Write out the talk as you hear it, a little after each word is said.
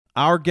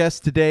Our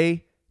guest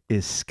today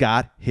is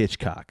Scott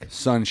Hitchcock.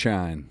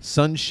 Sunshine.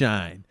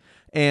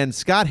 And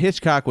Scott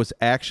Hitchcock was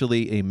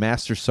actually a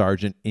Master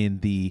Sergeant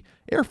in the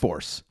Air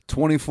Force.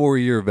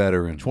 24-year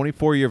veteran.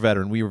 24-year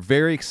veteran. We were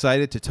very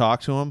excited to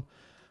talk to him.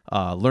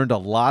 Learned a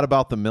lot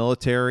about the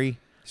military.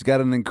 He's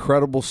got an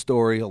incredible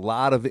story, a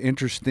lot of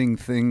interesting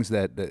things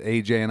that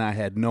AJ and I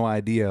had no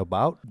idea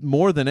about.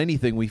 More than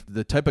anything,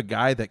 the type of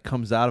guy that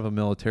comes out of a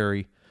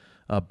military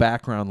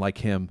background like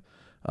him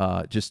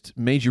just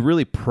made you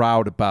really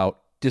proud about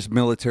just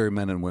military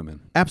men and women.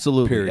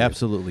 Absolutely, period.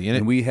 Absolutely.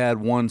 And we had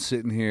one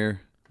sitting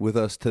here with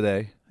us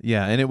today.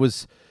 Yeah, and it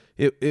was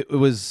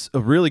a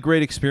really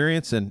great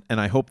experience, and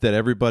I hope that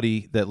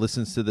everybody that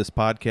listens to this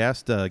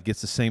podcast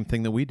gets the same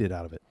thing that we did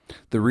out of it.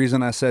 The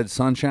reason I said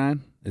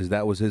Sunshine is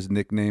that was his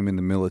nickname in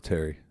the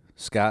military.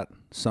 Scott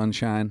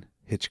Sunshine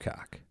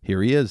Hitchcock.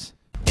 Here he is.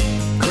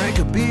 Crack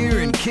a beer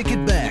and kick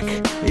it back.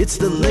 It's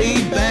the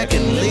Laid Back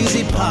and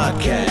Lazy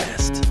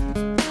Podcast.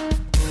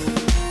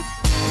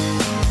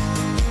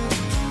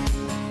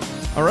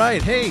 All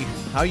right, hey,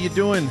 how you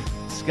doing,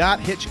 Scott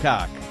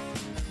Hitchcock?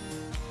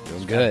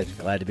 Doing good.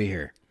 Glad to be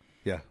here.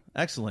 Yeah.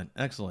 Excellent.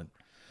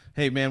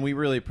 Hey, man, we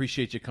really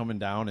appreciate you coming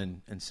down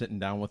and sitting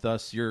down with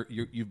us.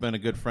 You've been a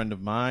good friend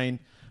of mine.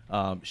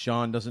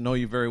 Sean doesn't know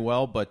you very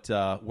well, but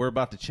we're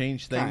about to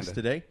change things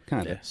today.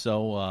 Kinda.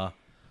 So,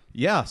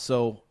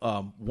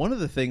 one of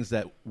the things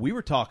that we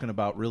were talking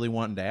about really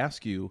wanting to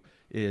ask you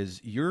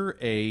is you're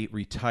a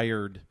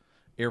retired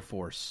Air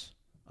Force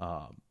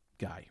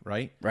guy,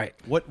 right? Right.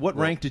 What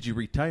rank did you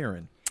retire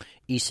in?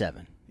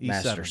 E7.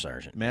 Master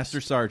Sargent. Master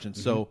Sargent.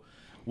 Mm-hmm. So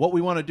what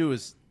we want to do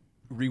is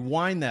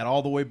rewind that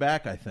all the way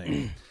back, I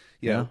think.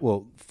 Yeah.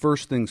 Well,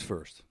 first things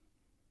first.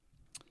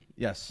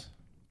 Yes.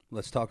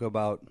 Let's talk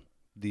about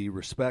the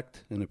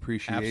respect and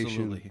appreciation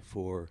Absolutely.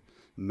 For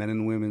men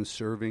and women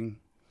serving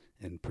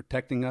and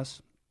protecting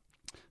us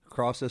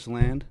across this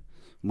land.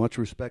 Much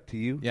respect to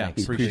you. Yeah,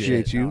 we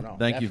appreciate you. No,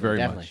 Thank you very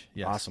definitely. much.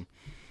 Yes. Awesome.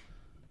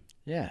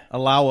 Yeah.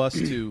 Allow us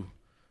to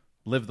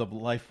live the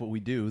life what we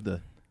do,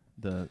 the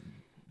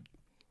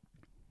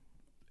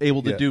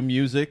able to do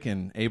music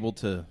and able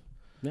to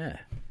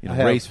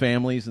raise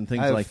families and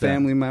things I have like that.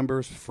 family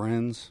members,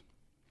 friends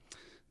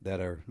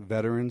that are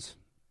veterans,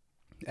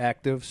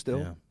 active still.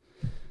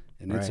 Yeah.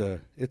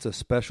 And it's a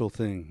special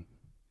thing,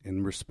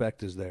 and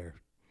respect is there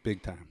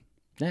big time.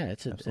 Yeah,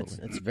 it's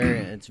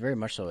very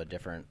much so a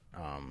different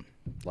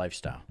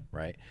lifestyle,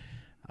 right?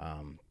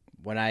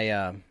 When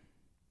I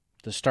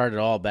to start it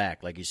all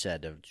back, like you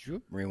said,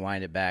 to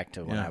rewind it back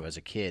to when I was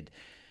a kid,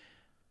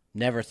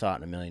 never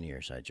thought in a million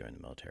years I'd join the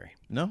military.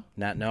 No?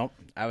 No.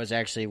 I was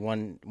actually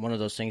one of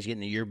those things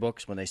getting the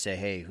yearbooks when they say,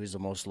 hey, who's the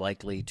most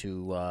likely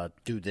to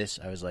do this?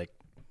 I was like,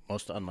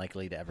 most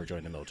unlikely to ever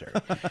join the military.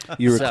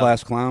 You were a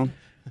class clown?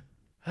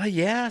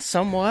 Yeah,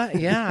 somewhat.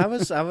 Yeah, I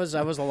was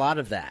a lot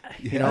of that.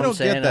 You know I what I'm don't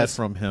saying? get that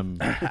from him.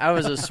 I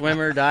was a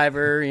swimmer,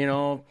 diver, you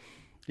know,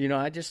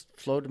 I just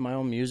flowed to my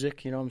own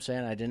music, you know what I'm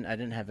saying? I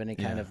didn't have any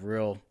kind of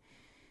real.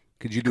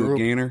 Could you do a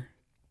gainer?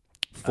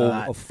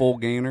 A full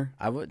gainer?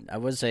 I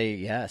would say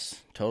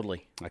yes,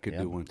 totally. I could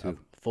do one too.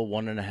 A full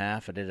 1.5.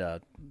 I did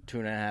a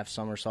 2.5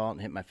 somersault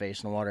and hit my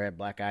face in the water. I had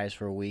black eyes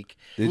for a week.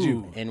 Did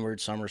you?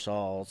 Inward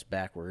somersaults,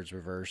 backwards,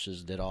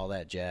 reverses, did all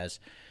that jazz.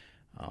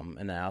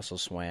 And I also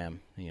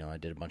swam. You know, I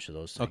did a bunch of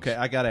those things. Okay,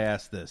 I got to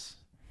ask this.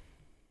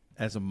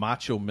 As a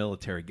macho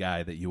military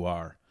guy that you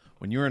are,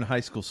 when you were in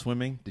high school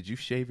swimming, did you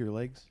shave your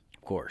legs?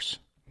 Of course.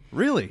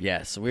 Really?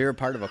 Yes, we were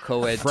part of a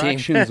co-ed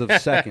Fractions team. of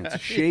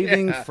seconds.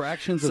 Shaving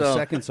fractions of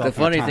seconds off the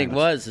funny your time. thing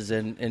is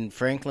in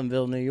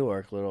Franklinville, New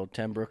York, little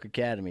Tenbrook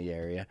Academy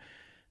area,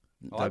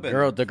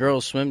 the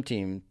girls' swim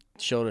team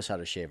showed us how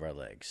to shave our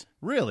legs.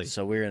 Really?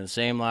 So we were in the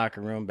same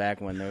locker room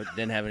back when they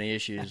didn't have any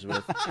issues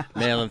with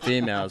male and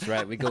females,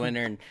 right? We go in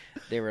there and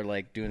they were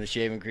like doing the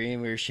shaving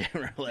cream. We were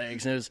shaving our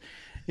legs. And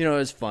it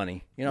was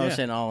funny. You know what I'm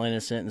saying? All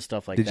innocent and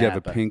stuff like that. Did you have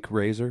a pink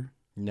razor?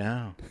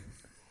 No.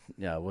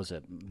 Yeah, was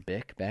it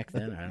Bic back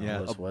then? I don't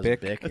know. It was Bic.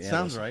 Bic. That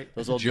sounds right.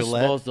 Those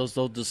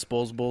old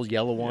disposable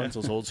yellow ones,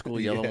 those old school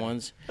yellow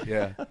ones.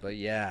 Yeah. But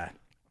yeah.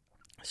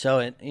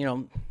 So,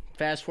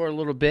 fast forward a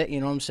little bit,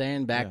 you know what I'm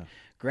saying?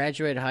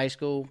 Graduated high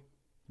school,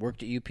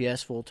 worked at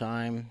UPS full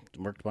time,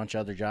 worked a bunch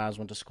of other jobs,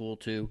 went to school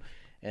too.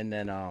 And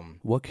then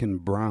What can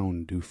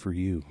Brown do for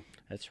you?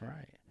 That's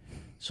right.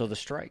 So the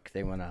strike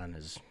they went on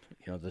is,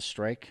 the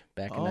strike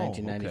back in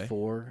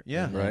 1994. Okay.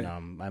 Yeah. And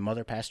then, my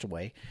mother passed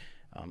away.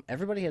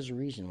 Everybody has a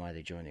reason why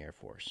they join the Air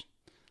Force.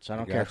 So I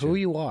don't care who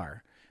you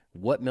are,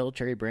 what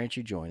military branch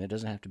you join. It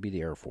doesn't have to be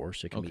the Air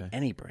Force. It can be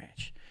any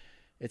branch.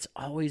 It's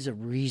always a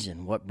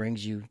reason what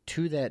brings you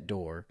to that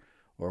door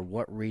or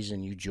what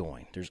reason you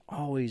join. There's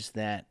always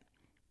that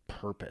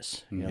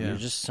purpose.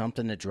 There's just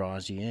something that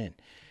draws you in.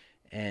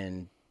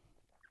 And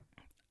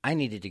I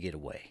needed to get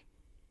away.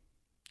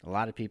 A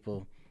lot of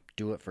people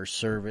do it for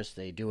service.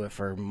 They do it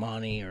for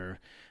money, or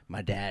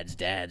my dad's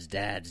done it.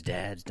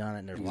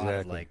 And there's a lot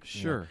of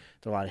there's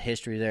a lot of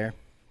history there.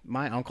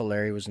 My Uncle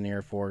Larry was in the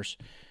Air Force.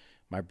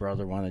 My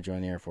brother wanted to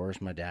join the Air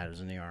Force. My dad was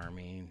in the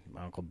Army.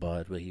 My Uncle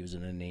Bud, he was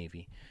in the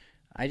Navy.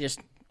 I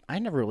I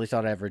never really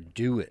thought I'd ever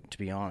do it, to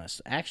be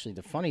honest. Actually,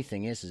 the funny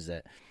thing is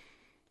that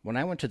when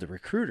I went to the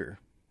recruiter,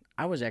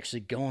 I was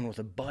actually going with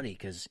a buddy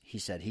because he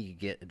said he could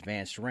get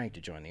advanced rank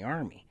to join the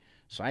Army.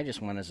 So I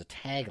just went as a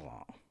tag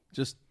along.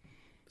 Just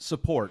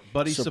support,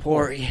 buddy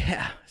support.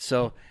 Yeah.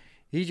 So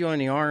he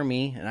joined the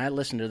Army, and I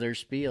listened to their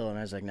spiel, and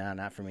I was like, nah,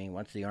 not for me.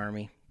 Went to the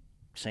Army,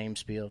 same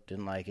spiel,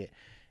 didn't like it.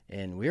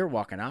 And we were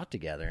walking out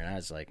together, and I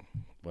was like,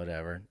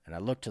 whatever. And I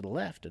looked to the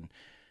left, and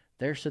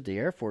there stood the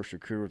Air Force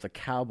recruiter with a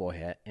cowboy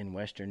hat in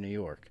Western New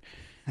York.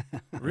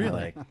 Really?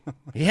 Like,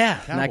 yeah,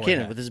 Cowboy not kidding.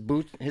 hat. With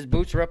his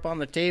boots were up on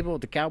the table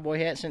with the cowboy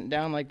hat sitting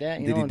down like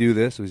that. Did he do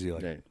this? Was he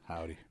like,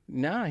 howdy?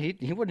 No, he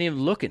wasn't even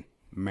looking.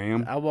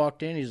 Ma'am? I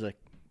walked in, he's like,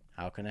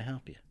 how can I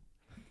help you?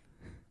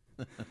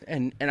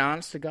 and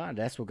honest to God,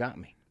 that's what got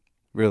me.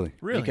 Really?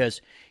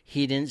 Because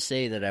he didn't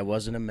say that I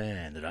wasn't a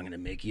man, that I'm going to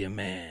make you a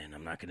man.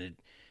 I'm not going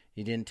to.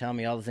 He didn't tell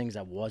me all the things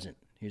I wasn't.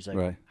 He was like,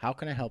 right. How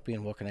can I help you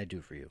and what can I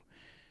do for you?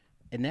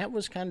 And that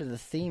was kind of the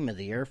theme of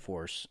the Air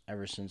Force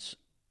ever since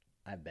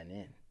I've been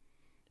in.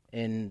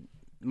 And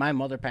my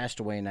mother passed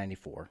away in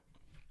 94.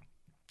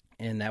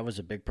 And that was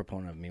a big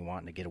proponent of me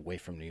wanting to get away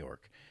from New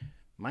York.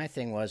 My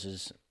thing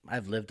is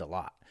I've lived a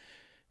lot.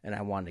 And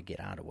I wanted to get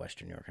out of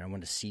Western New York. And I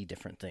wanted to see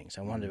different things.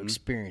 I wanted to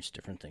experience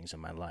different things in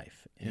my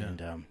life. Yeah.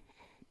 And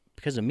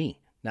because of me.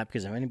 Not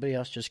because of anybody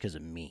else, just because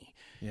of me.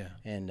 Yeah.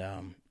 And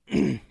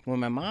when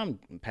my mom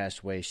passed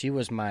away, she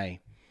was my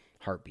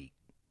heartbeat.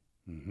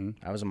 Mm-hmm.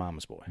 I was a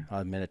mama's boy. I'll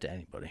admit it to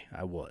anybody.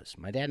 I was.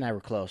 My dad and I were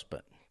close,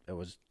 but it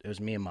was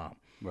me and Mom.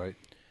 Right.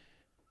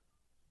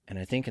 And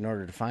I think in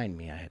order to find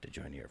me, I had to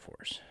join the Air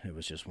Force. It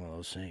was just one of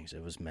those things.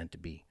 It was meant to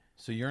be.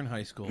 So you're in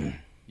high school.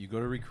 You go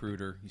to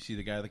recruiter. You see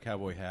the guy with the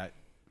cowboy hat.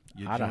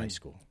 You Out of join- high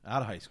school.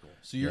 Out of high school.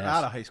 So you're Yes.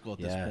 out of high school at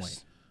this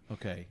Yes. point.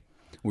 Okay.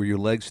 Were your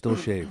legs still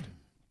shaved?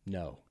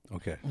 No.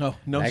 Okay. No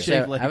Actually,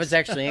 shaved legs. I was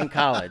actually in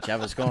college. I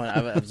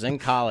was in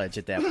college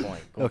at that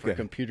point, going for Okay.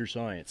 computer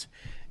science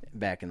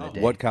back in the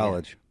day. What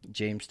college? Yeah.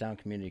 Jamestown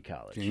Community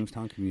College.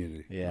 Jamestown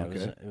Community. Yeah, Okay.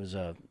 it was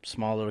a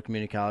small little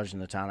community college in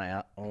the town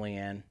of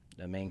Olean.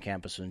 The main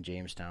campus was in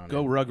Jamestown.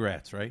 Go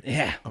Rugrats, right?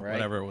 Yeah, Or right.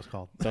 whatever it was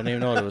called. Don't even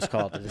know what it was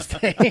called to this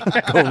day. Go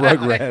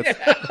Rugrats.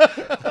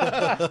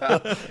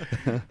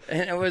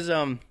 And it was,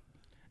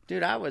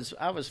 dude, I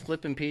was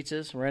flipping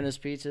pizzas, Renna's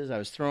pizzas. I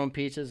was throwing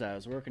pizzas. I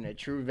was working at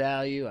True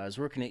Value. I was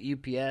working at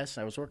UPS.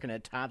 I was working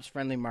at Tops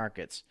Friendly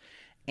Markets.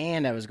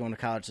 And I was going to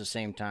college at the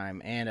same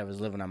time. And I was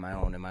living on my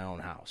own in my own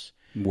house.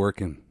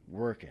 Working.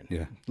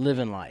 Yeah.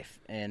 Living life.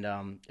 And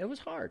it was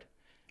hard.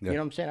 Yeah. You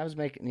know what I'm saying? I was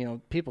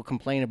making, people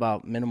complain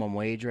about minimum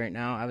wage right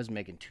now. I was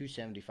making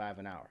 $2.75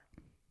 an hour.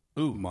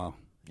 Ooh. Wow.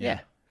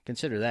 Yeah,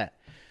 consider that.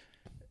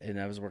 And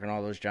I was working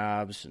all those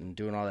jobs and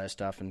doing all that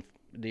stuff. And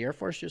the Air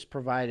Force just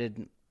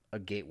provided a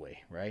gateway,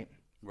 right?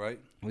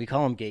 Right. We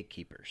call them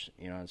gatekeepers.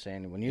 You know what I'm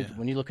saying? When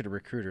you look at a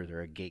recruiter,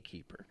 they're a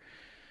gatekeeper.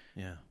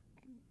 Yeah.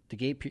 The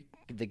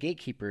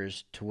gatekeeper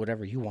is to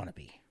whatever you want to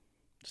be.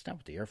 It's not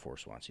what the Air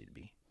Force wants you to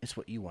be. It's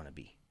what you want to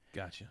be.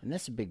 Gotcha. And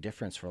that's a big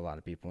difference for a lot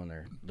of people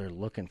when they're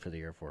looking for the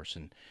Air Force.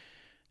 And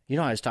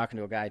I was talking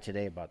to a guy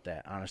today about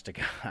that. Honest to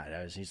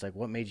God, he's like,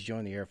 "What made you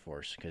join the Air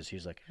Force?" Because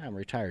he's like, "I'm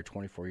retired,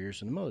 24 years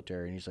in the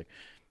military." And he's like,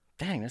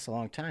 "Dang, that's a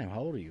long time.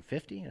 How old are you?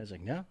 50?" I was like,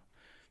 "No,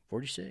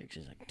 46."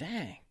 He's like,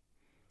 "Dang."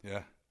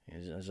 Yeah.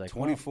 I was like,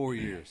 24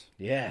 years.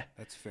 Yeah.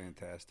 That's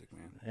fantastic,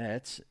 man. Yeah,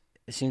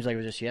 it seems like it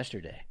was just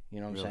yesterday.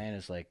 You know what I'm saying?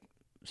 It's like,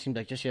 it seems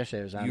like just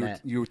yesterday I was on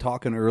that. You were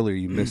talking earlier.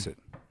 You miss it.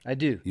 I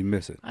do. You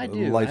miss it. I The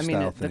do.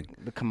 lifestyle thing.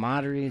 The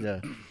camaraderie,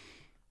 the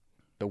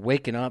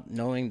waking up,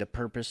 knowing the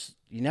purpose.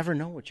 You never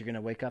know what you're going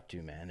to wake up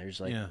to, man. There's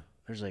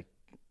like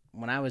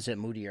when I was at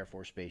Moody Air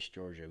Force Base,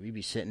 Georgia, we'd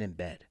be sitting in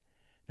bed.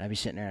 And I'd be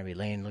sitting there, I'd be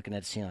laying, looking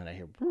at the ceiling, I'd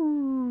hear,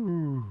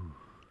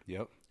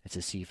 Yep. it's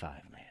a C-5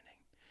 landing.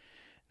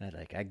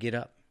 And I get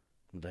up,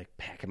 I'm like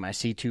packing my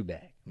C-2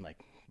 bag. I'm like,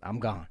 I'm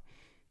gone.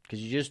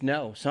 Because you just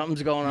know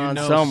something's going on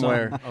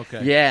somewhere.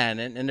 Okay. Yeah,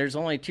 and there's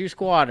only 2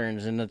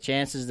 squadrons, and the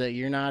chances that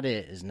you're not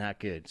it is not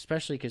good.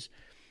 Especially because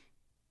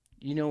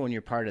when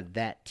you're part of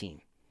that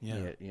team.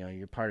 Yeah.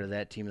 You're part of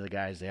that team of the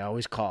guys they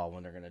always call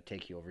when they're going to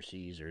take you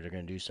overseas or they're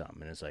going to do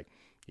something. And it's like,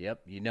 yep,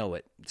 you know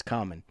it. It's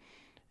coming.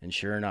 And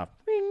sure enough,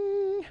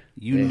 ring,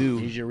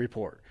 here's your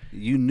report.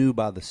 You knew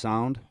by the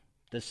sound.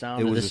 The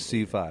sound It of was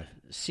the a C5.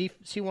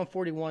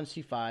 C-141,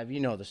 C-5, you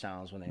know the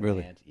sounds when they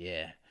Really? land.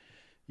 Yeah,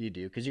 you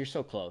do, because you're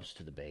so close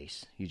to the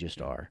base. You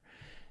just are.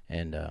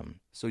 And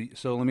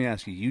So let me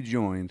ask you. You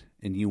joined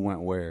and you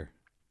went where?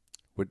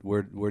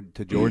 Where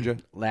to Georgia?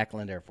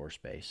 Lackland Air Force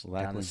Base, down to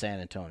Lackland. San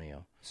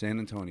Antonio. San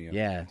Antonio.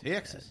 Yeah,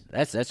 Texas.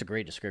 That's a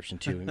great description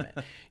too.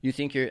 You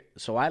think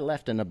so I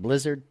left in a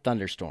blizzard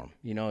thunderstorm.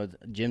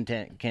 Jim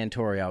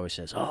Cantori always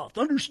says, "Oh,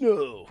 thunder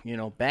snow."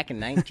 Back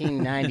in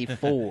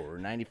 1994,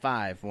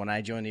 95, when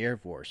I joined the Air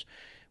Force,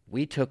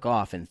 we took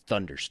off in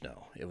thunder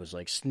snow. It was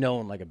like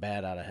snowing like a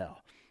bat out of hell.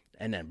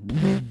 And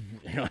then,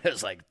 it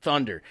was like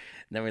thunder.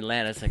 And then we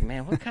landed. It's like,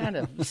 man, what kind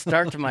of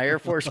start to my Air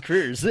Force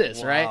career is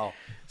this, right?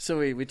 So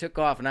we took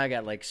off, and I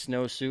got like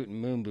snowsuit and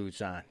moon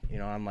boots on.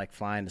 I'm like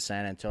flying to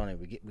San Antonio.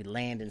 We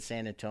land in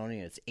San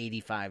Antonio. It's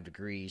 85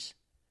 degrees.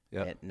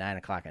 at 9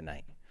 o'clock at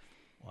night.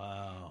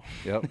 Wow.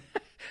 Yep.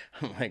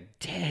 I'm like,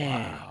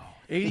 damn. Wow.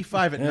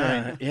 85 at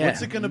 9. Yeah.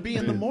 What's it going to be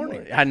in the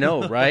morning? I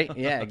know, right?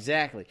 Yeah,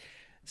 exactly.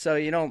 So,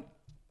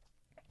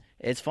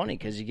 it's funny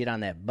because you get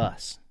on that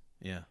bus.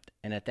 Yeah.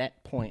 And at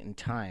that point in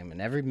time,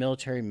 and every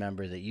military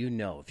member that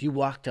if you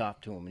walked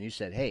up to him and you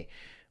said, hey,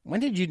 when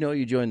did you know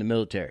you joined the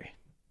military?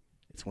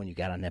 It's when you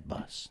got on that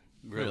bus.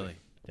 Really?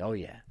 Oh,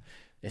 yeah.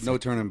 No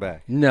turning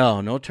back.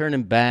 No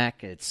turning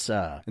back. It's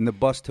And the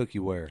bus took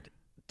you where?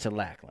 to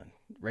Lackland,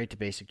 right to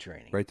basic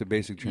training. Right to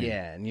basic training.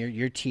 Yeah, and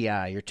your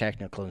TI, your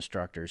technical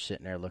instructor, is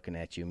sitting there looking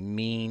at you,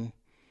 mean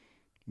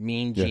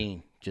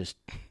Gene, just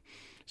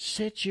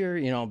sit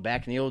your,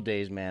 back in the old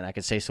days, man, I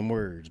could say some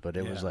words, but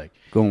it was like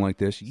going like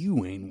this.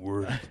 You ain't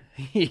worth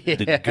yeah.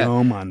 the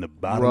gum on the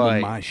bottom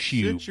of my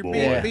shoe, Sit your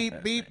boy.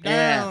 beep, beep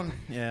down.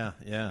 Yeah.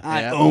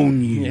 I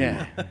own you.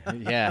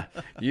 Yeah.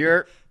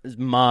 You're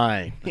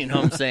mine. You know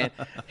what I'm saying?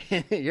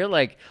 You're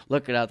like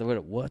looking out the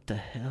window. What the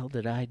hell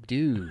did I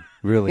do?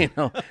 Really?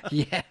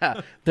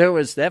 Yeah. There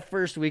was that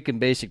first week in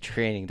basic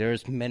training. There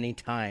was many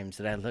times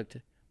that I looked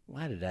at,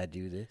 why did I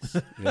do this?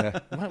 Yeah.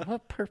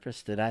 What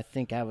purpose did I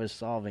think I was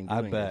solving? I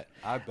doing bet.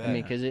 this? I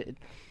mean, because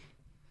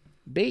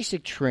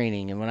basic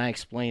training, and when I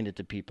explained it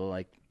to people,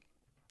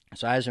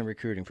 so I was in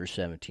recruiting for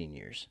 17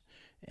 years.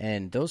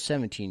 And those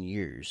 17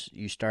 years,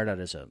 you start out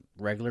as a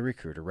regular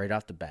recruiter right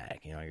off the bat.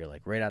 You're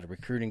like right out of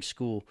recruiting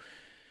school,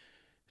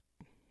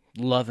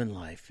 loving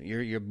life.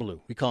 You're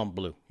blue. We call them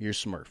blue. You're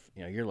Smurf.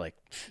 You're like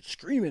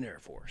screaming Air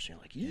Force. You're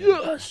like,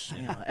 yes.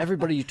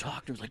 Everybody you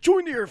talk to was like,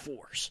 join the Air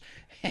Force.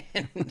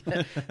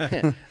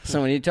 And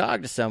so when you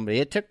talk to somebody,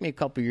 it took me a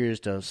couple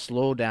years to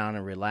slow down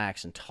and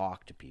relax and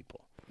talk to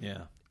people.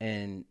 Yeah.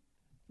 And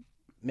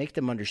make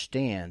them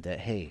understand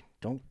that, hey,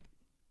 don't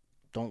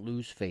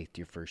lose faith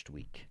your first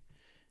week.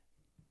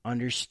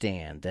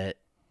 Understand that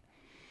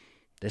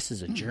this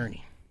is a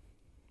journey.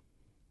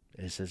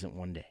 This isn't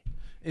one day.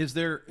 Is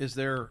there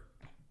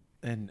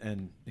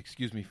and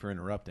excuse me for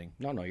interrupting.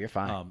 No, you're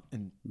fine.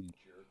 And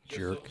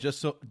Jerk. Just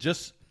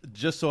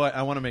so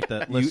I want to make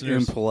the You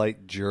listeners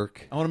impolite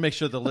jerk. I want to make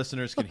sure the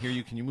listeners can hear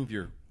you. Can you move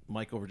your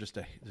mic over just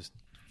a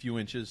few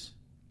inches?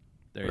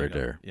 There you Right go.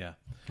 there. Yeah.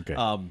 Okay.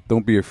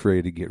 Don't be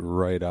afraid to get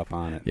right up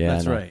on it. Yeah,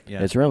 That's no, right,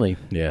 yeah. It's really,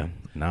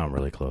 now I'm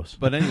really close.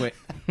 But anyway,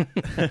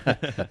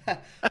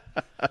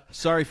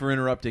 sorry for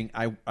interrupting.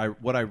 I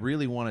what I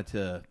really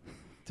wanted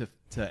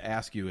to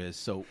ask you is,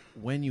 so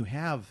when you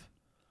have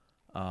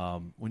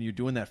when you're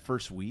doing that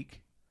first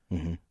week,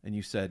 and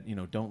you said,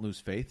 don't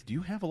lose faith. Do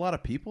you have a lot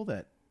of people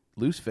that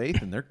lose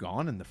faith and they're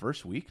gone in the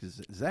first week?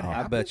 Does that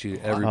happen? I bet you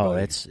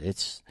everybody.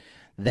 It's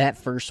that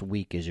first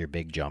week is your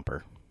big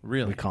jumper.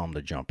 Really? We call them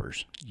the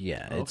jumpers.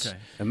 Yeah. Okay.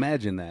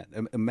 Imagine that.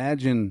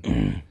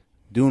 Imagine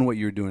doing what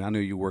you're doing. I know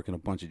you're working a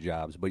bunch of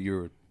jobs, but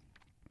I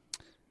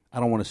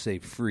don't want to say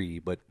free,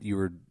 but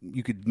you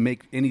could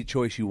make any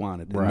choice you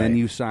wanted. And then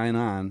you sign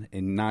on,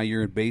 and now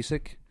you're in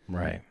basic.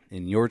 Right.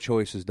 And your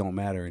choices don't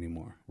matter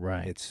anymore.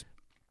 Right. It's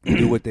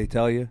do what they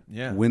tell you,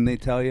 Yeah. when they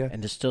tell you,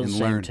 And it's still the and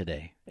same learn.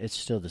 today. It's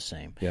still the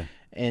same. Yeah.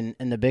 And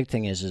the big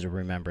thing is to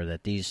remember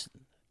that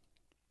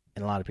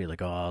and a lot of people are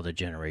like, oh, the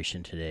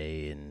generation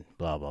today and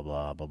blah, blah,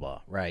 blah, blah,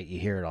 blah. Right? You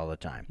hear it all the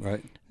time.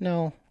 Right.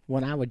 No,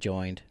 when I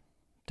joined,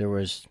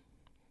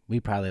 we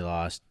probably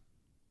lost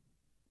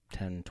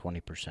 10,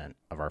 20%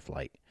 of our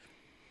flight.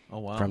 Oh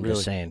wow. From Really?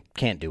 just saying,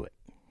 can't do it.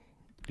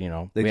 They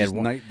we just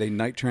had they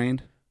night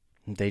trained.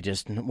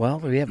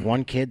 we have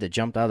one kid that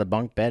jumped out of the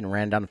bunk bed and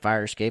ran down the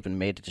fire escape and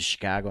made it to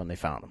Chicago, and they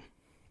found him.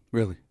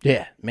 Really?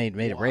 Yeah, made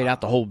it right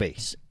out the whole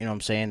base. You know what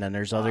I'm saying? And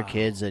there's other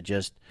kids that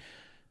just,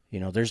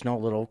 there's no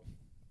little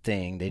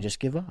thing. They just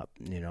give up.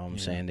 You know what I'm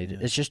saying?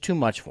 It's just too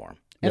much for them.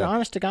 And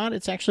honest to God,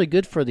 it's actually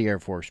good for the Air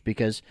Force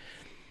because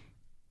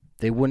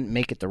they wouldn't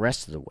make it the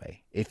rest of the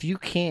way. If you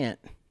can't,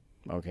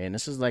 and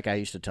this is like I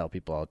used to tell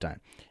people all the time,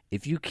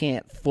 if you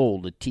can't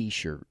fold a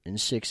T-shirt in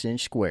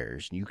 6-inch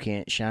squares, and you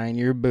can't shine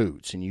your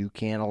boots, and you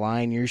can't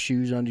align your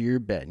shoes under your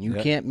bed, and you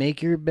can't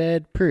make your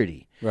bed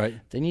pretty, Right.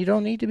 then you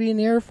don't need to be in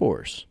the Air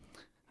Force.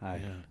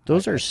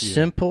 Those are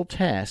simple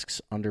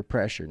tasks under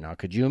pressure. Now,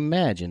 could you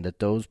imagine that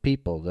those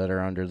people that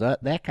are under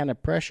that kind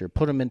of pressure,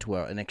 put them into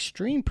an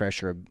extreme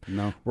pressure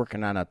of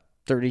working on a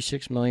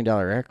 $36 million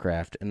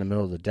aircraft in the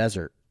middle of the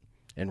desert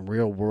in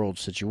real-world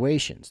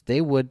situations? They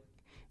would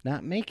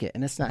not make it,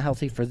 and it's not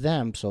healthy for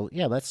them. So,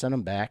 let's send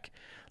them back.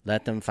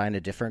 Let them find a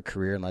different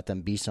career and let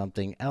them be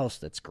something else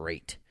that's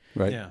great.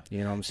 Right. Yeah. You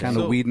know what I'm saying?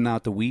 Kind of weeding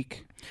out the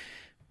weak.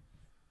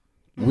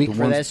 Weak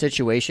for that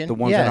situation. The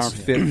ones that aren't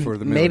fit for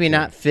the military. Maybe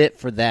not fit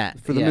for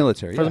that. For the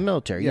military. For the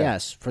military,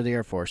 yes. For the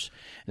Air Force.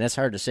 And that's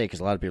hard to say because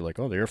a lot of people are like,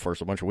 the Air Force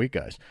is a bunch of weak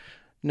guys.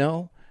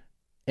 No,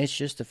 it's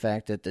just the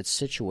fact that it's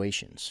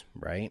situations,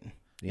 right?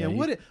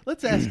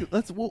 Let's ask.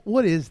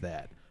 What is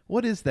that?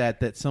 What is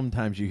that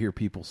sometimes you hear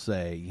people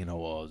say?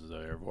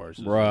 The Air Force.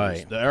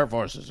 Right. The Air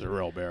Force is a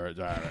real bear.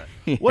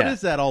 What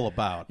is that all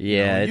about?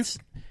 Yeah,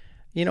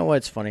 You know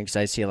what's funny? Because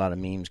I see a lot of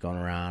memes going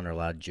around, or a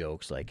lot of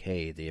jokes like,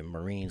 hey, the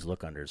Marines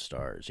look under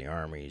stars, the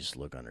Armies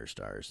look under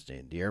stars,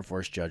 the Air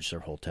Force judge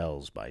their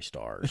hotels by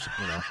stars,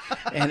 you know?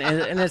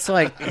 and it's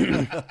like,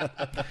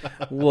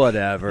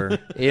 whatever.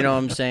 You know what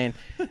I'm saying?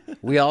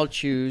 We all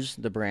choose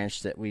the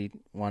branch that we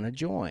want to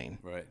join.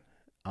 Right.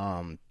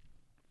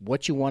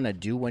 What you want to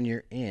do when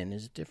you're in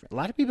is different. A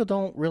lot of people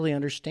don't really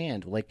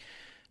understand. Like,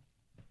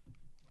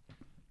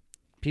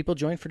 people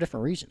join for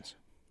different reasons.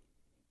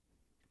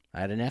 I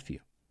had a nephew.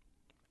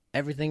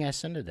 Everything I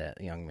said to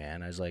that young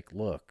man, I was like,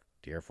 look,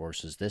 the Air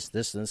Force is this,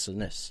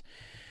 and this.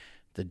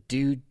 The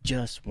dude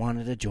just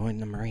wanted to join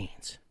the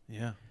Marines.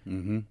 Yeah.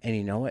 Mm-hmm. And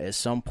you know what? At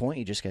some point,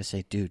 you just got to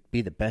say, dude,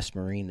 be the best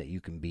Marine that you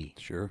can be.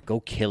 Sure.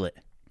 Go kill it.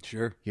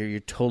 Sure. You're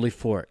totally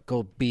for it.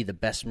 Go be the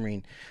best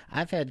Marine.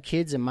 I've had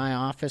kids in my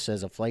office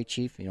as a flight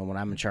chief, you know, when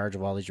I'm in charge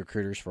of all these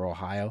recruiters for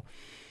Ohio.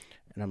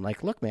 And I'm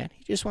like, look, man,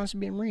 he just wants to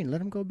be a Marine. Let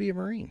him go be a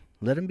Marine.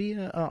 Let him be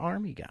an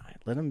Army guy.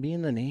 Let him be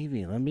in the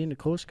Navy. Let him be in the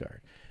Coast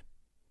Guard.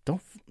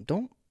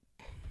 Don't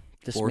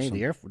dismay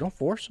the Air Force. Don't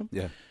force them.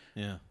 Yeah.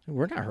 Yeah.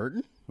 We're not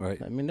hurting.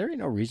 Right. I mean, there ain't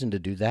no reason to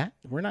do that.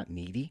 We're not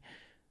needy.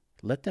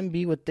 Let them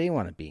be what they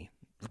want to be.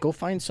 Go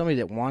find somebody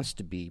that wants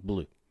to be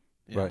blue,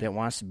 Right. that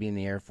wants to be in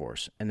the Air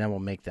Force, and then we'll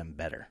make them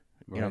better.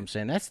 You know what I'm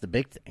saying? That's the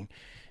big thing.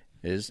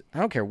 Is I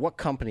don't care what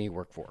company you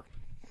work for.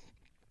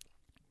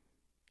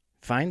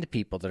 Find the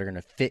people that are going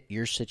to fit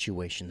your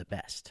situation the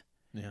best.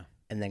 Yeah.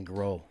 And then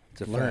grow. It's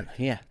a learn. fact.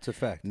 Yeah. It's a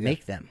fact. Yeah.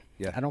 Make them.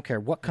 Yeah. I don't care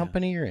what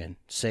company you're in.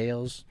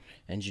 Sales,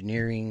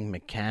 engineering,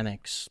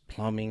 mechanics,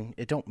 plumbing.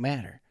 It don't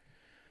matter.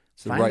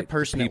 Find the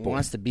person that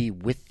wants to be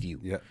with you.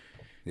 Yeah.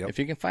 Yep. If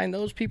you can find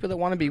those people that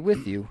want to be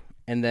with you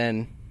and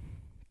then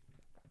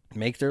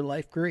make their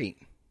life great,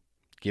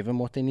 give them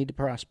what they need to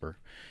prosper,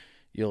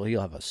 you'll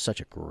have such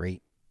a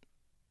great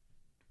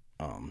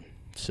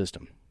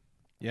system.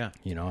 Yeah.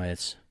 You know,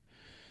 it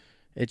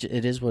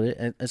is what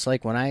it's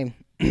like when I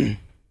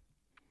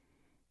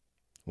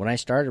when I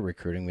started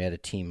recruiting, we had a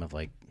team of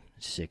like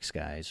 6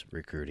 guys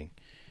recruiting,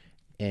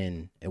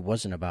 and it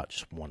wasn't about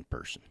just one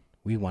person.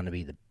 We want to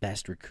be the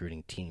best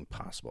recruiting team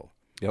possible.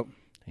 Yep.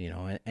 You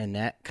know, and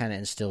that kind of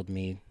instilled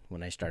me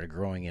when I started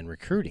growing in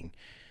recruiting,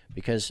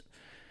 because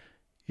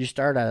you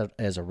start out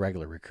as a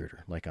regular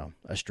recruiter, like a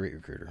street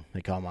recruiter.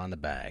 They call them on the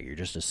bag. You're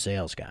just a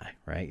sales guy,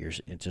 right?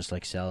 It's just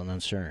like selling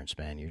insurance,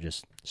 man. You're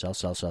just sell.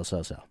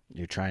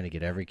 You're trying to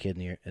get every kid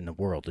in the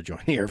world to join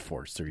the Air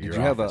Force through your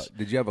office.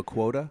 Did you have a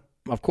quota?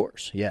 Of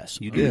course, yes.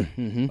 You did?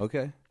 Mm-hmm.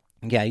 Okay.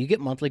 Yeah, you get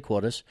monthly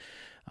quotas.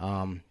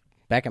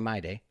 Back in my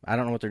day, I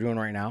don't know what they're doing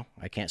right now.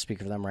 I can't speak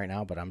for them right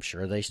now, but I'm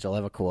sure they still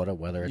have a quota,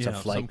 whether it's a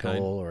flight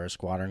goal or a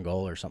squadron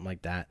goal or something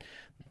like that.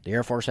 The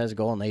Air Force has a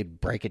goal, and they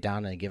break it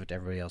down and they give it to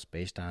everybody else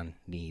based on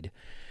need.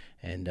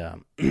 And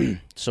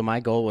so my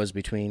goal was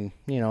between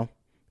 2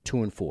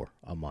 and 4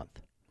 a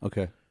month.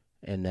 Okay.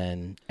 And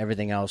then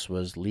everything else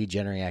was lead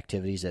generating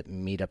activities that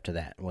meet up to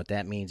that. And what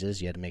that means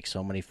is you had to make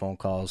so many phone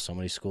calls, so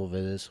many school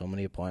visits, so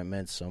many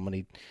appointments, so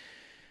many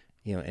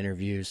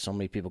interviews, so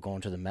many people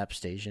going to the MEP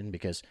station,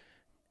 because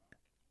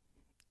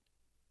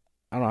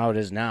I don't know how it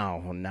is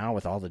now. Well, now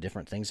with all the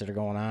different things that are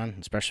going on,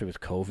 especially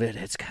with COVID,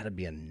 it's got to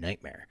be a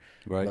nightmare.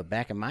 Right. But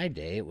back in my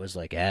day, it was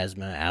like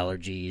asthma,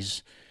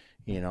 allergies,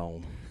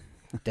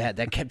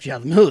 that kept you out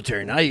of the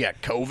military. Now you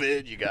got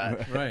COVID. You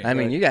got,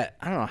 you got.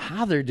 I don't know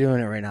how they're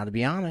doing it right now. To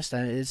be honest,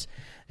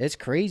 it's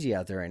crazy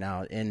out there right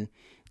now. And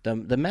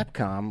the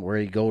MEPCOM, where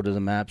you go to the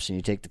MEPs and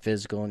you take the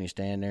physical and you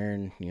stand there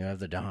and you have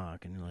the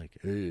doc and you're like,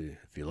 hey,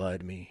 if you lie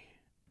to me,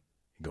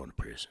 you're going to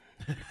prison.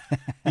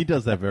 He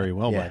does that very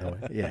well, by the way.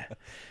 Yeah.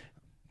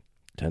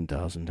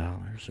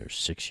 $10,000 or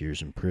 6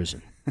 years in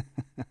prison.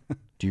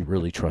 Do you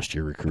really trust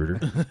your recruiter?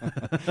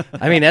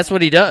 I mean, that's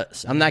what he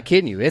does. I'm not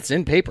kidding you. It's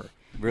in paper.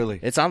 Really?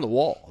 It's on the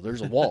wall.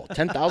 There's a wall.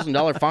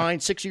 $10,000 fine,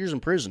 6 years in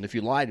prison if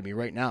you lie to me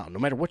right now. No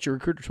matter what your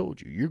recruiter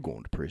told you, you're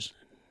going to prison.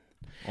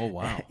 Oh,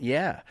 wow.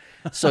 Yeah.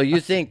 So you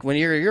think when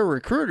you're a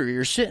recruiter,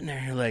 you're sitting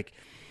there, you're like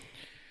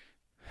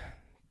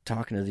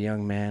talking to the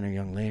young man or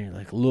young lady,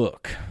 like,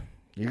 look,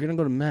 you're going to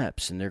go to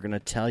MEPS, and they're going to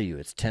tell you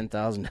it's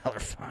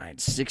 $10,000 fine,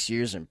 6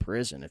 years in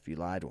prison if you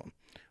lie to them.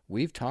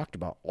 We've talked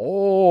about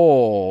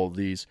all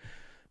these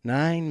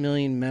 9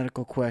 million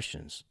medical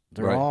questions.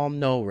 They're all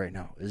no right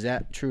now. Is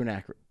that true and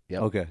accurate?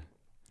 Yep. Okay.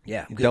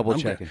 Yeah. Double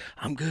checking.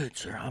 I'm good,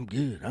 sir. I'm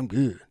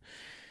good.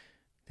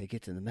 They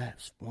get to the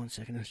MEPS. 1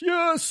 second.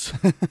 Yes.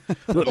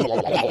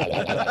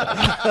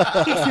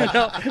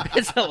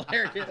 It's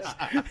hilarious.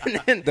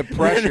 And then, the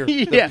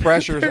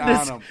pressure's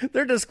on them.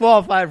 They're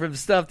disqualified from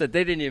stuff that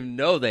they didn't even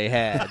know they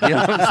had. You know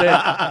what I'm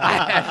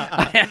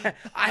saying?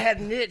 I had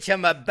an itch on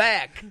my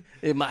back.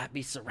 It might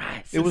be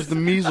psoriasis. It was the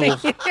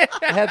measles. I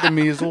had the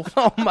measles.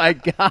 Oh my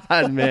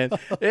God, man!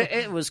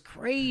 It was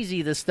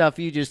crazy, the stuff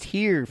you just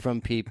hear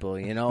from people,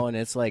 and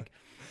it's like.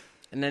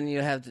 And then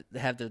you have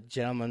the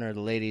gentlemen or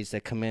the ladies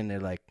that come in, they're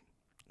like,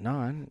 no,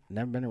 I've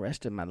never been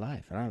arrested in my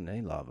life. I don't have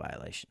any law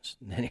violations.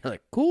 And then you're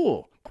like,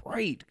 cool,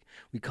 great.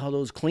 We call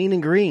those clean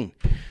and green.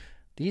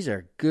 These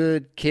are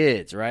good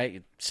kids, right?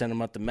 You send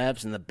them up the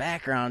MEPS, and the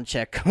background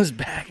check comes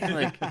back. And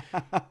like,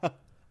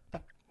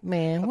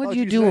 Man, what'd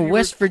you do in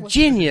West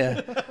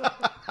Virginia?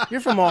 You're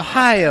from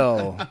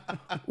Ohio.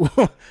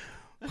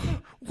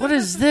 What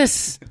is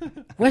this?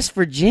 West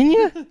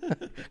Virginia?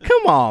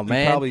 Come on,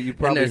 man. You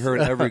probably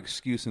heard every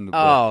excuse in the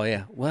book. Oh,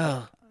 yeah.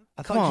 Well,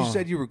 I thought you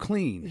said you were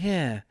clean.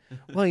 Yeah.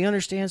 Well, you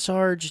understand,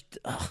 Sarge?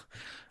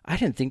 I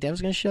didn't think that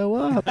was going to show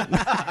up.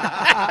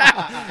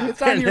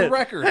 It's on your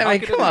record. I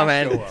mean, come on,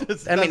 man.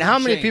 I mean, how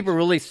many people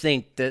really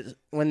think that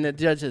when the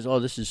judge says, "Oh,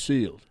 this is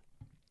sealed"?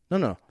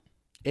 No.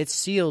 It's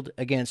sealed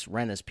against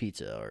Renna's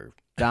Pizza or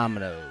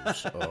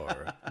Domino's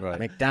or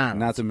McDonald's.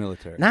 Not the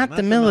military. Not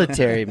the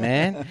military,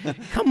 man.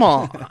 Come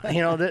on.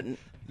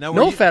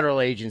 No federal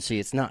agency,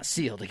 it's not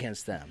sealed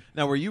against them.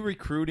 Now, were you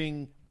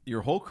recruiting your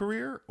whole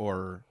career,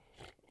 or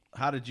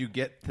how did you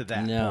get to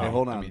that? No. Hey,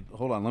 hold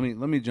on.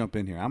 Let me jump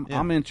in here.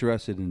 I'm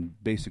interested in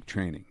basic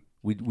training.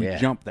 We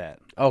jumped that.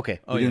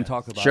 Okay. We didn't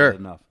talk about it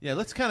enough. Yeah,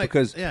 let's kind of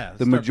because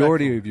the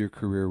majority of your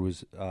career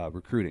was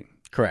recruiting.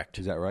 Correct.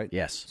 Is that right?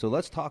 Yes. So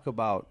let's talk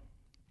about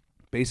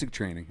basic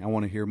training. I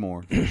want to hear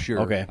more for sure.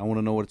 Okay. I want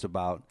to know what it's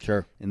about.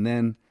 Sure. And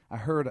then I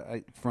heard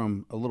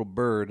from a little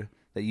bird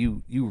that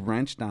you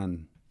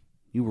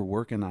were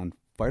working on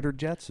fighter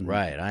jets. And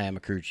right. I am a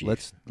crew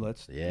chief.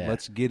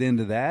 Let's get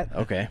into that.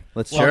 Okay.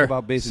 Let's talk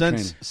about basic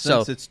training.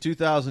 Since it's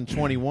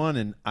 2021,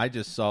 and I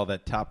just saw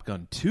that Top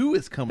Gun 2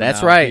 is coming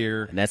out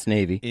here. And that's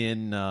Navy.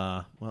 In,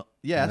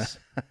 yes,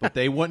 but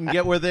they wouldn't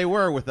get where they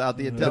were without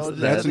the intelligence.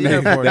 That's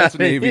Navy. That's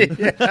Navy.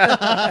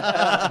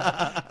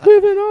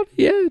 Living on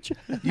the edge.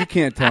 You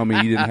can't tell me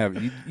you didn't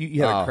have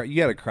you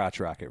had a crotch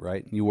rocket,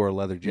 right? You wore a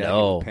leather jacket.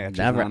 No, with patches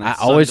never. on it, I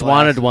always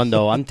sunglasses. wanted one,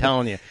 though. I'm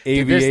telling you.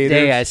 To this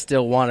day, I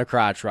still want a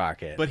crotch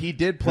rocket. But he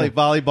did play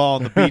volleyball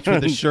on the beach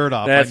with his shirt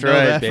off. That's I know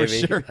right, that baby.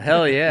 for sure.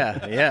 Hell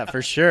yeah,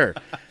 for sure.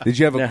 Did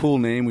you have a cool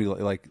name? We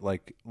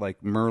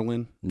like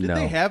Merlin. Did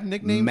they have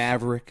nicknames?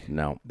 Maverick.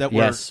 No.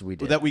 Yes, we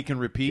did. That we can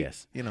repeat.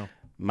 Yes.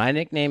 My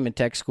nickname in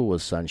tech school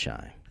was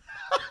Sunshine.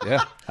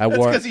 Yeah, That's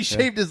because he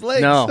shaved his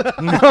legs. No,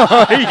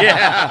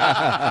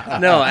 yeah,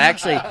 no.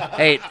 Actually,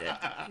 hey,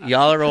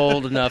 y'all are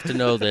old enough to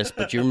know this,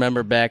 but you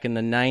remember back in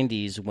the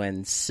 '90s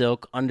when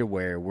silk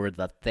underwear were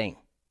the thing.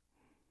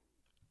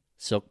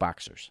 Silk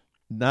boxers.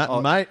 Not Oh,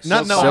 Ohio.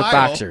 Silk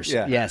boxers.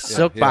 Yeah, Yes, yeah,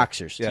 silk yeah.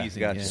 boxers. Yeah,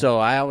 Teasing, gotcha. yeah. So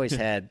I always had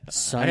I had a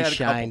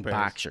Sunshine couple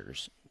pairs.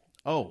 boxers,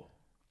 Oh,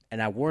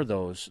 and I wore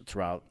those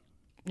throughout.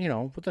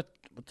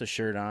 With the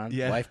shirt on,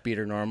 Yeah. wife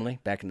beater normally.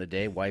 Back in the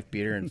day, wife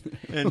beater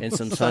and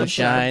some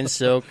sunshine,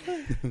 silk,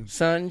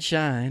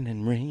 sunshine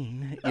and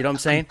rain. You know what I'm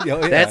saying? Oh,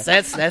 yeah.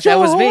 That's that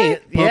was me.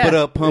 Pump it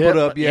up, pump it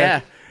up,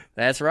 yeah.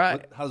 That's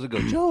right. How's it go?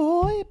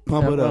 Joy,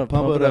 pump it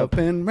up,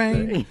 and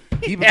rain.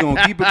 Keep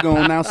it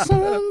going now.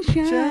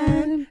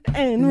 Sunshine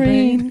and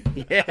rain.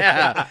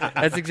 Yeah,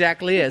 that's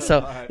exactly it.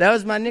 So that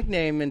was my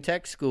nickname in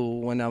tech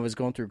school when I was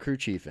going through crew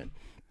chiefing.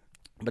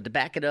 But to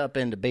back it up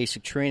into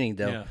basic training,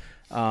 though,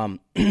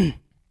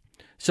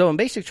 so in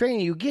basic training,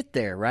 you get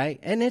there, right?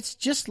 And it's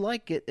just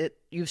like it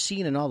you've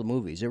seen in all the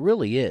movies. It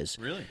really is.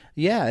 really?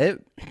 Yeah.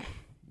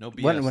 No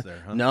BS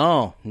there, huh?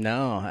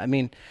 No. I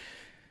mean,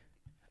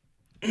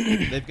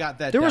 They've got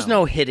that there was down.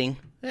 no hitting.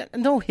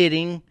 No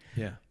hitting.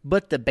 Yeah.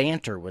 But the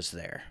banter was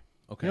there.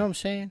 Okay. You know what I'm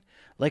saying?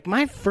 Like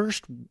my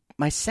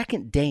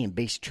second day in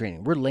basic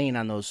training, we're laying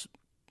on those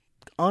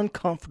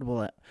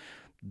uncomfortable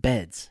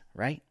beds,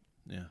 right?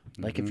 Yeah.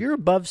 Like if you're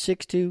above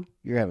 6'2",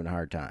 you're having a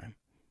hard time.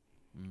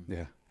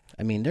 Yeah.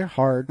 I mean, they're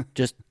hard.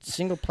 Just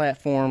single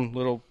platform,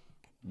 little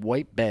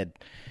white bed,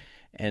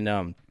 and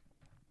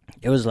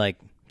it was like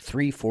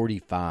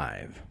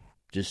 3:45,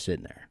 just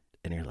sitting there,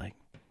 and you're like,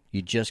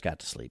 you just got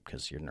to sleep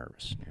because you're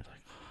nervous. And you're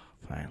like,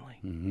 oh, finally.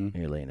 And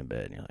you're laying in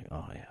bed, and you're like,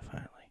 oh yeah,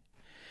 finally.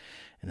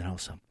 And then all of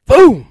a sudden,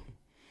 boom!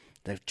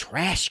 The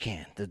trash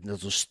can,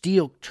 those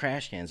steel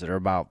trash cans that are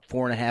about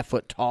 4.5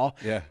 foot tall.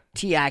 Yeah.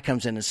 T.I.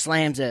 comes in and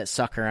slams that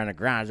sucker on the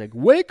ground. He's like,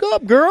 wake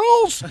up,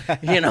 girls!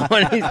 And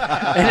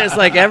it's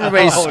like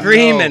everybody's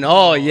screaming. No.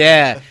 Oh,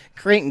 yeah.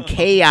 Creating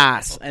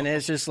chaos. And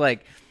it's just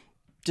like,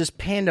 just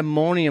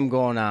pandemonium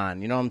going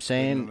on. You know what I'm I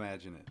saying? can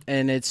imagine it.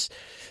 And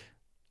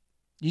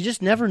you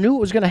just never knew it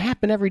was going to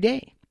happen every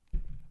day.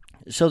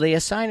 So they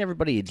assign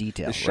everybody a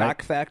detail. The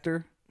shock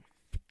factor.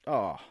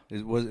 Oh.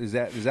 Is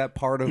that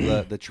part of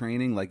the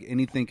training? Like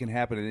anything can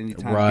happen at any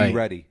time. Right. Be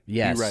ready.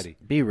 Yes. Be ready.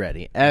 Be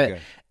ready.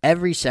 Okay.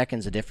 Every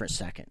second's a different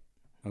second.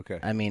 Okay.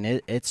 I mean,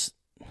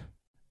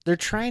 they're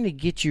trying to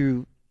get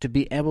you to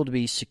be able to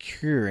be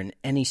secure in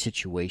any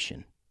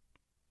situation.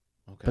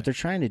 Okay. But they're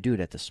trying to do it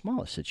at the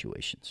smallest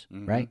situations,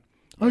 Mm-hmm. right?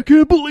 I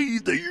can't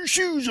believe that your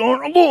shoes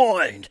aren't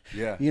aligned.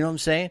 Yeah. You know what I'm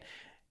saying?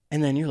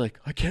 And then you're like,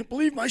 I can't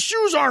believe my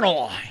shoes aren't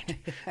aligned.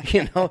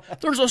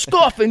 There's a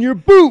scuff in your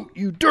boot,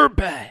 you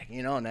dirtbag.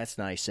 And that's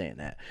nice saying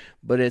that.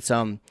 But it's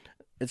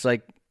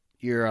like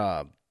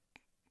your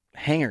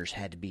hangers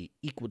had to be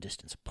equal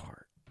distance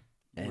apart.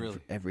 Really?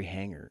 Every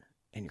hanger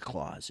in your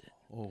closet.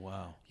 Oh,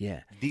 wow.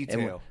 Yeah.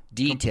 Detail.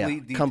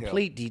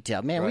 Complete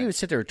detail. Man, Right. we would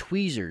sit there with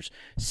tweezers,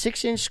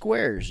 6-inch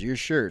squares, your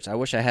shirts. I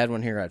wish I had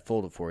one here. I'd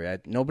fold it for you.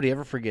 Nobody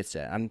ever forgets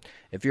that.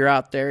 If you're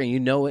out there and you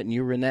know it and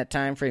you were in that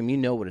time frame, you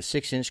know what a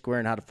 6-inch square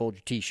and how to fold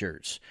your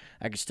T-shirts.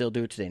 I can still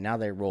do it today. Now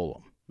they roll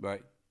them.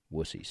 Right.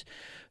 Wussies.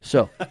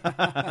 So,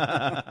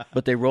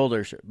 but they roll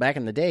their shirt. Back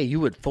in the day, you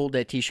would fold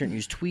that T-shirt and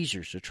use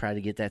tweezers to try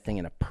to get that thing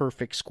in a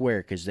perfect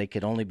square because they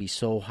could only be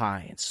so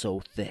high and so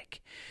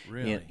thick.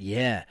 Really?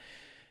 Yeah.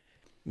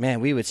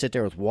 Man, we would sit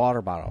there with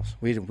water bottles.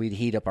 We'd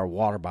heat up our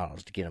water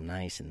bottles to get them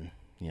nice and,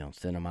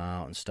 thin them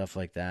out and stuff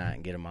like that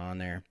and get them on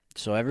there.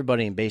 So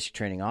everybody in basic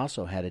training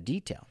also had a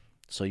detail.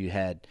 So you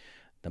had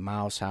the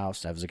Mouse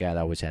House. That was the guy that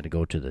always had to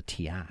go to the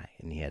TI,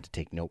 and he had to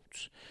take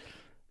notes.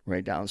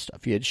 Write down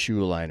stuff. You had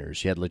shoe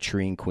liners. You had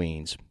latrine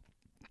queens.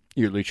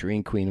 Your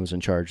latrine queen was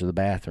in charge of the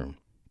bathroom.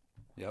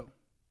 Yep.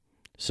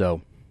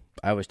 So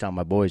I always tell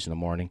my boys in the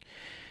morning,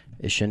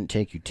 it shouldn't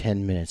take you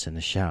 10 minutes in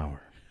the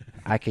shower.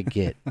 I could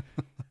get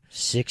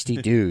 60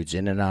 dudes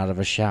in and out of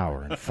a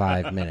shower in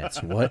 5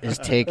 minutes. What is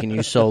taking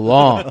you so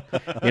long?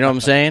 You know what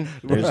I'm saying?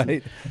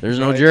 There's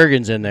no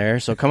Jergens in there,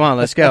 so come on,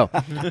 let's go.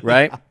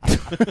 Right?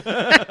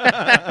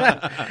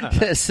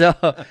 So,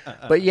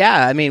 but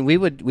yeah, I mean, we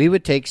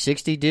would take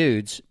 60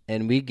 dudes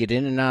and we'd get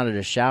in and out of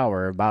the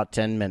shower about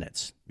 10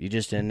 minutes. You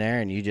just in there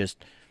and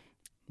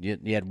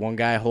you had one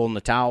guy holding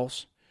the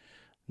towels.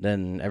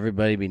 Then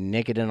everybody be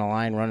naked in a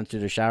line running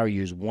through the shower.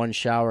 Use one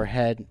shower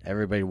head.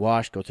 Everybody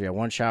wash, go through that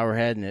one shower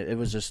head, and it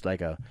was just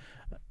like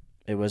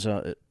it was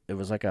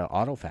like an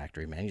auto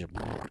factory, man. You just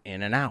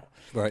in and out.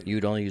 Right.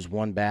 You'd only use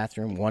one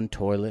bathroom, one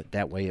toilet.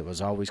 That way, it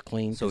was always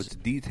clean. So it's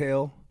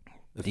detail,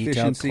 detailed,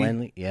 efficiency,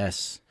 cleanly.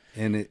 Yes.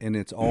 And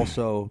it's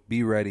also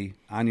be ready,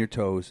 on your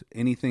toes.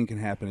 Anything can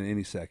happen at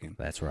any second.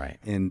 That's right.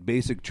 And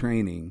basic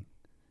training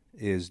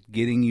is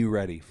getting you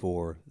ready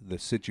for the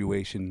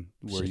situation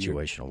where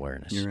situational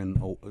awareness. You're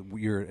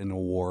in a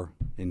war,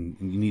 and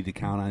you need to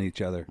count on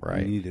each other. Right.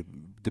 You need to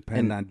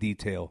depend on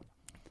detail.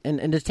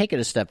 And to take it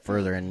a step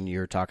further, and you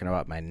were talking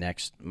about my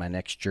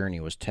next journey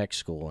was tech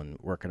school and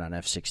working on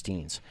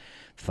F-16s,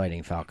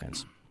 fighting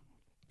Falcons,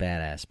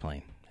 badass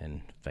plane.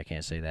 And if I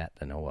can't say that,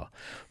 then oh well.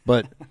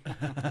 But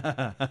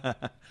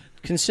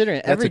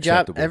considering every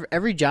job in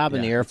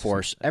the Air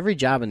Force,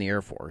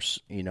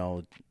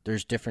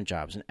 there's different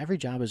jobs, and every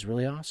job is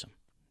really awesome.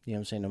 You know what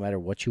I'm saying? No matter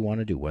what you want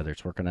to do, whether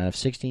it's working on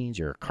F-16s,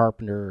 you're a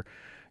carpenter,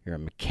 you're a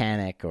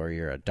mechanic, or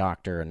you're a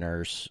doctor, a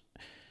nurse,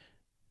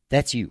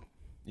 that's you.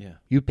 Yeah.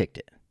 You picked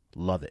it.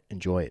 Love it.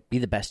 Enjoy it. Be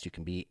the best you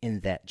can be in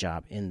that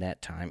job, in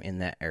that time, in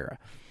that era.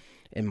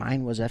 And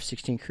mine was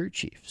F-16 crew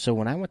chief. So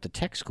when I went to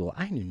tech school,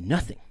 I knew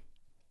nothing.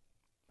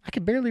 I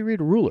could barely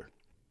read a ruler.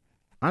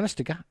 Honest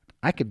to God,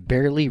 I could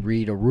barely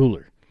read a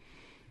ruler.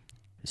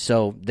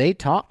 So they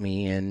taught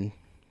me in,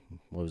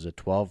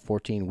 12,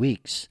 14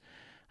 weeks,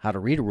 how to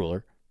read a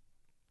ruler,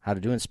 how to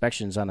do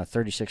inspections on a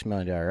 $36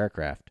 million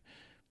aircraft,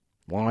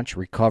 launch,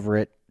 recover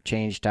it,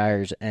 change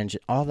tires,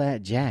 engine, all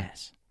that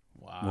jazz.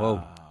 Wow.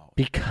 Whoa.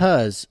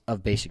 Because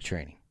of basic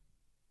training.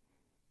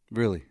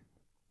 Really?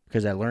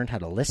 Because I learned how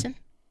to listen.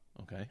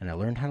 Okay. And I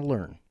learned how to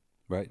learn.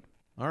 Right.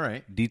 All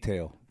right.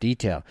 Detail.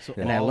 So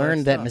and I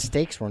learned that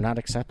mistakes were not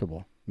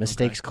acceptable.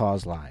 Mistakes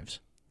cause lives.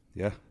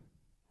 Yeah.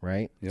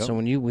 Right? Yep. So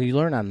when you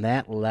learn on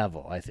that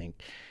level, I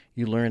think,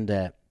 you learn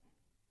that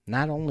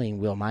not only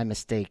will my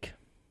mistake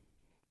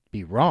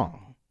be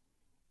wrong,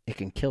 it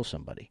can kill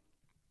somebody.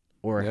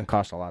 Or it can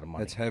cost a lot of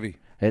money. That's heavy.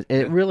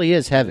 It really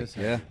is heavy.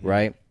 Yeah.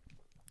 Right?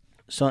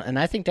 So, and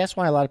I think that's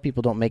why a lot of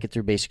people don't make it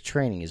through basic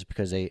training is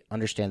because they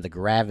understand the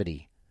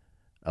gravity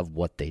of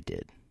what they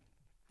did.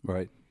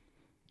 Right.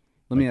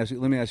 Let me ask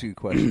you a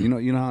question.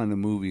 You know how in the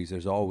movies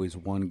there's always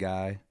one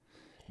guy.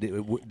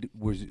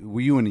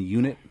 Were you in a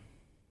unit?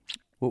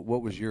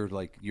 What was your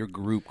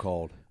group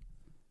called?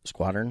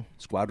 Squadron.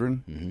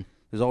 Mm-hmm.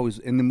 There's always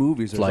in the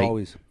movies. There's Flight.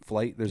 always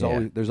flight.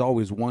 There's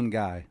always one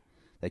guy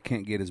that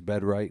can't get his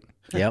bed right.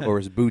 Yep. Or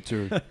his boots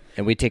are.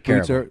 And we take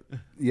care of him.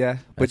 Yeah.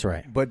 That's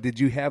right. But did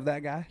you have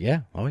that guy?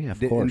 Yeah. Oh yeah. Of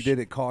course. course. And did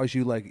it cause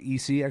you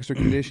EC extra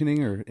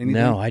conditioning or anything?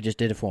 No, I just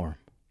did it for him.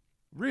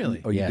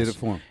 Really? Oh, you did it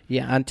for him.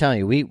 Yeah, I'm telling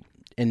you,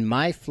 in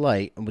my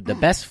flight, with the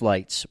best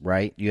flights,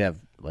 right? You have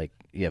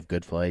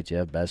good flights, you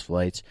have best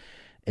flights.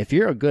 If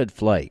you're a good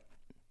flight,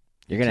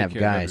 you're gonna have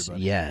guys.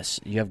 Yes,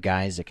 you have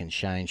guys that can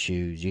shine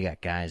shoes. You got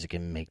guys that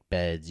can make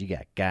beds. You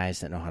got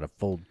guys that know how to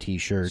fold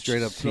T-shirts.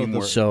 Straight up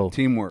teamwork. So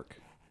teamwork.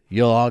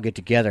 You'll all get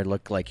together,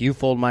 look like you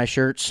fold my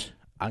shirts.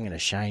 I'm gonna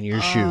shine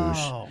your shoes.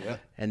 Yeah.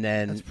 And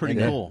then that's pretty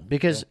cool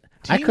because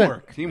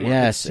teamwork. I couldn't.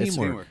 Yes, it's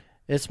teamwork.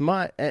 It's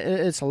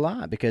a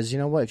lot because you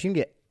know what? If you can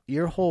get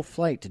your whole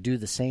flight to do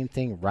the same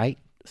thing right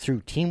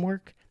through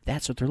teamwork,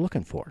 that's what they're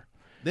looking for.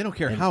 They don't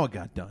care how it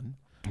got done.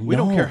 We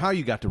don't care how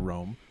you got to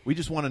Rome. We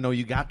just want to know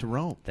you got to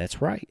Rome.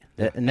 That's right.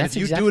 And that's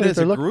if you exactly do it as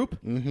a what group,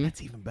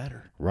 that's even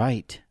better.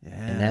 Right.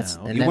 Yeah.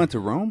 And you went to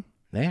Rome?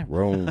 Yeah,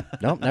 Rome.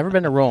 Nope, never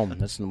been to Rome.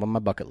 That's on my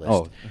bucket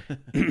list.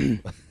 Oh.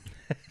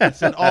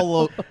 That's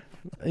all.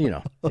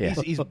 Yeah.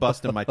 He's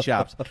busting my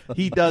chops.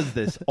 He does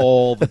this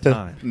all the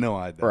time. No,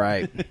 I don't.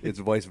 Right. It's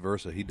vice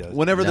versa. He does.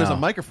 Whenever there's a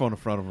microphone in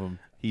front of him,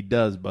 he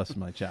does bust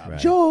my chops. Right.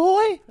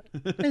 Joy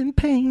and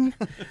pain.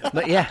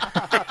 But yeah.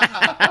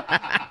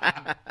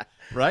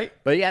 Right?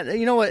 But yeah,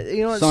 you know what?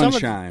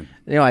 Sunshine.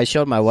 I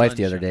showed my wife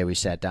the other day. We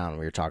sat down and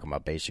we were talking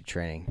about basic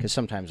training because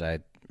sometimes I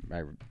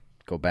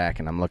go back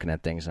and I'm looking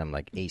at things and I'm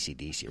like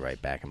AC/DC,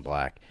 right, Back in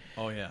Black.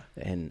 Oh yeah.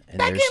 And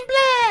Back in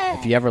Black.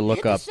 If you ever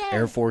look up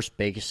Air Force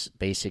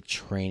basic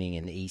training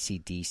in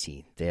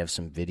AC/DC, they have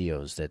some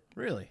videos that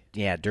really,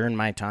 yeah, during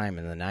my time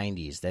in the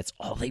 90s, that's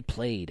all they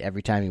played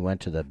every time you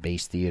went to the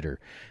base theater.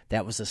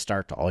 That was the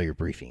start to all your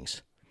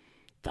briefings.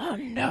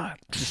 Thunder.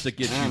 Just to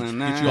get you all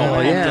Oh,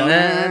 pumped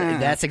yeah, up.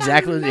 that's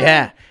exactly,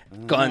 yeah.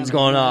 Guns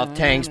going off,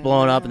 tanks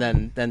blowing up,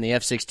 and then the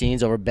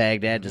F-16s over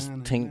Baghdad just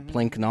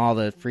plinking all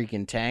the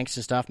freaking tanks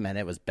and stuff. Man,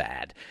 it was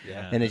bad.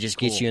 Yeah, and it just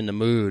gets you in the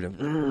mood.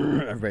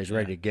 Everybody's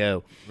ready to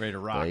go. Ready to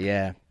rock. But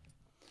yeah,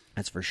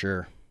 that's for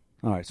sure.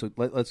 All right, so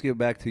let's get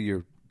back to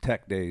your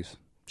tech days.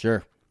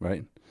 Sure.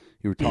 Right?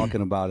 You were talking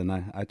about, and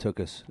I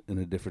took us in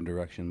a different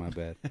direction. My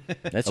bad.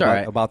 That's all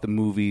right. About the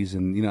movies,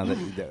 and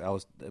that I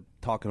was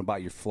talking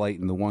about your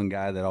flight, and the one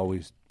guy that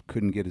always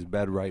couldn't get his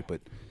bed right,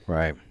 but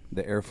right.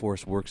 The Air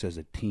Force works as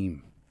a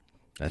team.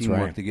 That's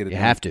Teamwork right. to get it you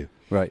done. have to.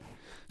 Right.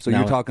 So Now,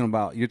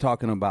 you're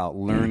talking about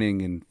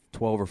learning in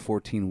 12 or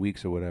 14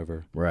 weeks or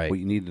whatever. Right. What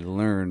you needed to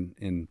learn,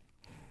 and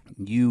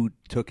you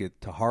took it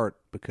to heart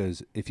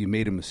because if you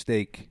made a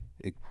mistake,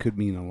 it could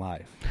mean a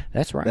life.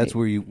 That's right. That's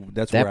where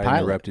I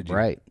interrupted you.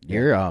 Right.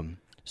 You're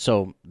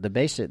so the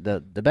best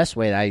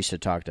way that I used to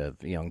talk to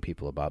young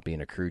people about being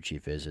a crew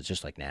chief is it's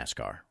just like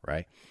NASCAR,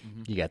 right?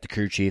 Mm-hmm. You got the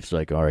crew chiefs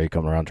like, all right,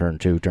 coming around turn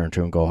two,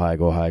 and go high,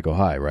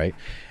 right?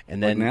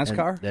 And then like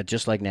NASCAR? That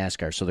just like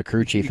NASCAR. So the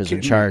crew chief is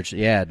in charge.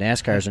 Yeah,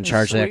 NASCAR is in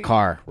charge of that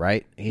car,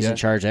 right? He's in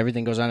charge.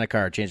 Everything goes on the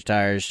car. Change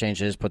tires, change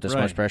this, put this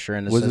much pressure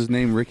in. Was his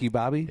name Ricky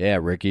Bobby? Yeah,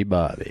 Ricky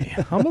Bobby.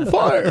 I'm on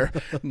fire.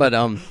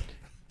 But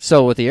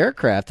so with the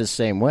aircraft, the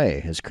same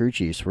way. As crew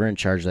chiefs, we're in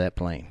charge of that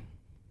plane.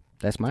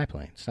 That's my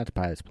plane. It's not the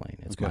pilot's plane.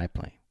 It's my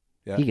plane.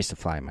 Yeah. He gets to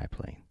fly my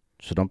plane.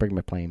 So don't bring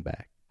my plane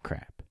back.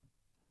 Crap.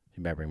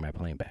 You better bring my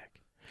plane back.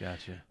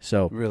 Gotcha.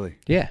 So really,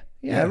 yeah,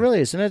 it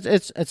really is, and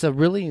it's a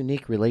really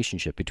unique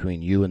relationship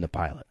between you and the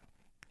pilot.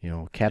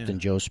 Captain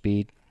Joe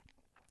Speed.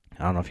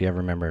 I don't know if you ever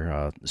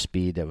remember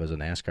Speed, that was a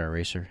NASCAR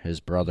racer. His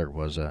brother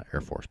was an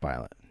Air Force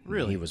pilot.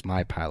 Really, he was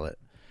my pilot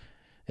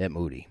at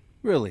Moody.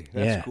 Really?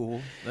 That's cool.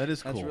 That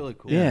is cool. That's really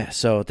cool. Yeah,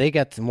 so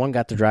one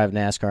got to drive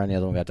NASCAR and the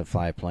other one got to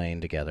fly a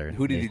plane together.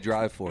 Who did he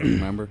drive for?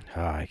 Remember?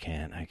 Oh, I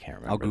can't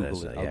remember. I'll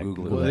Google it. I'll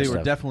Google it. Well, they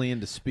were definitely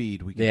into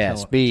speed. We can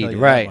speed, tell you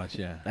right. that much,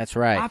 yeah. That's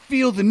right. I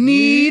feel the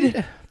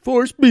need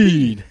for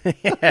speed.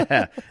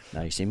 Yeah.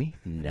 Now you see me?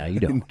 Now you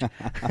don't.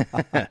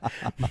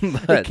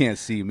 They can't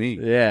see me.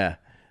 Yeah.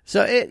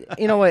 So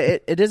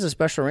it is a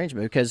special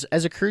arrangement because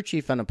as a crew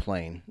chief on a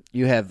plane,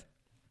 you have,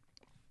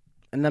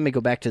 and let me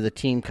go back to the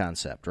team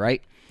concept,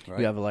 right?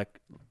 You have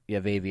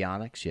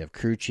avionics, you have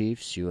crew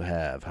chiefs, you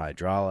have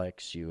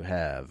hydraulics, you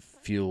have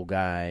fuel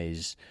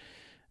guys.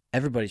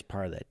 Everybody's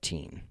part of that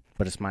team,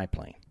 but it's my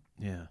plane.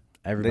 Yeah.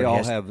 They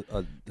all have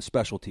a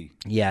specialty.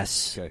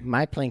 Yes. Okay.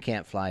 My plane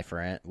can't fly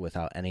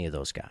without any of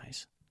those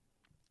guys.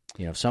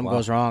 If something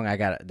goes wrong,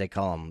 they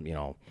call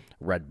them,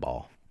 red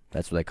ball.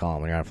 That's what they call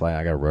them. When you're on a flight,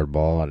 I got a red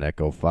ball on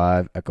Echo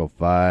 5,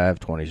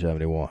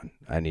 2071.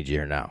 I need you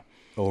here now.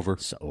 Over.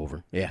 So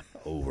over. Yeah,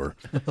 over.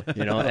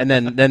 And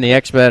then the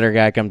expediter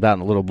guy comes out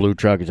in a little blue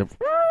truck. He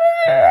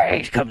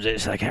comes in.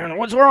 He's like,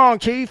 what's wrong,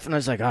 Chief? And I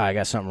was like, I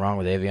got something wrong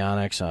with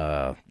avionics.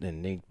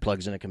 And he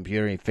plugs in a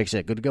computer and he fixes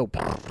it. Good to go.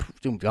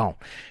 Boom, gone.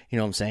 You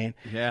know what I'm saying?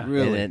 Yeah.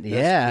 Really?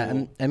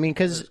 Cool. I mean,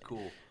 because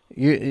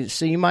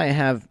you might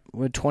have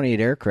 28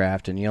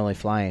 aircraft and you only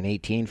fly in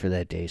 18 for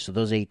that day. So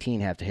those 18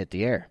 have to hit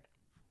the air.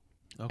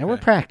 Okay. And we're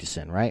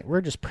practicing, right?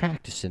 We're just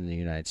practicing in the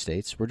United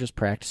States. We're just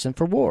practicing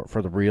for war,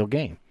 for the real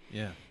game.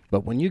 Yeah.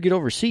 But when you get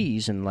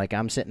overseas, and like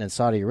I'm sitting in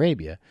Saudi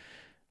Arabia,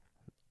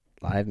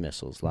 live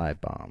missiles,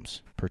 live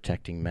bombs,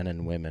 protecting men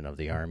and women of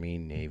the Army,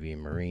 Navy,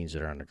 and Marines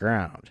that are on the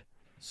ground.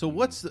 So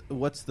what's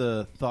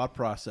the thought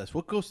process?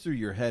 What goes through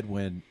your head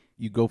when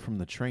you go from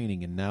the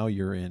training and now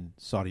you're in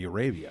Saudi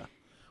Arabia?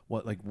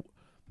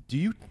 Do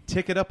you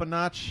tick it up a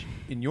notch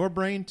in your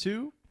brain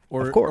too?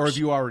 Or, of course. Or are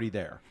you already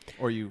there?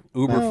 Or are you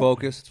uber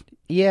focused?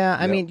 Yeah,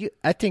 I mean,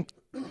 I think.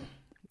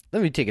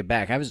 Let me take it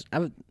back. I was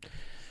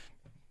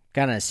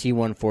got on a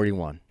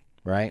C-141,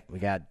 right? We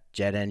got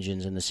jet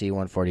engines in the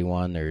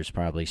C-141. There's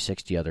probably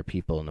 60 other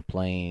people in the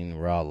plane.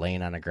 We're all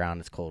laying on the ground.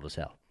 It's cold as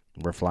hell.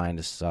 We're flying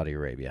to Saudi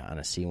Arabia on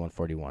a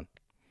C-141.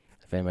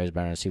 If anybody's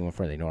been on a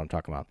C-140, they know what I'm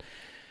talking about.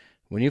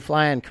 When you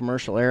fly on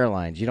commercial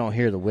airlines, you don't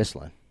hear the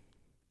whistling.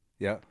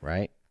 Yeah.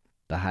 Right?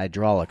 The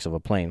hydraulics of a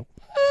plane.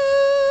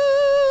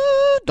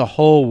 The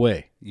whole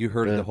way. You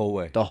heard it the whole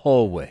way? The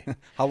whole way.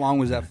 How long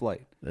was that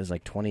flight? It was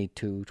like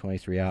 22,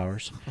 23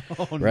 hours.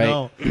 Oh, right?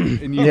 no.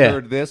 And you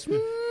heard this?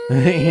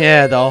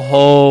 Yeah, the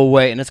whole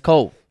way. And it's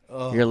cold.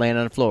 You're laying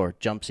on the floor,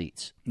 jump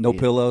seats. No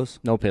pillows?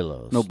 No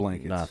pillows. No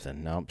blankets?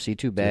 Nothing. No.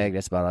 C2 bag,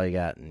 that's about all you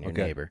got in your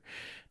neighbor.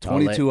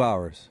 22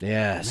 hours.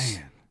 Yes.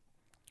 Man.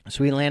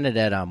 So we landed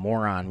at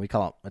Moron. We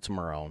call it, it's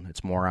Moron.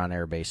 It's Moron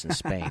Air Base in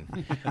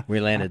Spain. We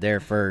landed there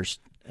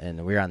first,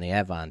 and we were on the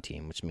Avon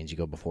team, which means you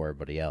go before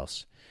everybody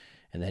else.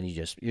 And then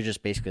you're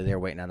just basically there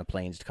waiting on the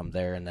planes to come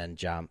there and then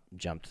jump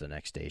to the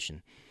next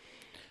station.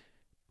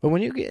 But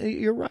when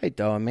you're right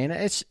though. I mean,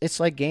 it's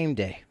like game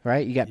day,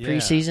 right? You got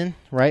preseason,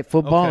 right?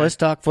 Football. Okay. Let's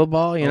talk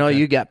football. You know,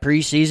 you got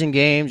preseason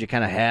games. You're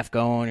kind of half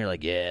going. You're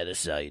like, yeah,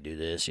 this is how you do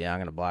this. Yeah, I'm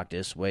going to block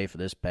this way for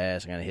this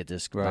pass. I'm going to hit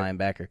this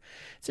linebacker.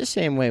 It's the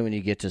same way when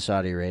you get to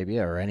Saudi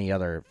Arabia or any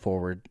other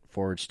forward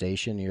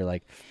station. You're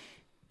like,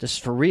 this is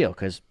for real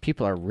because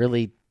people are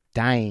really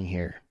dying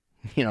here.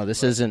 You know,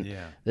 this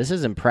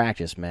isn't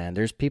practice, man.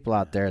 There's people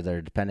out there that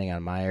are depending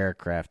on my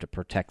aircraft to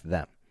protect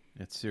them.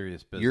 It's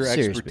serious business. Your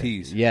Serious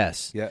expertise. business.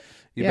 Yes. Yeah.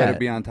 You better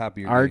be on top of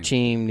your Our game.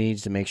 team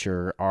needs to make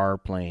sure our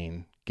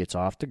plane gets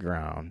off the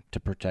ground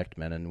to protect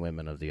men and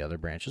women of the other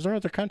branches or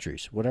other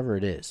countries, whatever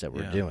it is that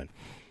we're doing.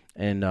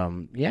 And,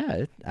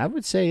 I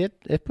would say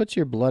it puts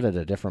your blood at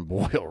a different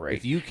boil rate.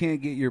 If you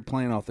can't get your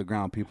plane off the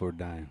ground, people are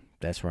dying.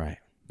 That's right.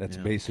 That's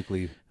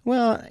basically...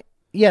 Well,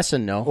 yes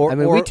and no. Or, I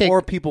mean,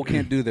 or people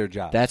can't do their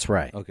job. That's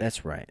right. Okay.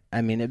 That's right.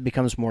 I mean, it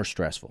becomes more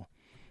stressful,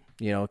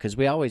 you know, because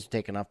we always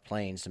take enough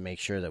planes to make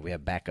sure that we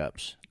have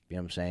backups. You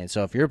know what I'm saying?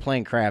 So if your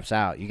plane craps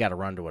out, you got to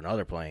run to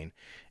another plane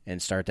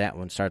and start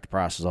the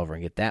process over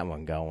and get that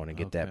one going and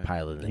get that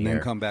pilot in the air. And then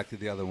come back to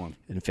the other one.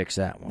 And fix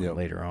that one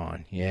later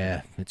on.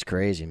 Yeah, it's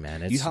crazy,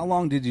 man. How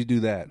long did you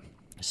do that?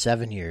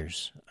 7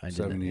 years. I did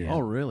 7 years. Oh,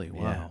 really?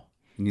 Wow. Yeah.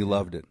 And you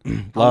loved it.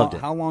 Loved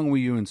it. How long were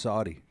you in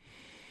Saudi?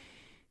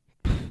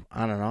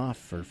 On and off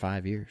for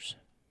 5 years.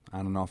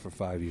 On and off for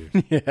 5 years.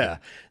 Yeah.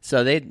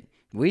 So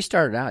we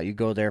started out, you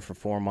go there for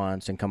 4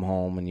 months and come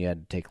home, and you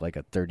had to take like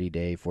a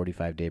 30-day,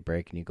 45-day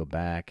break, and you go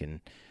back.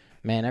 And,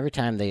 man, every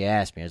time they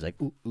asked me, I was like,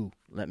 ooh,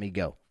 let me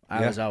go.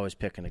 I was always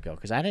picking to go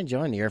because I didn't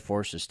join the Air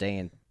Force to stay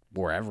in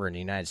wherever in the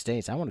United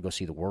States. I want to go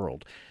see the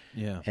world.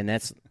 Yeah. And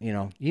that's,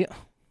 you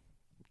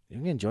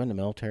can join the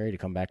military to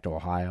come back to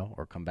Ohio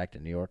or come back to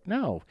New York.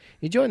 No,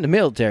 you join the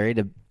military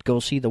to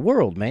go see the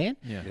world, man.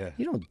 Yeah.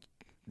 You don't.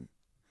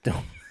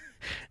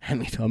 I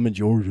mean, I'm in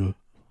Georgia.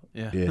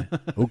 Yeah.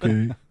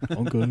 Okay.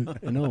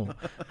 No.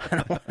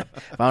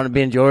 If I want to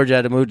be in Georgia, I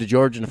had to move to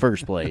Georgia in the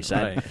first place.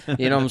 Right.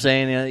 You know what I'm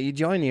saying? You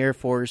join the Air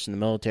Force and the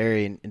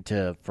military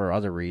for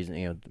other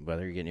reasons,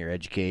 whether you're getting your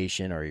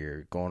education or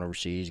you're going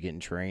overseas, getting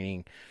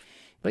training.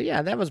 But,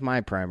 yeah, that was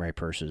my primary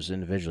purpose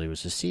individually,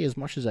 was to see as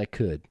much as I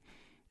could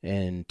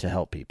and to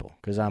help people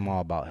because I'm all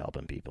about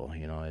helping people.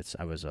 You know,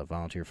 I was a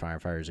volunteer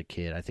firefighter as a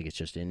kid. I think it's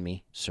just in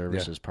me.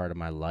 Service is part of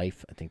my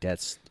life. I think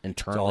that's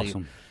internally. It's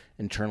awesome.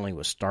 Internally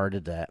what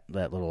started that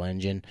little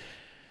engine.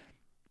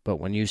 But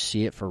when you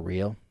see it for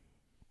real,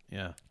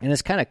 and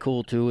it's kind of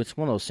cool too. It's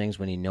one of those things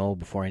when you know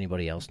before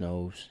anybody else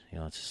knows. You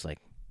know, it's just like,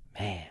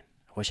 man,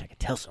 I wish I could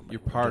tell somebody.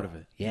 You're part of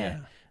it. Yeah.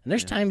 And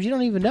there's times you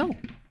don't even know.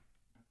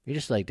 You're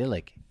just like, they're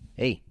like,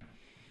 hey,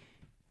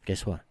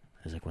 guess what?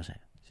 I was like, what's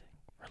that?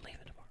 We're leaving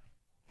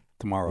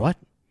tomorrow. What?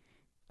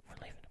 We're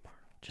leaving tomorrow.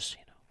 Just so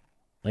you know.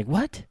 Like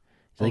what?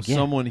 Like,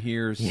 someone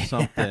hears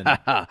something.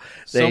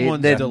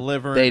 Someone's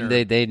delivering.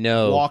 They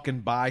know. Walking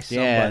by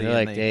somebody. Yeah,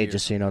 they're like, hey,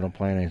 just so you know, don't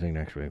plan anything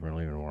next week. We're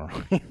leaving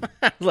tomorrow.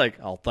 I was like,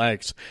 oh,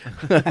 thanks.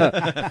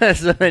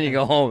 So then you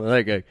go home.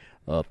 Like,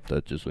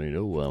 that's just so you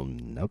know,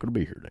 I'm not going to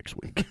be here next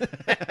week.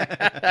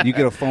 You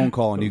get a phone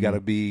call and you got to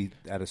be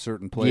at a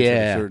certain place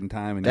at a certain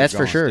time. And that's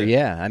for sure.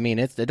 Yeah, I mean,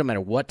 it don't matter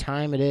what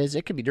time it is.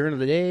 It could be during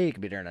the day. It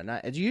could be during the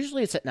night.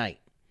 Usually it's at night.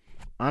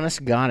 Honest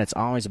to God, it's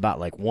always about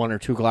like 1 or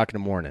 2 o'clock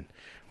in the morning.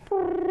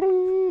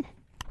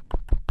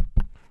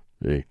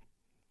 Hey,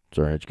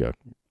 sorry, Hitchcock.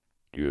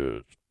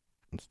 Yes,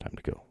 it's time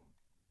to go.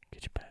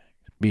 Get your bags.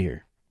 Be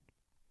here.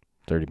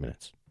 30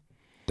 minutes.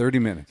 30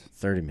 minutes.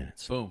 30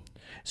 minutes. Boom.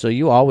 So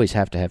you always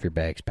have to have your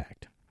bags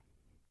packed.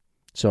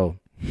 So,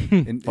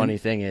 funny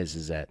thing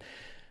is that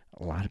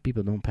a lot of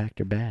people don't pack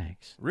their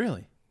bags.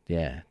 Really?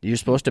 Yeah. You're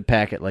supposed to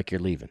pack it like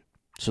you're leaving.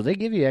 So they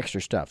give you extra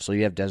stuff. So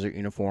you have desert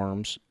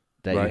uniforms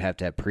that you have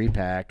to have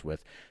pre-packed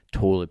with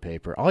toilet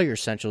paper, all your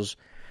essentials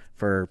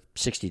for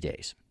 60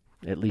 days.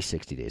 At least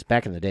 60 days.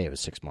 Back in the day, it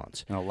was 6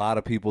 months. And a lot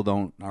of people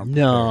aren't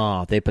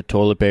No, they put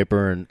toilet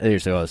paper and they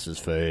say, oh, this is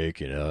fake,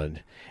 you know.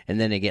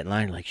 And then they get in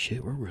line like,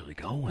 shit, we're really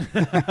going.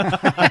 We're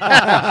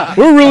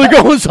really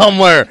going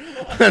somewhere.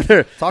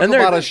 Talk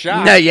about a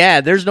shot. No, yeah,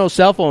 there's no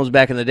cell phones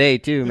back in the day,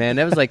 too, man.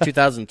 That was like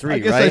 2003, I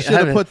guess right? I should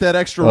have put that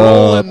extra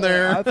roll in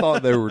there. I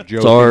thought they were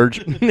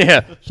joking.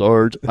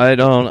 Sarge, I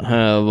don't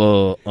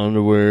have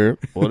underwear,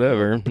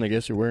 whatever. I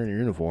guess you're wearing your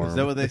uniform. Is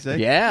that what they say?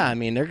 Yeah, I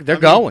mean, they're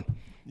going.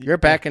 You're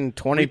packing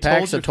 20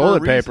 packs of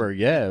toilet paper.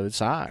 Yeah, with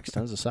socks.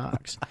 Tons of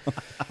socks.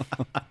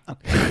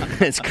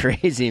 It's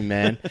crazy,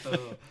 man.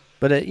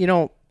 But,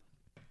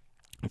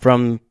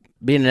 from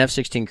being an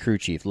F-16 crew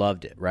chief,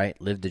 loved it, right?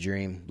 Lived the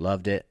dream,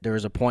 loved it. There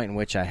was a point in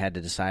which I had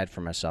to decide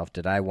for myself,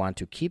 did I want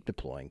to keep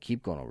deploying,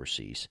 keep going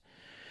overseas?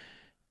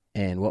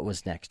 And what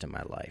was next in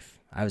my life?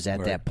 I was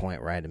at that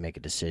point where I had to make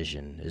a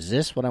decision. Is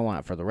this what I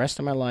want for the rest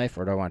of my life,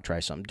 or do I want to try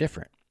something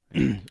different?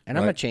 And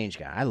I'm a change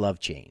guy. I love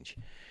change.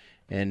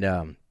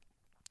 And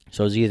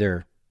so it's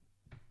either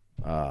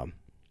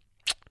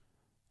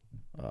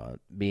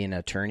being an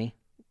attorney,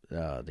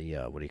 what do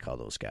you call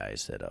those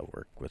guys that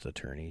work with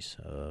attorneys?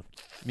 You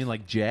mean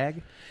like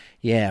JAG?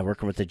 Yeah,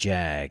 working with the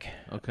JAG.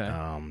 Okay.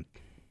 God,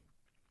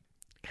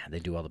 they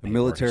do all the paperwork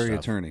military stuff.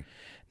 attorney.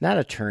 Not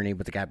attorney,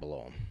 but the guy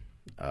below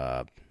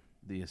him.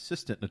 The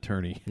assistant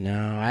attorney.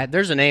 No,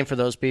 there's a name for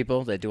those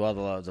people. They do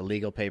all the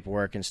legal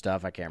paperwork and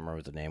stuff. I can't remember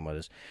what the name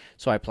was.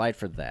 So I applied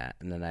for that,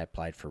 and then I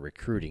applied for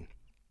recruiting.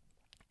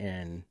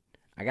 And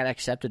I got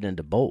accepted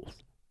into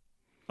both.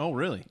 Oh,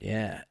 really?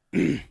 Yeah.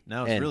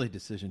 Now it's really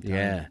decision time.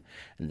 Yeah.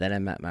 And then I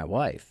met my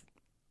wife.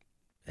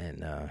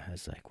 And I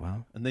was like,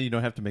 well. And then you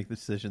don't have to make the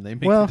decision. They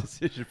make the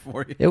decision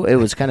for you. It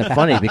was kind of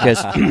funny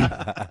because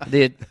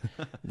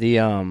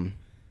the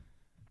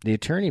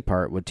attorney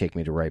part would take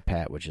me to Wright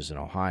Pat, which is in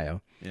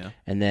Ohio. Yeah.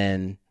 And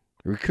then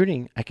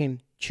recruiting, I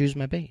can choose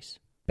my base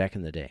back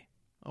in the day.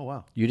 Oh,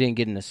 wow. You didn't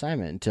get an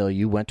assignment until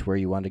you went to where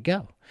you wanted to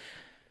go.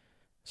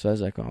 So I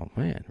was like, oh,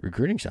 man,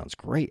 recruiting sounds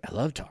great. I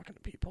love talking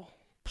to people.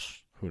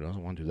 Who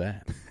doesn't want to do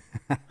that?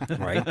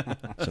 Right?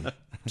 It's the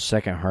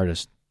second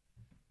hardest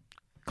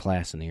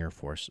class in the Air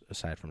Force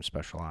aside from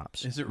special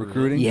ops. Is it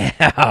recruiting?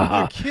 Yeah.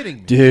 You're kidding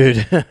me. Dude.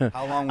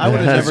 How long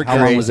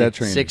was that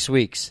training? 6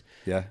 weeks.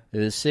 Yeah. It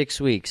was 6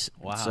 weeks.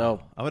 Wow.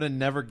 So I would have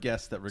never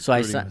guessed that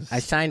recruiting I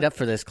signed up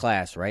for this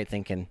class, right,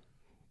 thinking,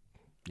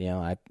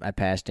 I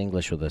passed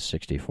English with a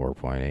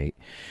 64.8.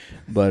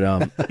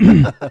 But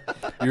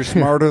you're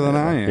smarter than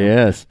I am.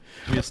 Yes.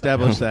 We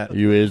established that.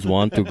 You is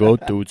want to go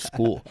to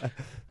school.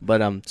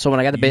 But so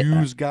when I got the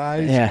Use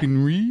guys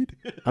can read.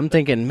 I'm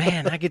thinking,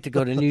 man, I get to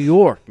go to New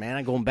York, man.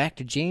 I'm going back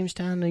to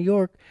Jamestown, New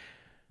York,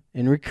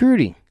 and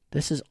recruiting.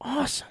 This is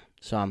awesome.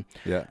 So I'm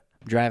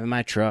driving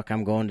my truck.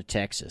 I'm going to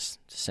Texas,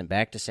 sent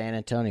back to San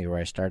Antonio, where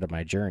I started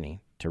my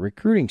journey to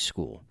recruiting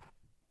school.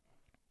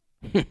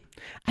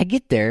 I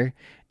get there,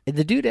 and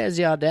the dude has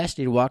the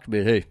audacity to walk to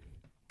me, hey,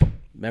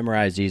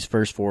 memorize these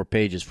first 4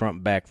 pages front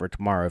and back for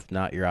tomorrow. If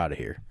not, you're out of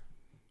here.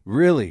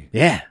 Really?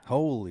 Yeah.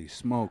 Holy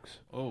smokes.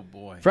 Oh,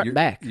 boy. Front and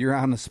back. You're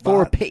on the spot.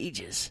 4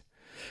 pages.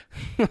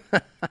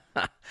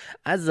 I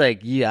was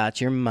like, you out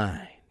your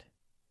mind.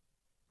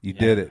 You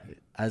did it.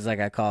 I was like,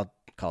 I called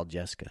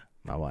Jessica,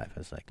 my wife. I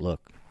was like, look,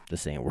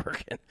 this ain't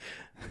working.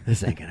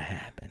 This ain't going to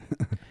happen.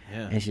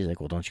 Yeah. And she's like,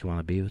 well, don't you want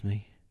to be with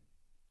me?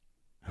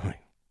 I'm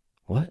like,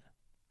 what?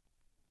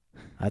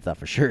 I thought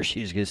for sure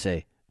she was going to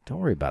say, don't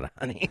worry about it,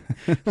 honey.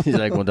 She's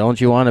like, well, don't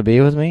you want to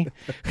be with me?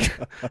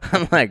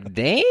 I'm like,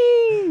 dang.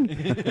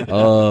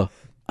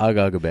 I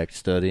got to go back to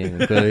studying,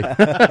 okay?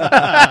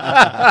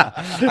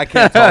 I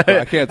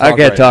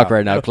can't talk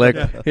right now. Click.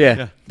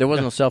 Yeah. There was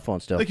no cell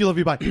phone still. Thank you, love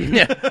you, bye.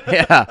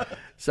 Yeah.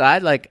 So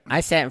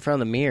I sat in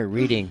front of the mirror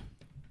reading,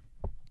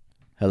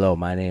 hello,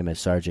 my name is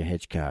Sargent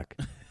Hitchcock.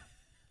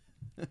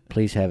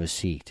 Please have a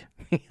seat.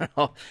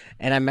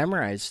 And I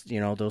memorized,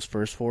 those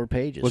first 4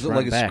 pages. Was it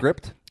like a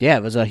script? Yeah,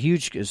 it was a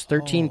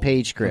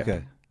 13-page script.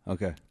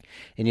 Okay.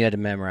 And you had to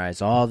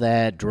memorize all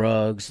that,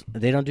 drugs.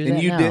 They don't do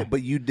that now.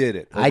 But you did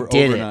it. I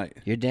did overnight.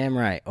 it. You're damn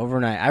right.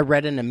 Overnight. I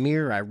read in the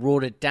mirror. I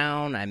wrote it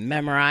down. I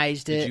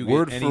memorized it.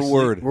 Word for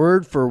word.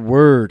 Word for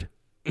word.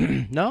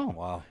 No.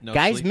 Wow. No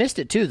Guys sleep. missed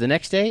it, too, the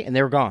next day, and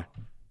they were gone.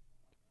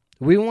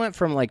 We went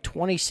from like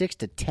 26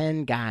 to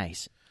 10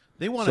 guys.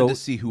 They wanted to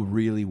see who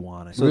really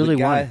wanted. So really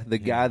the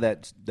guy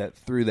that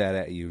threw that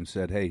at you and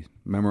said, hey,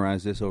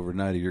 memorize this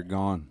overnight or you're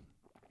gone.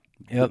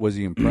 Yep. Was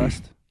he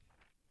impressed?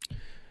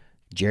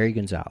 Jerry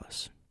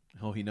Gonzalez.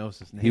 Oh, he knows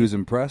his name. He was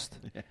impressed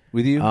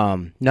with you?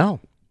 No.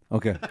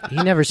 Okay. He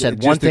never said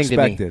Just one thing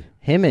expected. to me.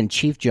 Him and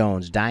Chief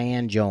Jones,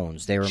 Diane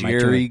Jones, they were my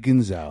Jerry two.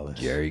 Gonzalez.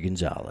 Jerry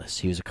Gonzalez.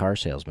 He was a car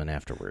salesman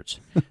afterwards.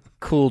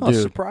 Cool Oh,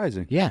 dude.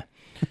 surprising. Yeah.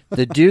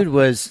 The dude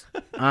was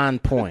on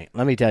point.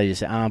 Let me tell you,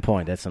 on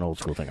point. That's an old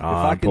school thing. If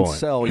I can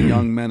sell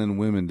young men and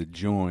women to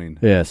join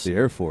Yes. the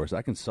Air Force,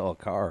 I can sell a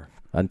car.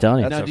 I'm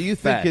telling you. Now, That's do a you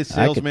fact. think his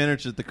sales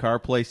manager at the car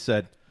place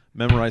said,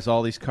 memorize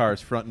all these cars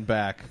front and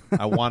back?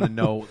 I want to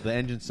know the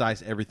engine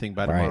size, everything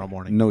by tomorrow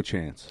morning. No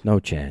chance. No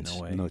chance.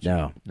 No way. No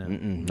chance.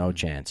 No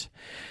chance.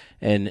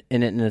 And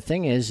the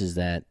thing is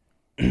that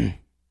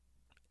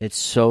it's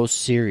so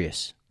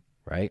serious,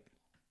 right?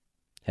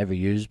 Have you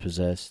used,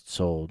 possessed,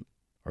 sold,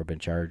 or been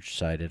charged,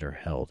 cited, or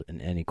held in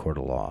any court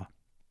of law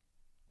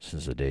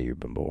since the day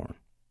you've been born?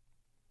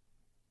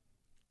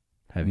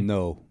 Have you?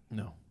 No.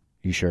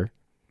 You sure?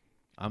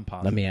 I'm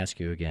positive. Let me ask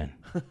you again.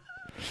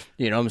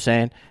 You know what I'm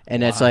saying?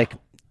 And it's like,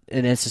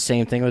 and it's the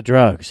same thing with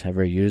drugs. Have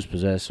you used,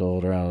 possessed,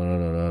 sold, or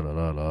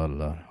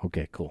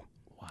okay, cool.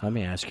 Wow. Let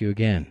me ask you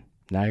again.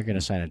 Now you're going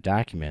to sign a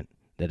document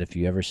that if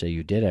you ever say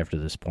you did after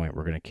this point,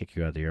 we're going to kick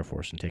you out of the Air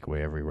Force and take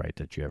away every right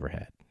that you ever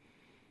had.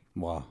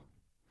 Wow.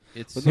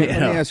 Let me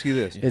ask you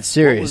this. It's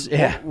serious.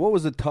 What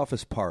was the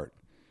toughest part?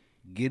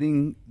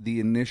 Getting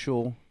the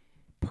initial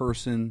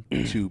person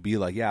to be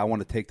like, yeah, I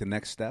want to take the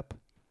next step,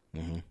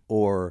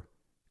 or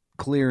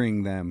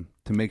clearing them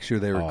to make sure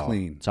they were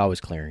clean? It's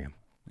always clearing them.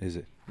 Is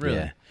it? Really?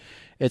 Yeah.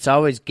 It's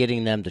always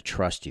getting them to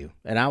trust you.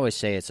 And I always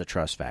say it's a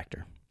trust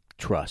factor.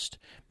 Trust.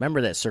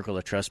 Remember that Circle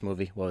of Trust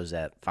movie? What was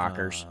that?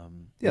 Fockers?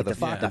 Yeah, the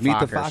Fockers. Meet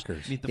the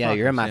Fockers. Meet the Yeah,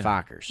 you're in my yeah.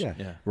 Fockers.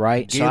 Yeah.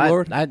 Right?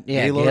 Gaylord? So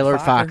Gaylord Gaylord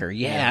Focker? Focker.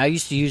 Yeah, I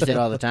used to use that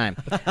all the time.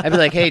 I'd be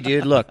like, hey,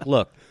 dude, look.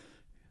 What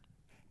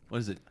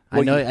is it?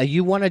 I know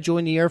you want to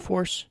join the Air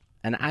Force,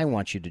 and I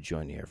want you to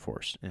join the Air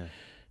Force. Yeah.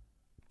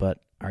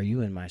 But are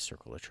you in my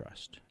circle of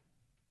trust?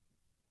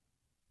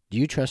 Do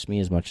you trust me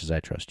as much as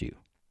I trust you?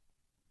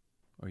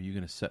 Or are you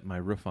going to set my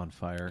roof on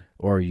fire?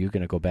 Or are you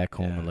going to go back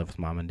home and live with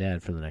mom and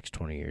dad for the next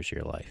 20 years of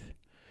your life?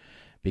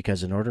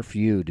 Because in order for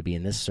you to be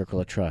in this circle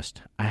of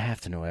trust, I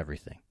have to know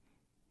everything.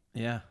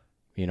 Yeah.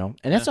 You know?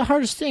 And that's the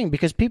hardest thing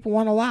because people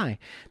want to lie.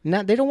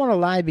 They don't want to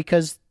lie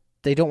because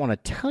they don't want to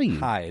tell you.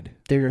 Hide.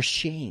 They're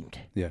ashamed.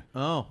 Yeah.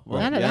 Oh,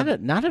 well,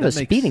 Not of a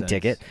speeding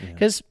ticket.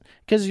 Because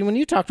when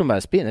you talk to them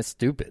about speeding, it's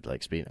stupid.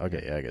 Like speeding.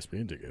 Okay, yeah, I got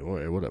speeding ticket.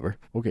 Whatever.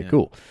 Okay,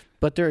 cool.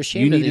 But they're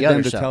ashamed of the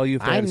other stuff. You needed them to tell you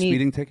if they had a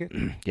speeding ticket?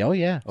 Oh,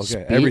 yeah.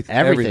 Okay.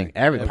 Everything.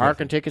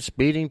 Parking tickets,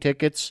 speeding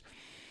tickets.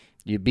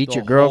 You beat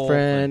your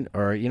girlfriend,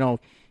 or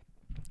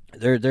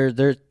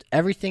they're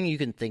everything you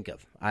can think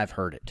of. I've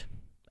heard it.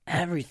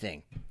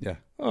 Everything. Yeah.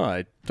 Oh,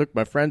 I took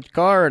my friend's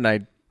car and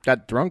I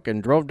got drunk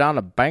and drove down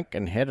a bank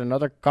and hit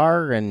another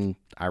car and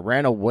I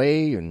ran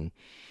away and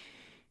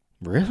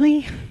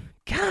really?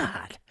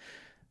 God.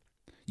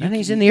 And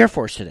he's in the Air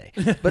Force today.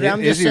 But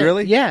I'm just is he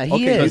really? Yeah,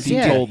 he is. He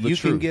told the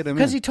truth.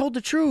 Because he told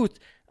the truth.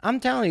 I'm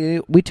telling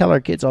you, we tell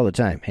our kids all the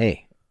time,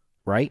 hey,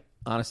 right?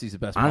 Honesty's the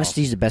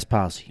best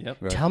policy. Yep.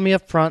 Right. Tell me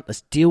up front.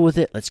 Let's deal with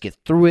it. Let's get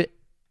through it.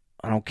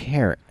 I don't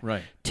care.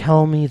 Right.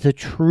 Tell me the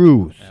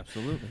truth.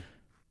 Absolutely.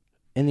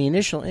 In the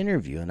initial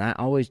interview, and I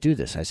always do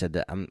this, I said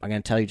that I'm going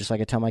to tell you just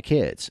like I tell my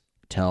kids,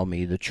 tell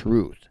me the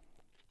truth.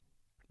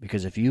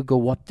 Because if you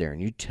go up there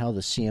and you tell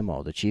the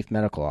CMO, the chief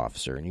medical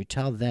officer, and you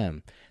tell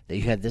them that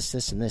you had this,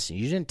 this, and this, and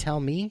you didn't tell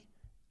me,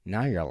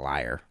 now you're a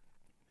liar.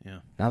 Yeah.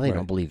 Now they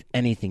don't believe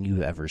anything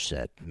you ever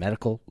said.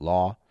 Medical,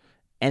 law,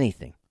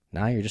 anything.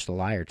 Now you're just a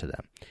liar to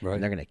them. Right.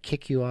 And they're going to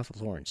kick you off the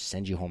floor and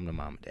send you home to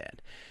mom and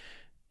dad.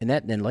 And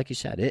then, like you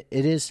said, it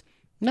is,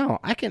 no,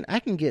 I can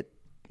get,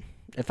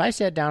 if I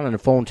sat down on the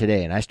phone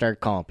today and I started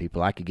calling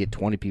people, I could get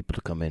 20 people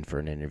to come in for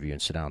an interview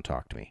and sit down and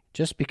talk to me.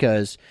 Just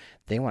because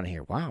they want to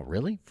hear, wow,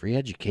 really? Free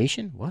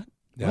education? What?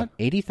 Yeah. What?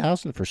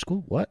 $80,000 for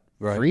school? What?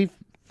 Right.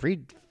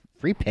 Free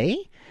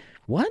pay?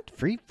 What?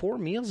 Free 4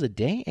 meals a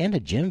day and a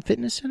gym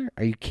fitness center?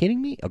 Are you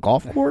kidding me? A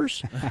golf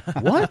course?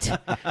 What?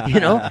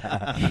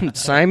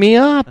 Sign me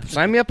up.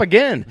 Sign me up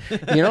again.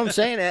 You know what I'm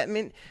saying? I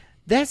mean,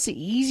 that's the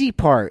easy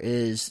part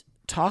is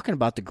talking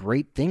about the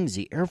great things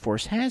the Air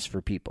Force has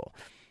for people.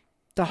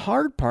 The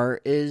hard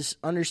part is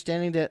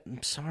understanding that,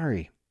 I'm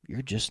sorry,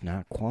 you're just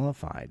not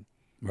qualified.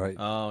 Right.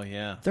 Oh,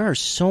 yeah. There are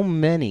so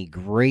many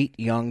great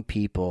young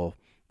people.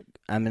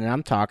 I mean,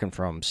 I'm talking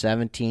from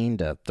 17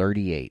 to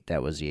 38.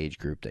 That was the age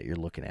group that you're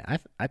looking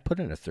at. I put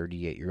in a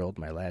 38-year-old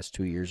my last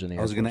 2 years in the Air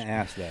Force. I was going to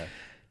ask that.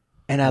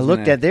 And I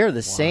looked at, they're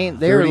the same.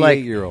 They were like,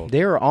 38-year-old.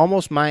 they were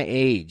almost my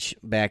age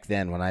back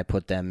then when I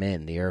put them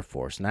in the Air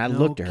Force. And I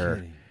looked at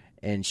her,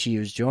 and she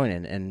was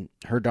joining, and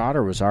her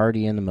daughter was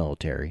already in the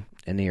military,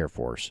 in the Air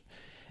Force.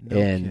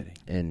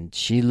 And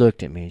she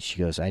looked at me, and she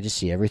goes, I just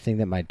see everything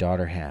that my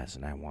daughter has,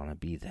 and I want to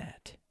be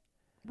that.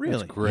 Really?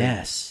 That's great.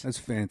 Yes. That's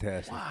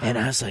fantastic. Wow. And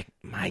I was like,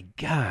 my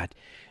God,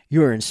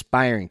 you are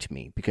inspiring to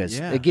me because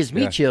it gives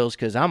me chills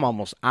because I'm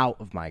almost out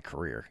of my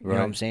career. You know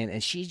what I'm saying?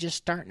 And she's just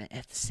starting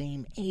at the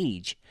same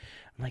age.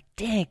 I'm like,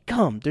 dang,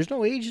 come. There's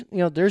no age,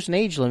 there's an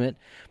age limit,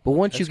 but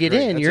once you get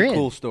in, you're in. That's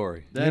a cool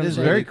story. That is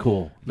very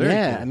cool. Very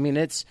cool. I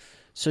mean,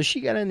 so she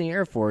got in the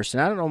Air Force,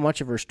 and I don't know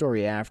much of her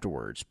story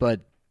afterwards,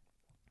 but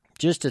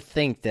just to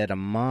think that a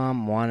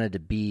mom wanted to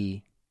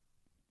be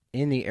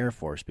in the Air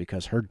Force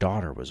because her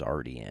daughter was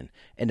already in,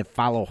 and to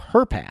follow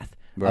her path.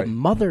 Right. A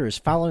mother is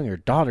following her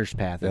daughter's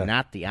path and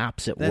not the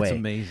opposite way. That's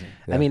amazing.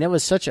 Yeah. I mean, it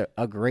was such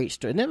a great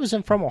story. And it was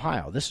from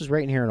Ohio. This was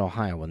right in here in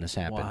Ohio when this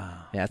happened.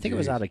 Wow. Yeah, I think it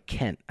was out of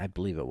Kent, I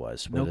believe it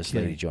was, where this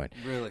lady joined.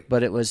 Really?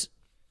 But it was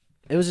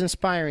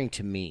inspiring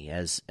to me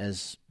as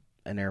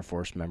an Air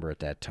Force member at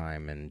that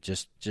time, and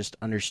just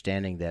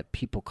understanding that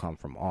people come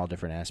from all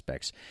different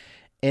aspects.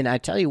 And I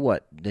tell you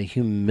what, the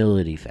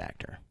humility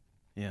factor.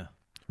 Yeah.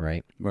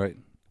 Right? Right.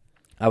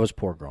 I was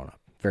poor growing up,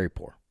 very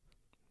poor.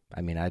 I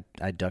mean,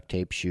 I duct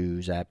tape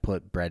shoes. I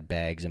put bread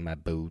bags in my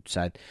boots.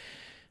 I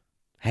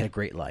had a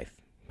great life.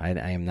 I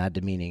am not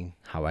demeaning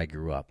how I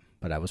grew up,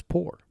 but I was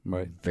poor,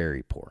 right?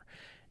 Very poor.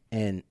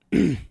 And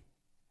the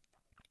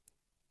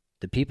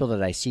people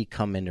that I see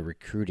come into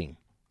recruiting,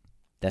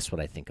 that's what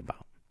I think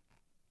about.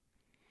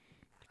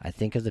 I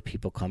think of the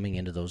people coming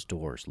into those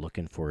doors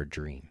looking for a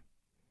dream.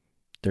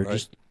 They're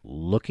just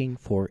looking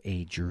for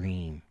a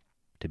dream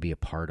to be a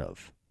part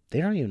of. They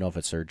don't even know if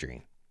it's their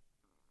dream.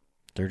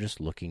 They're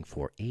just looking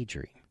for a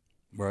dream.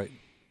 Right.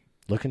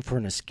 Looking for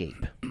an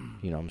escape.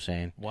 You know what I'm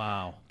saying?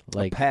 Wow.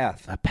 Like a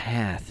path. A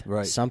path.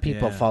 Right. Some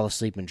people fall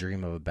asleep and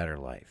dream of a better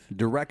life.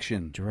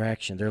 Direction.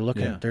 They're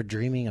looking, they're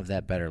dreaming of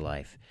that better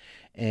life.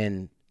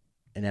 And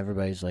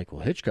everybody's like,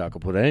 well, Hitchcock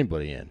will put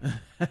anybody in.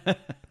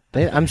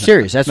 I'm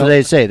serious. That's what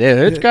they say.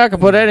 Hitchcock will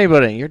put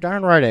anybody in. You're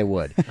darn right I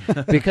would.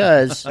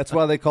 Because that's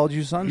why they called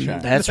you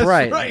Sunshine. That's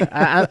right.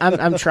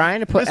 I'm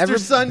trying to put Mr.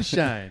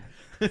 Sunshine.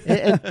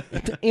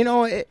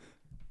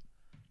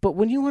 But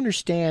when you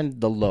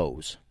understand the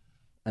lows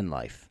in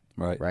life,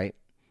 right?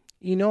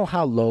 You know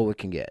how low it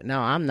can get.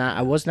 Now,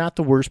 I was not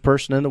the worst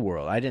person in the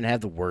world. I didn't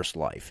have the worst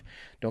life.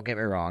 Don't get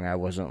me wrong. I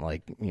wasn't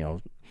like,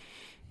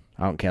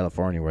 out in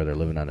California where they're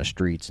living on the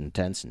streets and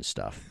tents and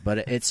stuff.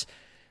 But it's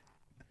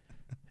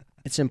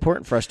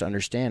important for us to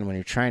understand when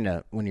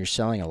you're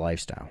selling a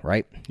lifestyle,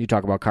 right? You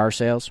talk about car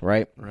sales,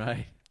 right?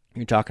 Right.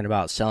 You're talking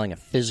about selling a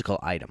physical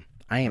item.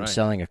 I am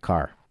selling a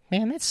car.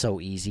 Man, that's so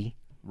easy.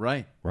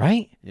 Right.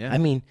 Right? Yeah. I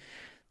mean,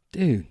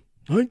 dude,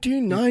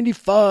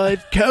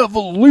 1995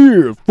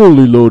 Cavalier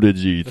fully loaded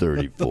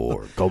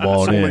Z34. Come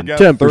on in.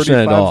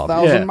 10% off.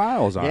 35,000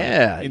 miles on it.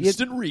 Yeah.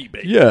 Instant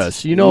rebate.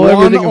 Yes. You know One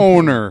everything.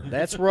 owner.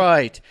 That's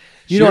right.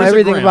 You know Here's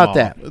everything the about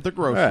grandma that. at the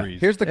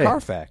groceries. Here's the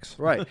Carfax.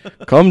 Right.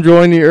 Come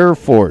join the Air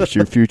Force.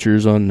 Your future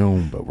is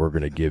unknown, but we're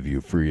going to give you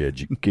free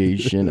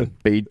education, a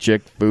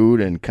paycheck,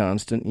 food, and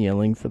constant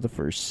yelling for the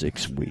first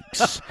 6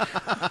 weeks.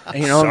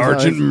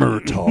 Sergeant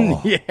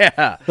Murtaugh.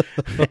 Yeah.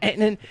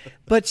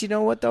 But you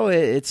know what though?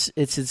 It's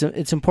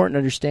important to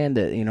understand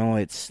that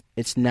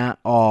it's not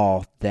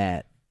all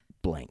that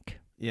blank.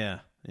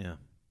 Yeah. Yeah.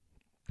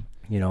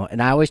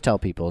 And I always tell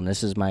people, and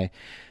this is my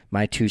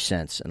 2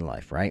 cents in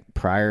life, right?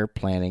 Prior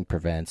planning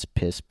prevents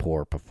piss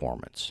poor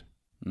performance.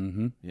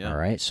 Mm-hmm. Yeah. All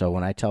right. So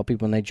when I tell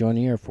people when they join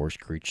the Air Force,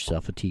 create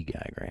yourself a T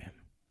diagram.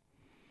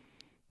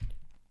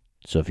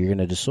 So if you're going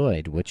to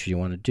decide which you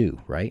want to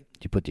do, right?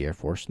 You put the Air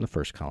Force in the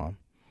first column,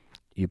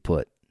 you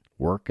put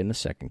work in the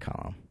second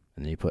column,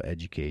 and then you put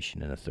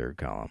education in the third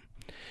column.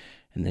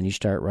 And then you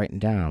start writing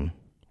down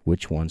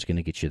which one's going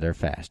to get you there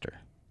faster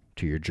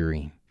to your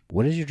dream.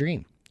 What is your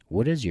dream?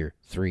 What is your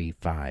 3,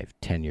 5,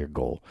 10-year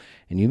goal?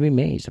 And you'll be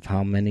amazed of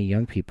how many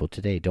young people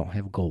today don't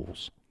have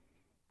goals.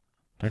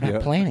 They're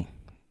not planning.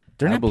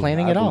 They're not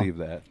planning at all. I believe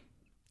that.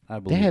 I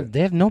believe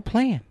They have no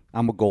plan.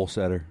 I'm a goal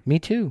setter. Me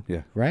too.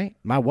 Yeah. Right?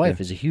 My wife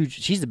is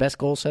she's the best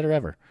goal setter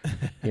ever.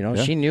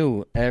 She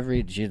knew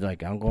she's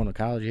like, I'm going to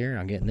college here,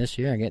 I'm getting this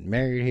here, I'm getting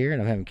married here,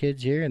 and I'm having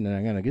kids here, and then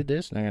I'm going to do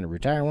this, and I'm going to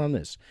retire when I'm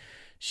this.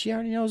 She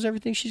already knows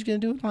everything she's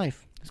going to do in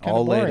life. It's kind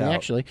of boring,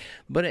 actually.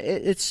 But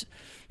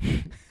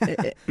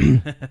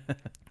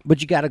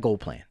but you got a goal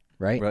plan,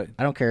 right? Right.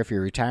 I don't care if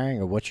you're retiring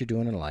or what you're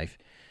doing in life,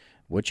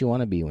 what you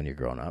want to be when you're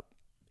growing up.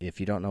 If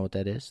you don't know what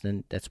that is,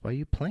 then that's why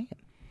you plan.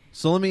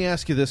 So let me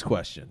ask you this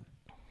question.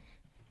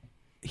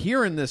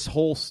 Hearing this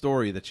whole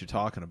story that you're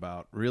talking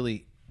about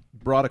really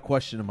brought a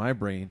question to my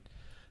brain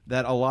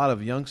that a lot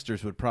of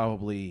youngsters would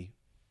probably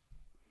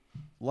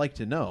like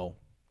to know.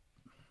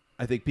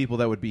 I think people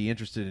that would be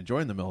interested in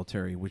joining the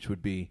military, which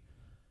would be,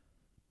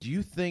 do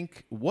you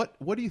think what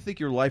do you think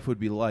your life would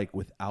be like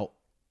without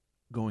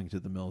going to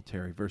the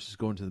military versus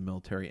going to the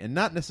military, and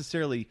not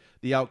necessarily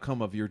the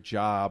outcome of your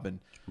job and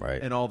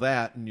all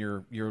that and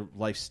your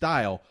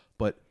lifestyle,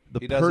 but the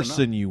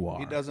person you are.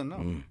 He doesn't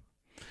know.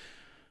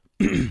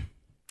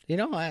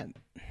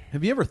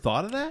 Have you ever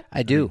thought of that?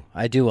 I do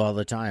all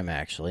the time,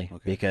 actually,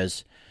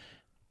 because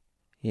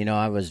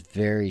I was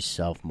very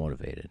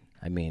self-motivated.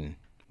 I mean,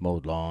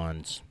 mowed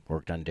lawns,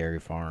 worked on dairy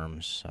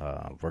farms,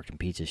 worked in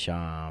pizza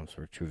shops,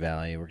 worked at True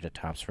Valley, worked at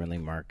Tops Friendly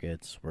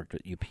Markets, worked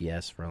at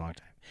UPS for a long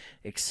time.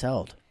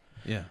 Excelled.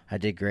 Yeah. I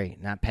did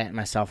great. Not patting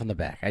myself on the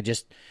back. I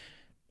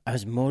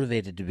was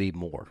motivated to be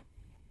more.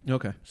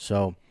 Okay.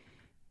 So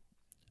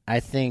I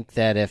think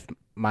that if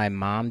my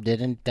mom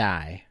didn't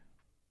die,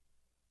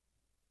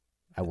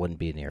 I wouldn't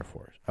be in the Air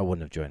Force. I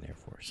wouldn't have joined the Air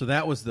Force. So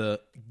that was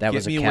the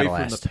get me a away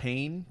catalyst. from the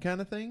pain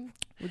kind of thing,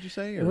 would you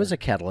say? It was a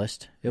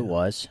catalyst. It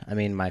was. I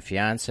mean, my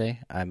fiance,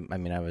 I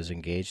was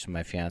engaged to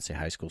my fiance,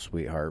 high school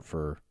sweetheart,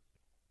 for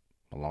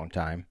a long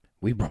time.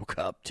 We broke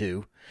up,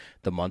 too,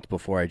 the month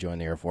before I joined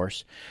the Air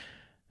Force.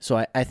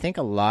 So I think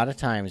a lot of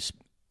times,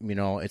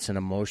 it's an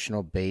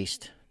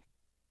emotional-based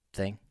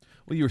thing.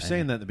 Well, you were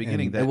saying that at the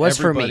beginning, that it was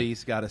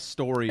everybody's got a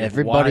story.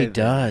 Everybody of why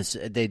does.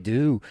 They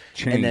do.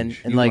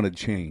 Change. And you want to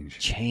change.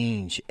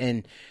 Change.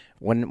 And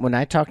when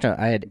I talked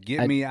to,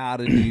 Get me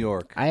out of New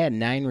York. I had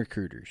 9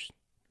 recruiters,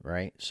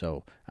 right?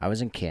 So I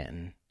was in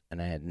Canton,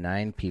 and I had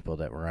 9 people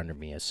that were under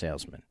me as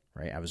salesmen,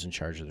 right? I was in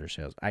charge of their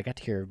sales. I got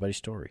to hear everybody's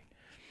story.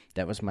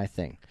 That was my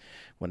thing.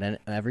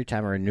 Every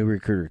time a new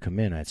recruiter would come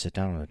in, I'd sit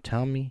down and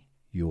tell me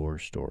your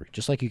story,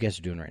 just like you guys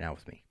are doing right now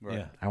with me. Right.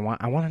 Yeah. I want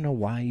to know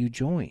why you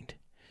joined.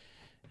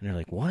 And they're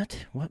like,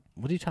 what? What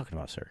are you talking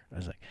about, sir? I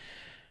was like,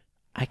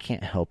 I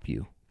can't help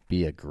you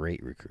be a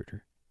great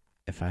recruiter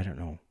if I don't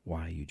know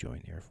why you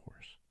joined the Air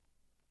Force.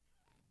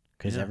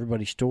 Because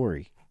everybody's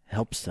story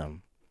helps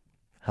them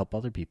help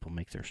other people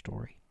make their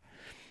story.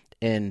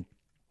 And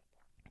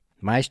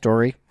my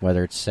story,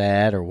 whether it's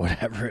sad or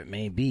whatever it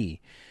may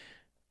be,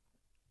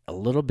 a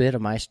little bit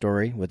of my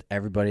story with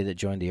everybody that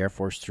joined the Air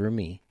Force through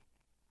me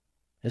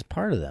is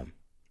part of them.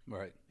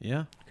 Right.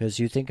 Yeah. Because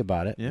you think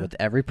about it, with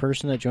every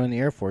person that joined the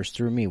Air Force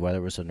through me, whether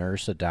it was a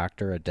nurse, a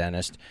doctor, a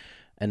dentist,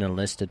 an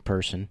enlisted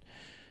person,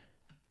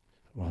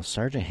 well,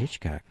 Sergeant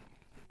Hitchcock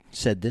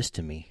said this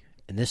to me,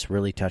 and this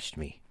really touched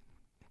me,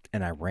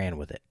 and I ran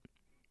with it.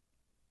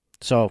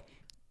 So,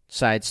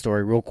 side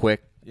story real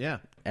quick. Yeah.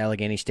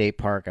 Allegheny State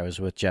Park, I was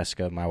with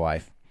Jessica, my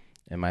wife,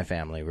 and my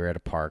family. We were at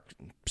a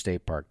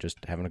state park,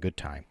 just having a good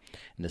time.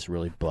 And this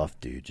really buff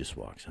dude just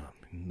walks up,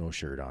 no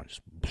shirt on,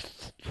 just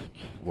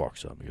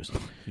walks up. He goes,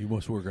 "You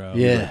must work out."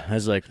 Yeah. I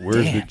was like,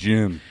 "Where's the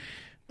gym?"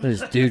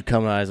 This dude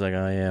come out, he's like,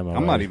 "Oh yeah,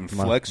 I'm not even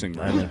flexing.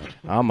 Right?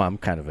 I'm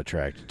kind of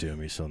attracted to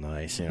him. He's so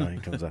nice, you know." He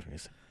comes up and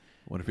he's,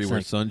 what if he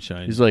wears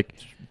sunshine? He's like,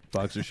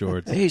 boxer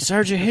shorts. "Hey,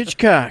 Sergeant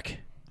Hitchcock."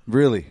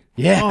 Really?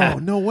 Yeah. Oh,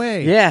 no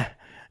way. Yeah.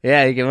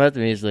 Yeah. He came up to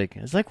me. He's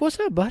like, "What's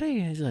up, buddy?"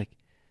 He's like,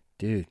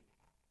 "Dude,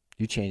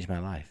 you changed my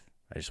life.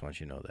 I just want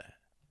you to know that."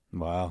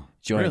 Wow.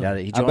 I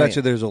bet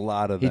you there's a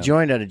lot of them. He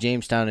joined out of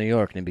Jamestown, New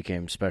York, and he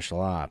became special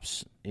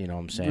ops. You know what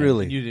I'm saying?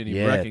 Really? You didn't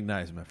even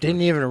recognize him at first.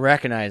 Didn't even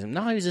recognize him.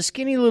 No, he was a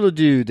skinny little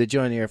dude that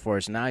joined the Air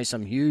Force. Now he's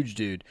some huge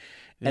dude.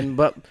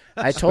 But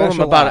I told him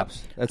about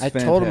ops. That's I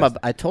told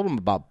him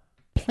about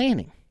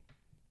planning.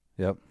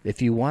 Yep.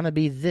 If you want to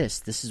be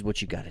this is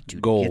what you got to do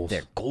Goals. to get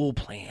there. Goal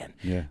plan.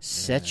 Yeah.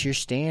 Set your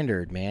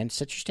standard, man.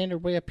 Set your standard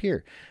way up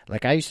here.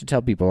 Like I used to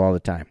tell people all the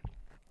time,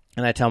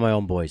 and I tell my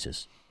own boys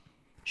this: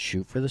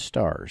 shoot for the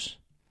stars.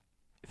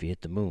 If you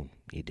hit the moon,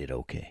 you did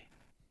okay.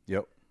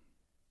 Yep.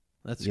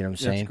 That's, you know what I'm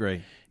saying? That's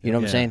great. You know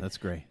what I'm saying? That's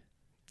great.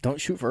 Don't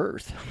shoot for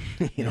Earth.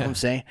 You know what I'm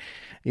saying?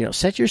 You know,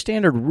 set your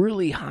standard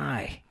really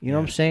high. You know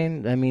what I'm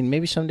saying? I mean,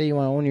 maybe someday you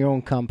want to own your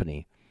own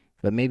company,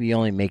 but maybe you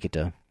only make it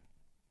to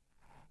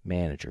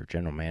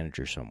general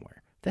manager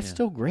somewhere. That's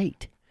still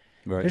great.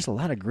 Right. There's a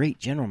lot of great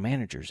general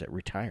managers that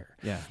retire.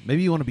 Yeah.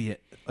 Maybe you want to be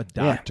a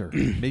doctor.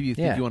 Maybe you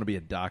think you want to be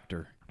a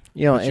doctor.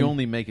 You know, but you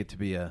only make it to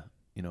be a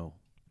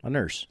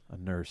nurse. A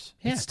nurse.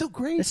 Yeah. It's still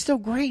great. It's still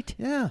great.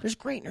 Yeah. There's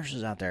great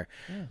nurses out there.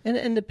 Yeah.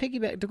 And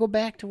to go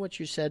back to what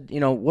you said,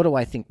 what do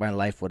I think my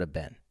life would have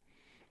been?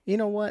 You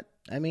know what?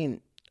 I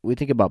mean, we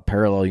think about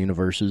parallel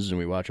universes and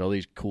we watch all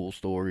these cool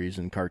stories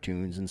and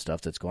cartoons and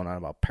stuff that's going on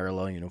about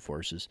parallel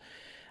universes.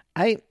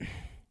 I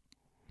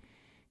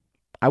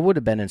would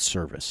have been in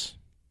service.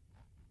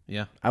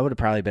 Yeah. I would have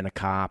probably been a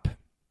cop.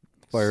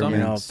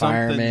 Fireman.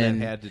 Fireman.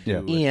 That had to do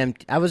with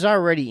EMT. I was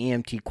already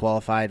EMT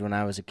qualified when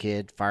I was a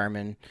kid,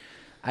 fireman.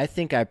 I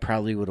think I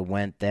probably would have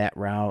went that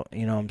route.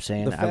 You know what I'm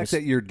saying? The fact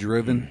that you're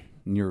driven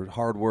and you're a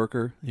hard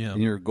worker and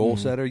you're a goal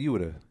setter, you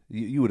would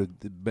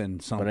have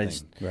been something,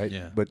 right?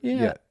 Yeah. But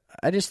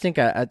I just think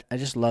I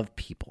just love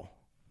people.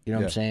 You know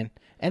what I'm saying?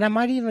 And I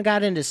might even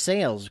got into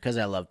sales because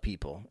I love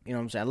people. You know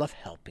what I'm saying? I love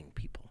helping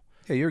people.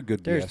 Yeah, you're a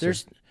good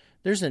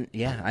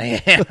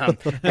I am.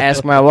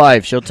 Ask my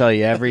wife; she'll tell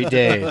you every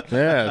day.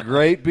 Yeah,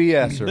 great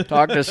BSer.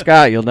 Talk to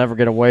Scott; you'll never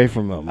get away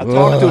from him. I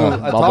talked to him.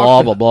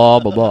 Blah blah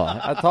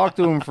blah. I talked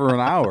to him for an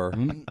hour.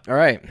 All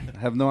right. I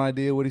have no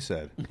idea what he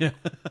said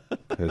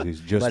because he's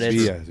just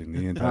BSing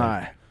the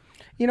entire.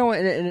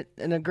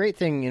 And a great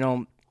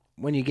thing,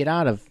 when you get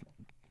out of,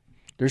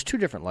 there's two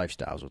different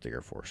lifestyles with the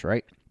Air Force,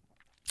 right?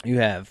 You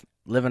have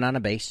living on a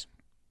base,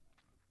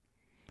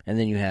 and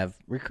then you have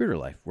recruiter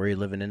life, where you're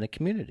living in the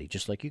community,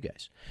 just like you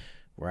guys.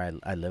 Where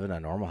I live in a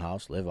normal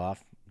house, live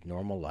off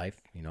normal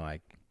life.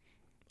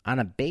 On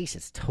a base,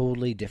 it's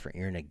totally different.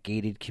 You're in a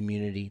gated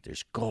community.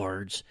 There's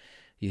guards.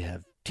 You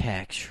have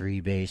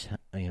tax-free base.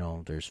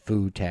 There's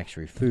food,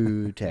 tax-free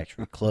food,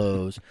 tax-free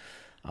clothes.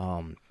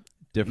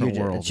 different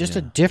world. It's just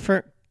a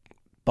different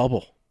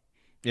bubble.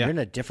 Yeah. You're in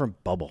a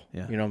different bubble.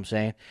 Yeah. You know what I'm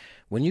saying?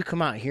 When you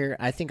come out here,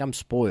 I think I'm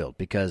spoiled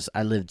because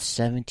I lived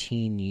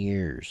 17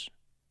 years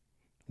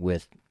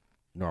with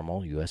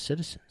normal U.S.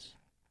 citizens.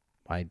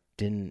 I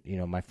didn't,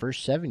 my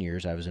first 7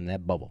 years, I was in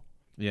that bubble.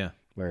 Yeah.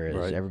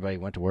 Whereas everybody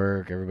went to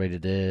work, everybody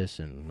did this,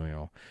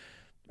 and,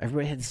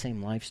 everybody had the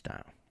same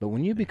lifestyle. But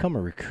when you become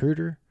a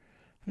recruiter,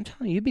 I'm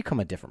telling you, you become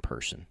a different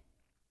person.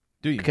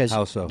 Do you? Because,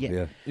 how so?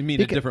 Yeah. You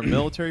mean a different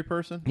military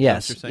person?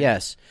 Yes,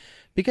 yes.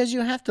 Because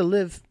you have to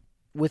live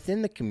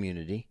within the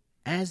community,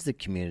 as the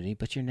community,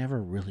 but you're never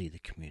really the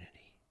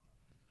community.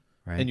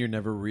 Right? And you're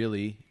never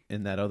really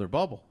in that other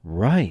bubble.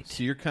 Right.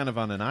 So you're kind of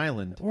on an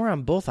island. We're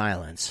on both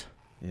islands.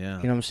 Yeah.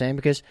 You know what I'm saying?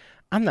 Because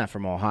I'm not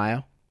from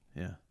Ohio.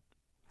 Yeah.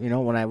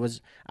 When I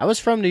was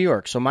from New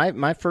York. So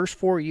my first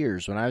 4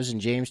 years when I was in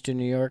Jamestown,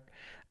 New York,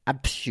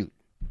 that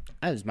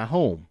was my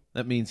home.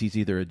 That means he's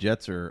either a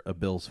Jets or a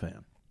Bills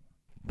fan.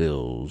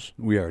 Bills.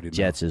 We already know.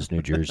 Jets is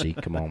New Jersey.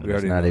 Come on.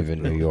 It's not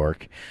even New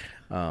York.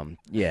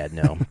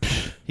 No.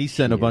 He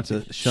sent a bunch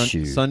of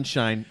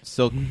sunshine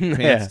silk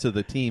pants to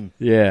the team.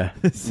 Yeah.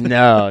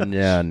 No.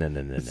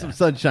 Some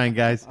sunshine,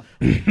 guys.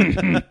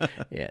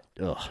 Yeah.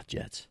 Ugh,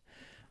 Jets.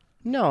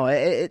 No,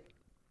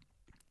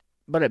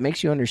 but it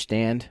makes you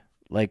understand,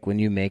 like when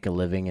you make a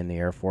living in the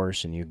Air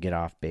Force and you get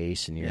off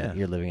base and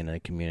you're living in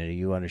a community,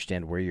 you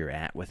understand where you're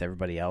at with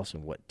everybody else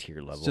and what tier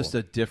level. It's just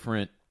a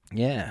different.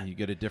 Yeah. You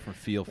get a different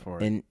feel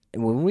for it. And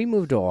when we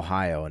moved to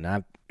Ohio, and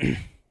I'm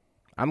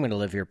going to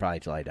live here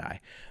probably till I die,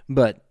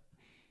 but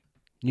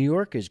New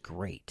York is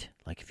great.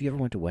 Like if you ever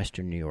went to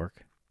Western New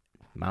York,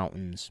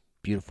 mountains,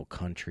 beautiful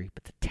country,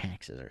 but the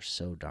taxes are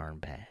so darn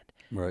bad.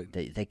 Right.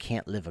 They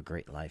can't live a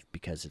great life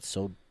because it's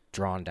so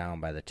drawn down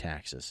by the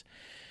taxes.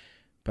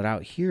 But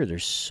out here,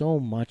 there's so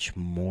much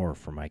more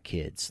for my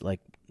kids. Like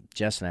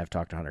Jess and I have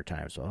talked 100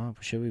 times. Oh,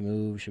 should we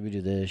move? Should we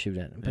do this? Should we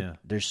do that? But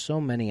there's so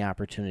many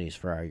opportunities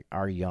for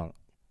our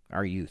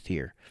youth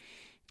here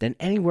than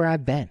anywhere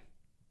I've been.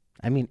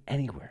 I mean,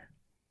 anywhere.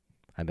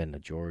 I've been to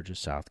Georgia,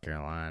 South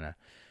Carolina,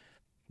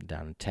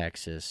 down in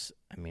Texas.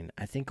 I mean,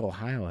 I think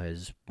Ohio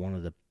is one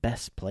of the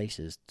best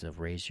places to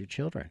raise your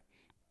children.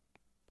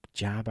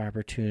 Job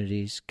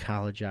opportunities,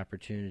 college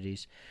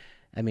opportunities.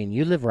 I mean,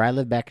 you live where I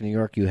live back in New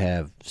York, you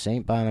have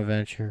St.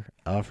 Bonaventure,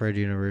 Alfred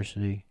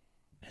University.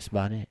 That's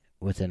about it,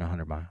 within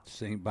 100 miles.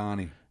 St.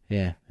 Bonnie.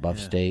 Yeah, Buff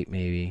State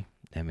maybe.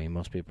 I mean,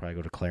 most people probably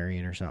go to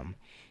Clarion or something.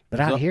 But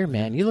out here,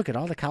 man, you look at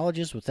all the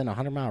colleges within a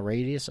 100-mile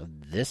radius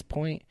of this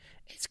point,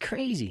 it's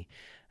crazy.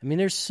 I mean,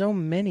 there's so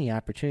many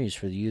opportunities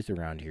for the youth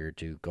around here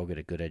to go get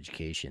a good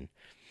education.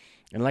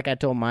 And like I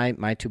told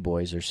my two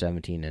boys, they're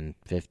 17 and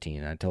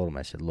 15, I told them,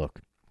 I said,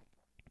 look,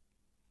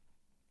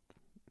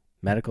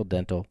 medical,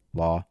 dental,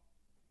 law,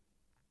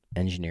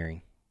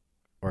 engineering,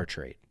 or a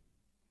trade.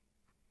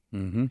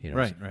 Mm-hmm. You know,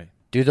 right.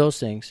 Do those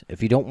things.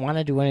 If you don't want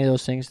to do any of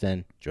those things,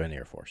 then join the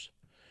Air Force.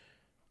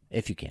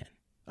 If you can.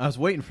 I was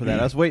waiting for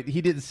that. I was waiting.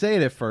 He didn't say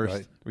it at first.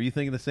 Right. Were you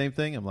thinking the same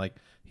thing? I'm like,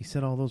 he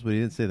said all those, but he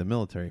didn't say the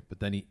military. But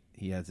then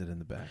he adds it in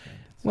the back end.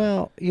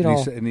 Well, you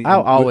know, And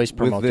I'll always with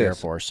promote the this, Air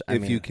Force.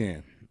 if you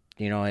can.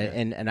 You know,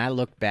 and I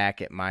look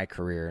back at my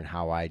career and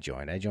how I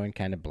joined. I joined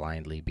kind of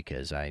blindly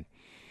because I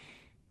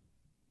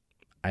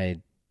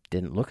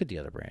didn't look at the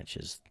other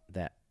branches.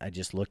 That I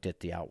just looked at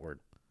the outward.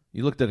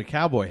 You looked at a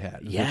cowboy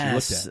hat.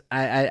 Yes,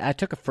 I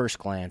took a first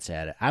glance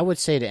at it. I would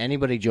say to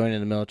anybody joining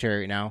the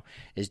military right now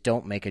is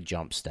don't make a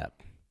jump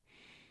step.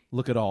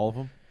 Look at all of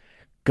them.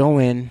 Go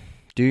in,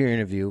 do your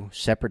interview,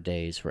 separate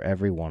days for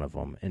every one of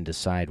them, and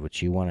decide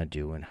what you want to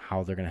do and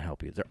how they're going to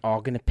help you. They're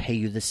all going to pay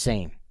you the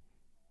same.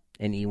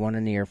 And E1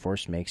 in the Air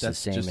Force makes the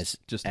same as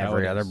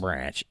every other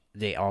branch.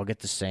 They all get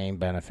the same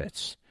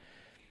benefits.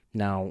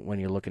 Now, when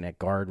you're looking at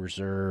Guard,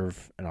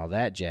 Reserve, and all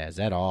that jazz,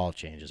 that all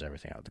changes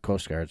everything out. The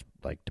Coast Guard's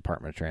like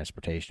Department of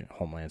Transportation,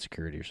 Homeland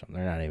Security or something.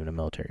 They're not even a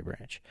military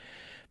branch.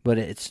 But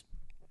it's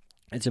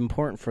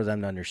important for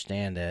them to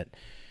understand that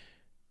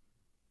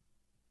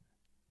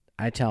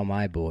I tell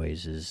my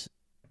boys is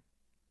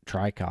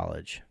try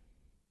college.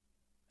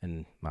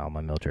 And my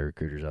military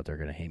recruiters out there are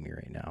going to hate me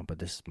right now, but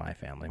this is my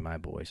family, my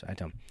boys. I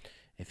tell them,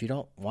 if you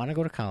don't want to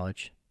go to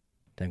college,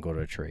 then go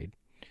to a trade.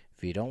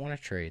 If you don't want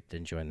to trade,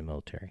 then join the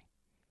military.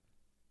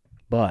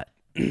 But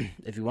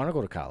if you want to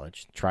go to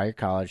college, try your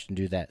college and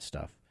do that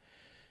stuff.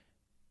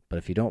 But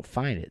if you don't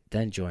find it,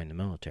 then join the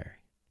military.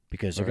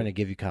 Because they're going to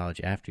give you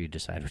college after you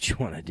decide what you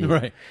want to do.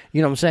 Right.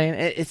 You know what I'm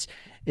saying?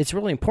 It's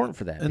really important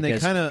for that. And they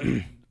kind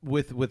of,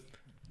 with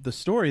the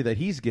story that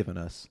he's given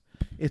us,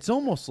 it's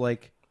almost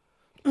like,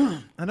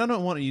 and I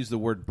don't want to use the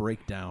word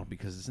breakdown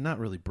because it's not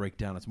really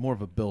breakdown. It's more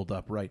of a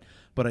build-up, right?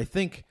 But I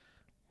think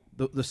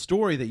the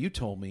story that you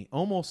told me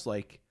almost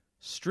like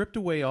stripped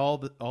away all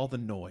the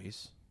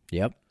noise.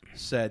 Yep.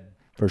 Said,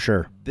 for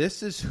sure,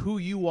 this is who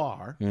you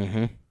are.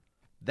 Mm-hmm.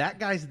 That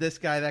guy's this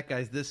guy. That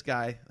guy's this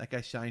guy. That guy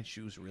shines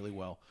shoes really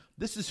well.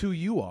 This is who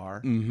you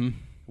are. Mm-hmm.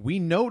 We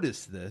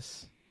notice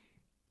this.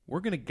 We're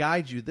going to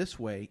guide you this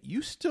way.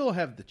 You still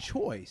have the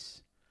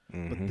choice,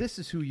 but this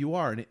is who you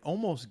are, and it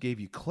almost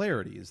gave you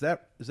clarity. Is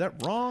that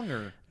wrong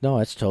or no?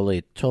 It's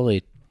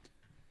totally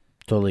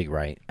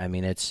right. I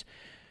mean,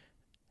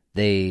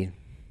 they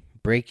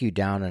break you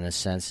down in a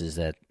sense is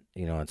that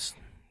it's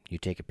you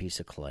take a piece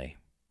of clay.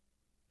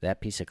 That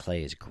piece of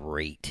clay is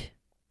great.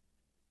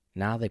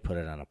 Now they put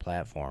it on a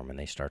platform and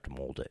they start to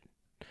mold it.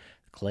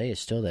 Clay is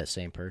still that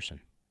same person.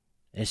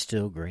 It's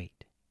still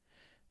great.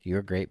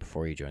 You're great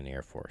before you join the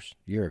Air Force.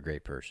 You're a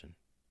great person.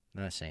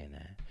 I'm not saying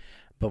that.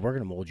 But we're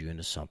going to mold you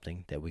into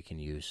something that we can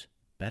use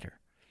better.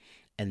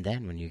 And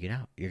then when you get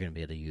out, you're going to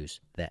be able to use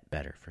that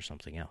better for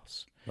something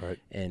else. Right.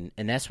 And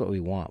that's what we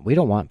want. We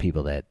don't want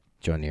people that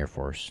join the Air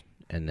Force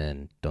and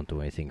then don't do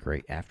anything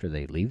great after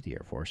they leave the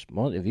Air Force.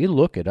 Well, if you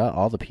look at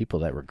all the people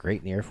that were great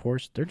in the Air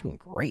Force, they're doing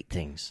great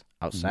things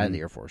outside of the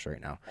Air Force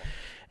right now.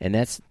 And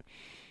that's,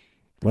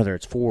 whether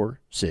it's 4,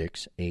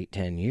 6, 8,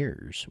 10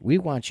 years, we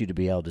want you to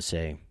be able to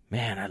say,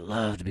 man, I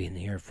love to be in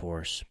the Air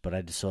Force, but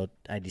I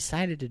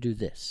decided to do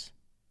this.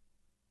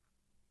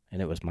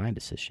 And it was my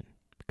decision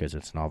because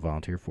it's an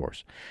all-volunteer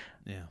force.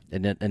 yeah?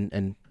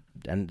 And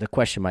the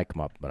question might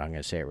come up, but I'm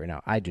going to say it right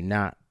now. I do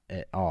not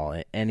at all,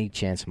 at any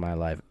chance in my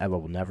life, I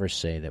will never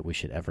say that we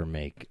should ever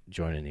make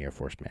joining the Air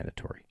Force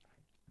mandatory.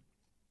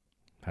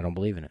 I don't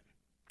believe in it.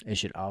 It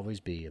should always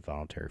be a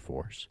voluntary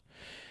force.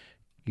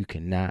 You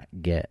cannot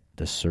get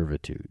the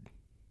servitude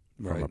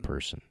from a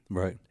person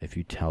if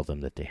you tell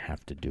them that they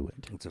have to do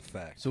it. It's a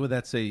fact. So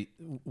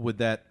would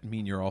that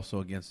mean you're also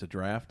against a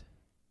draft?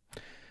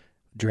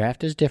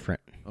 Draft is different.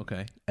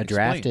 Okay. A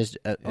draft is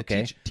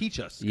okay. Teach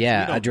us.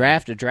 Yeah, a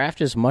draft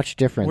is much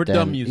different. We're than,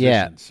 dumb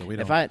musicians, so we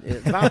don't.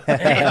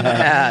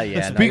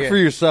 Speak for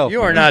yourself.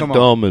 You are not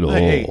dumb at all.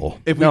 Hey,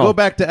 if we go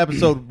back to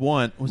episode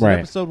 1, was it Right.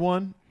 episode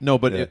 1? No,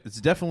 but it's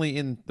definitely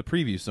in the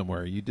preview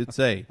somewhere. You did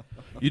say.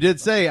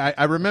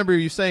 I remember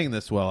you saying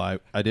this. Well,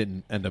 I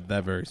didn't end up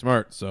that very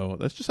smart, so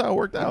that's just how it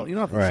worked out. You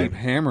don't have to keep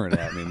hammering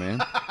at me,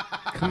 man.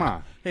 Come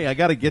on. Hey, I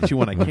got to get you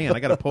when I can. I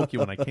got to poke you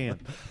when I can.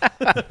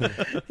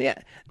 Yeah.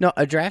 No,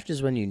 a draft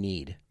is when you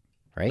need,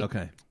 right?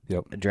 Okay.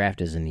 Yep. A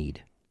draft is a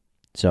need.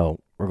 So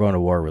we're going to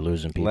war. We're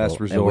losing people. Last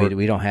resort. And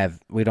we don't have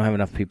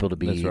enough people to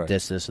be right.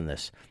 this, and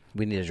this.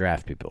 We need to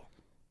draft people.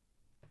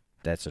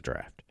 That's a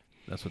draft.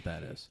 That's what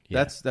that is.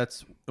 Yeah.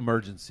 That's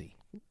emergency.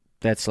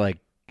 That's like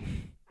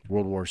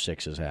World War VI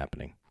is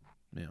happening.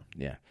 Yeah.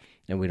 Yeah.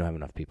 And we don't have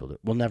enough people.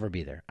 We'll never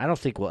be there. I don't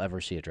think we'll ever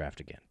see a draft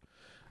again.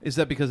 Is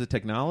that because of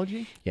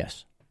technology?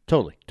 Yes.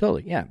 Totally.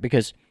 Yeah.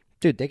 Because,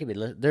 dude, they could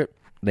be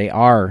they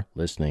are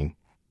listening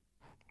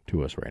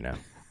to us right now,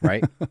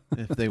 right?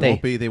 If they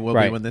won't be, they will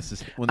right. be when this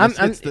hits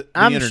the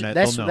internet.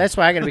 That's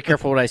why I got to be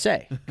careful what I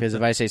say. Because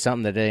if I say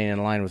something that ain't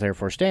in line with Air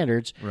Force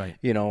standards, right.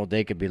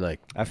 They could be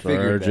like,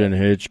 Sergeant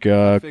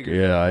Hitchcock,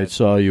 I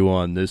saw you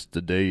on this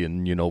today,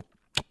 and,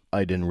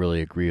 I didn't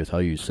really agree with how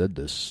you said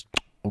this.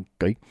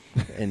 Okay.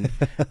 And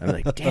I'm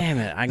like, damn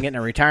it, I'm getting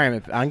a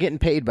retirement. I'm getting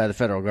paid by the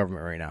federal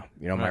government right now.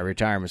 My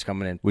retirement's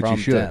coming in which from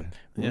you should. them.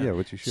 Yeah,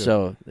 which you should.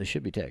 So they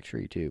should be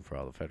tax-free, too, for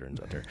all the veterans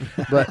out there.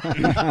 But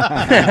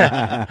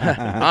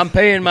I'm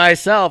paying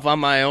myself on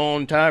my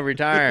own time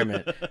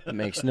retirement. It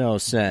makes no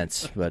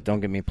sense, but don't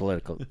get me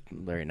political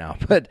right now.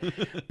 But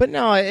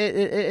no,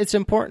 it's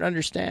important to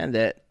understand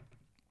that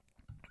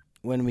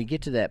when we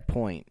get to that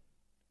point,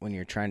 when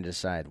you're trying to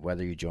decide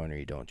whether you join or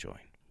you don't join,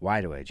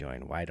 why do I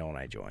join? Why don't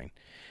I join?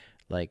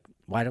 Like,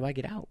 why do I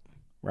get out?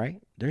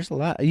 Right? There's a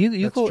lot.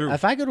 That's true.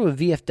 If I go to a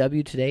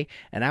VFW today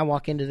and I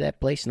walk into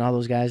that place and all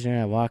those guys there,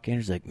 and I walk in,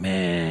 it's like,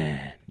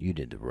 man, you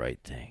did the right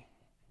thing.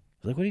 I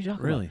was like, what are you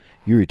talking about?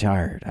 You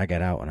retired. I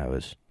got out when I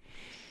was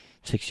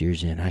 6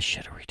 years in. I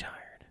should have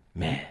retired.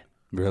 Man.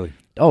 Really?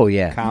 Oh,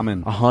 yeah.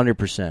 Common.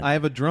 100%. I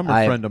have a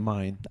drummer friend of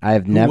mine.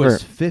 I've who never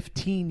was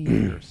 15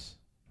 years.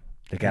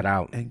 They got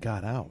out. And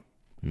got out.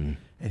 And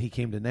he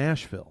came to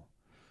Nashville.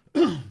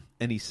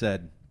 And he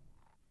said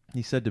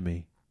to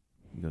me,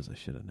 he goes, I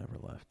should have never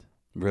left.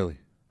 Really?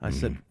 I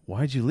said,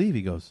 why'd you leave?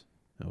 He goes,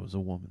 I was a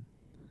woman.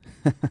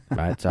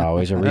 That's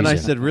always a reason. And I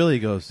said, really? He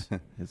goes,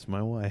 it's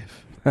my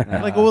wife.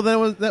 I'm like, well,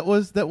 that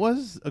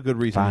was a good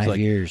reason. 5 He's like,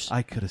 years.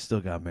 I could have still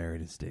got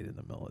married and stayed in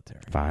the military.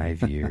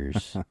 5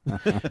 years.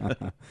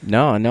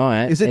 No.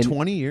 Is it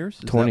 20 years?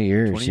 20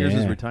 years. 20 years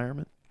is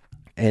retirement?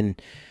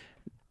 And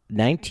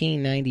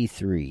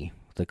 1993,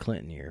 the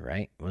Clinton year,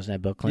 right? Wasn't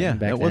that Bill Clinton back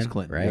then? Yeah, that was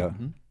Clinton. Right? Yeah.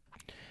 Mm-hmm.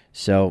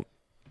 So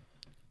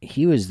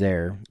he was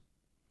there.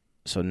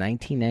 So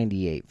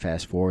 1998,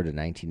 fast forward to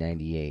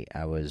 1998,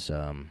 I was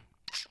 95,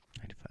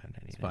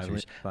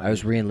 96. I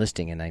was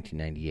re-enlisting in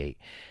 1998.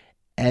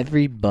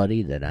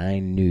 Everybody that I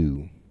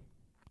knew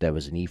that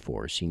was an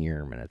E4, senior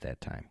airman at that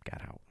time,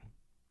 got out.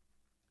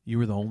 You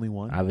were the only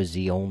one? I was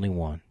the only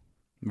one.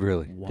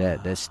 Really? Wow.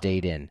 That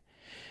stayed in.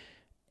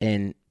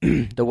 And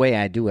the way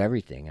I do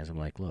everything is I'm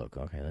like, look,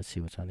 okay, let's see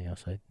what's on the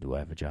outside. Do I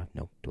have a job?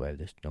 No. Do I have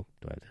this? No.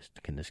 Do I have this?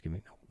 Can this give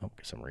me? No.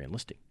 Because I'm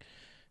re-enlisting.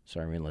 So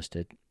I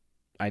re-enlisted.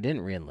 I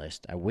didn't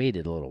re-enlist. I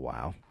waited a little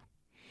while.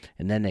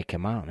 And then they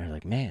come out and they're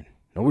like, man,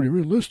 nobody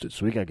re-enlisted,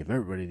 so we got to give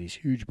everybody these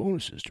huge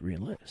bonuses to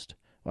re-enlist.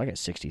 Well, I got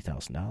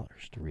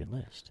 $60,000 to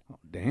re-enlist. Oh,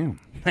 damn.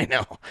 I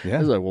know. Yeah. I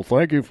was like, well,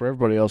 thank you for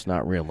everybody else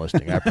not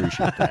re-enlisting. I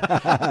appreciate that.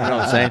 You know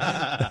what I'm saying?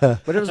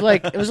 But it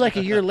was like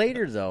a year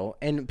later, though,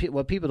 and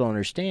what people don't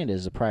understand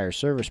is the prior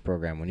service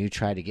program, when you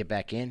try to get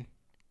back in,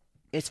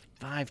 it's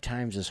 5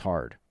 times as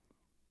hard.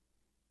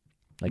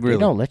 Like, really?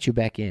 They don't let you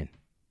back in.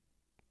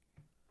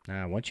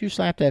 Now, once you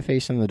slap that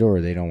face on the door,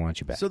 they don't want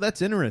you back. So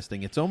that's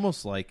interesting. It's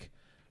almost like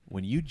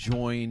when you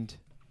joined,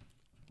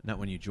 not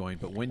when you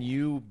joined, but when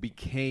you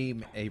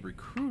became a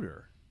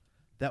recruiter,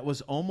 that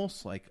was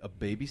almost like a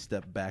baby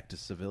step back to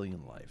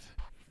civilian life.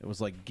 It was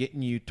like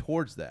getting you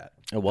towards that.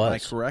 It was. Am I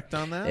correct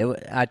on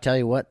that? I tell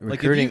you what,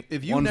 like recruiting.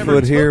 if you one never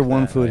foot here, took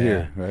one that- foot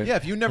here, right? Yeah,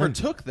 if you never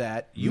took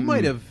that, you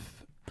might have.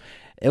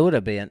 It would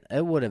have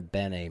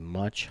been a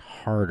much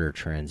harder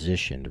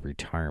transition to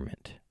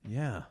retirement.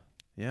 Yeah.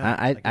 Yeah,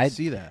 I can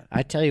see that.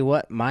 I tell you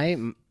what,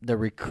 the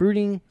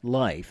recruiting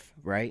life,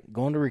 right?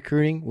 Going to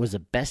recruiting was the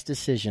best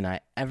decision I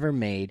ever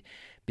made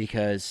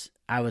because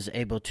I was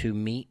able to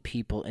meet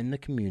people in the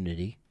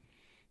community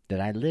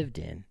that I lived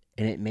in,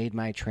 and it made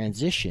my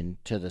transition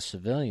to the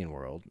civilian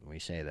world. We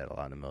say that a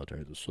lot in the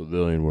military, the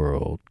civilian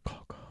world. You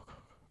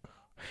know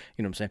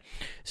what I'm saying?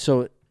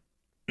 So,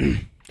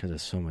 because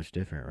it's so much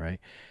different, right?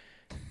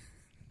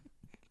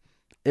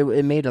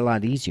 It made it a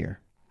lot easier.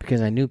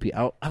 Because I knew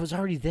people. I was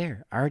already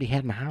there. I already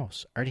had my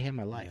house. I already had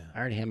my life. I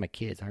already had my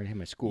kids. I already had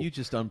my school. You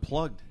just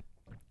unplugged.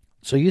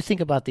 So you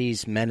think about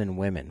these men and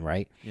women,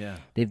 right? Yeah.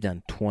 They've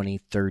done 20,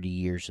 30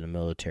 years in the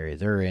military.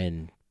 They're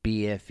in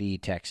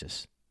BFE,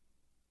 Texas.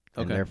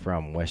 And they're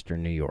from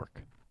Western New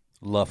York.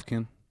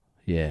 Lufkin.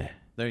 Yeah.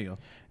 There you go.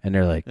 And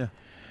they're like, yeah.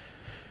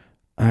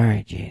 All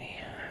right, Janie,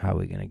 how are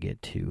we going to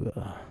get to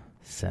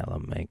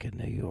Salamanca,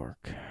 New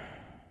York?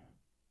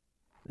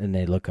 And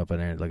they look up and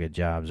they look at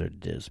jobs are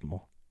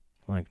dismal.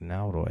 Like,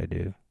 now what do I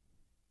do?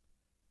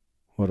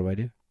 What do I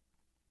do?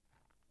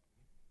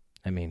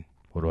 I mean,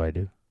 what do I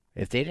do?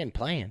 If they didn't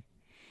plan,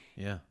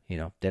 Yeah. They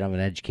don't have an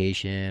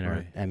education, or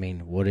Right. I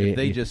mean, what If do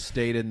they just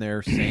stayed in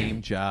their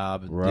same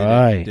job,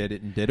 Right. did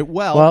it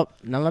well. Well,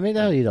 now let me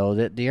tell you though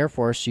that the Air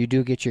Force, you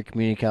do get your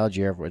community college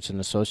Air Force. It's an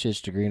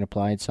associate's degree in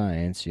applied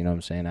science. You know what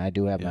I'm saying? I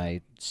do have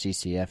my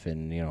CCF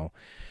in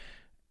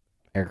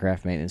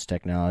aircraft maintenance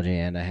technology,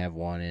 and I have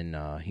one in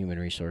human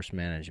resource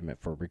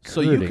management for recruiting.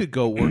 So you could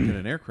go work in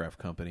an aircraft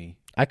company.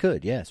 I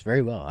could, yes,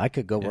 very well. I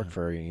could go work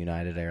for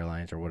United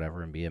Airlines or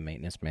whatever and be a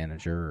maintenance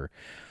manager or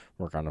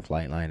work on the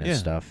flight line and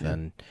stuff. Yeah.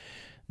 And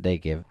they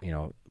give,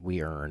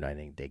 we earned, I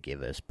think they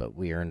give us, but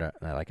we earned,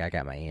 like I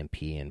got my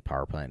EMP and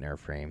power plant and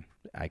airframe.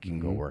 I can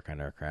go work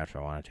on aircraft if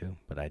I wanted to,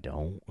 but I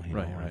don't. If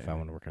I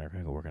want to work on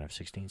aircraft, I go work on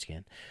F-16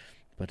 skin.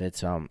 But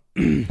it's,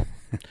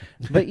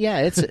 but yeah,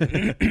 it's,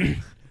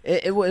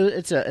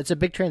 it's a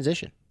big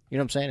transition. You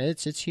know what I'm saying?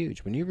 It's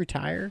huge. When you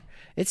retire,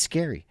 it's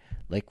scary.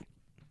 Like,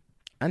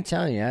 I'm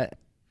telling you,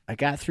 I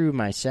got through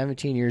my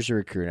 17 years of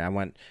recruiting. I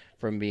went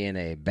from being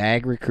a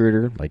bag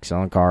recruiter, like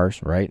selling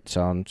cars, right?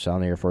 Selling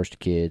the Air Force to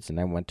kids, and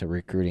I went to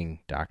recruiting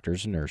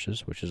doctors and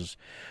nurses, which is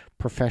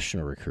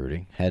professional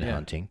recruiting,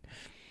 headhunting. Yeah.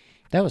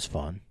 That was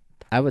fun.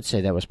 I would say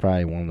that was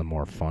probably one of the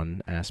more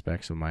fun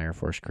aspects of my Air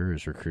Force career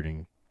is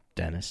recruiting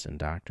dentists and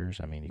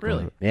doctors. I mean,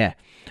 really? Yeah.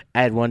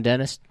 I had one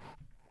dentist.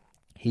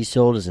 He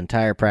sold his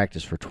entire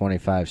practice for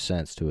 25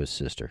 cents to his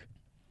sister.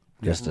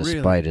 Just to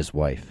spite his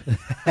wife.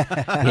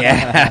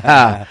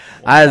 Yeah.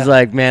 I was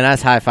like, man, I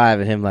was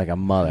high-fiving him like a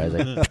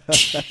mother.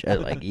 I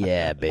was like,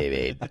 yeah,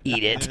 baby,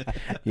 eat it.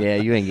 Yeah,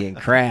 you ain't getting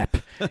crap.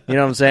 You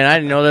know what I'm saying? I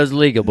didn't know that was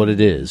legal, but it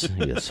is.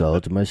 He goes, sell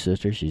it to my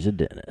sister. She's a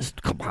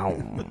dentist. Come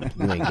on.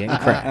 You ain't getting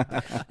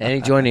crap. And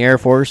he joined the Air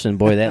Force, and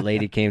boy, that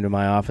lady came to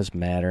my office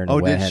mad her.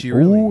 Did she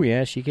really? Oh,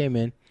 yeah, she came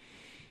in.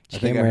 I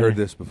think I heard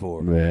this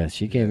before. Yeah,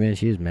 she came in.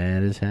 She was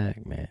mad as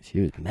heck, man. She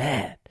was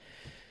mad.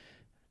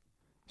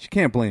 She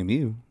can't blame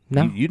you.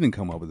 No, you didn't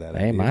come up with that.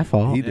 Ain't my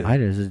fault. I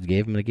just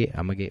gave him the gate.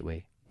 I'm a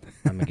gateway.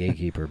 I'm a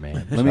gatekeeper,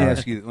 man. Let me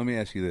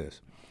ask you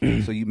this.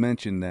 So you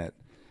mentioned that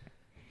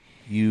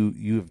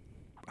you.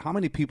 How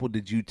many people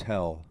did you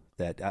tell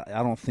that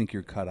I don't think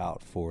you're cut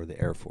out for the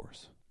Air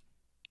Force?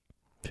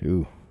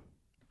 2.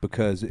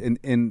 Because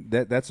and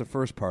that's the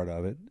first part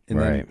of it. And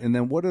right.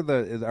 Then what are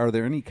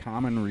there any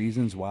common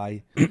reasons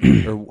why,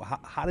 or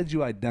how did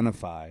you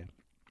identify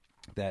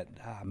that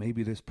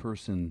maybe this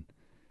person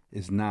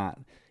is not,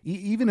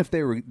 even if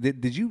they were,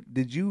 did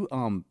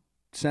you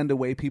send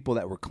away people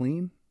that were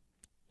clean,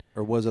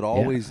 or was it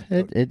always?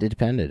 Yeah, it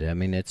depended. I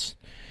mean, it's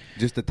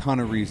just a ton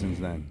of reasons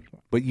then.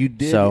 But you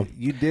did. So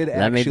you did. Let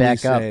actually me back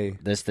say, up.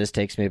 This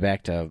takes me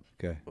back to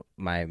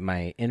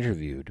my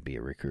interview to be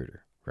a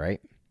recruiter,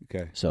 right?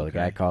 Okay. So the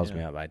guy calls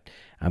me up.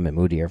 I'm at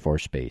Moody Air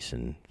Force Base,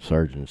 and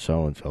Sergeant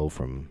so and so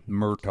from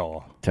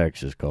Murtaugh,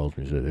 Texas, calls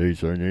me and said, "Hey,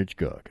 Sergeant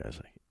Hitchcock." I was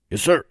like,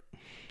 "Yes, sir."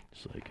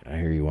 He's like, "I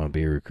hear you want to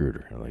be a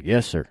recruiter." I'm like,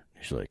 "Yes, sir."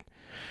 He's like,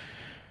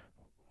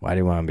 "Why do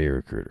you want to be a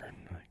recruiter?"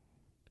 I'm like,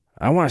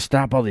 "I want to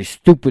stop all these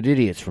stupid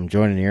idiots from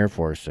joining the Air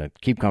Force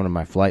that keep coming to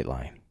my flight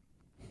line."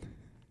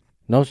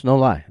 No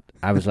lie.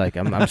 I was like,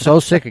 I'm so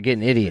sick of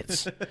getting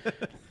idiots.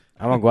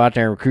 I want to go out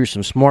there and recruit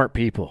some smart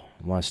people.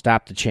 I want to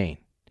stop the chain.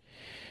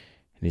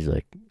 And he's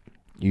like,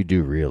 "You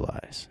do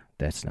realize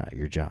that's not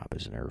your job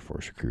as an Air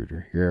Force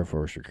recruiter. Your Air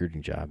Force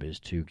recruiting job is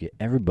to get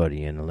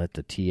everybody in and let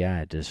the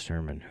TI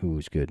determine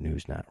who's good and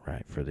who's not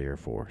right for the Air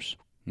Force."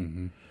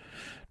 Mm-hmm.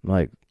 I'm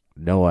like,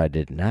 "No, I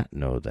did not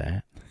know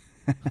that.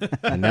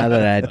 And now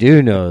that I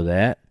do know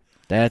that,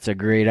 that's a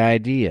great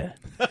idea."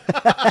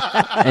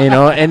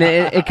 And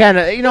it kind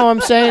of, you know what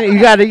I'm saying? You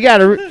got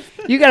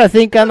to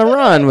think on the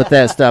run with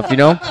that stuff,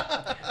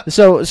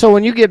 So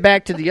when you get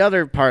back to the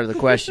other part of the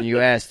question you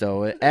asked,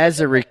 though, as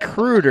a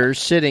recruiter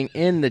sitting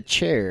in the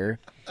chair,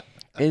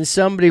 and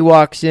somebody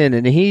walks in,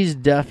 and he's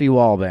Duffy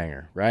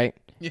Wallbanger, right?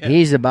 Yeah.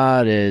 He's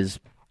about as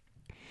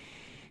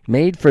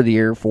made for the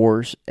Air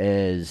Force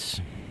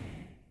as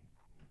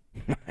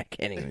I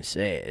can't even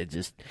say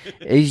it.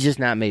 He's just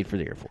not made for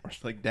the Air Force.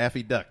 Like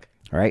Daffy Duck.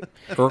 Right?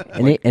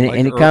 And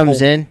he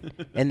comes in,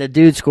 and the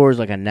dude scores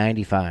like a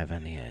 95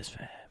 on the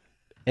ASVAB.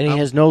 And he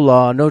has no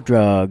law, no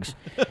drugs,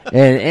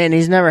 and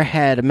he's never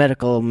had a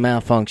medical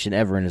malfunction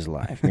ever in his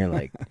life. And you're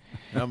like,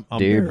 I'm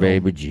dear Daryl.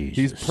 Baby Jesus.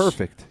 He's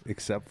perfect,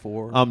 except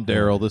for... I'm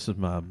Daryl. This is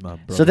my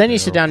brother. So then you Daryl.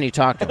 sit down and you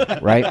talk to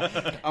him, right?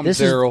 I'm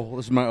Daryl.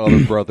 This is my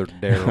other brother,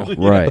 Daryl.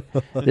 Right.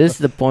 This is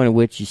the point at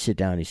which you sit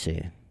down and you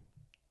say,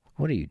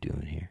 "What are you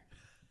doing here?"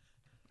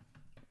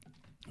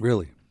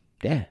 Really?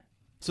 Yeah.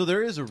 So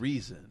there is a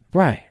reason.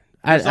 Right.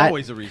 There's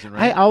always a reason,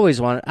 right? I always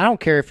want I don't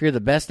care if you're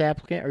the best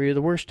applicant or you're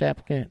the worst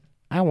applicant.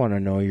 I want to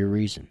know your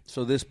reason.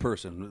 So this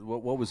person,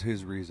 what was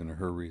his reason or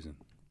her reason?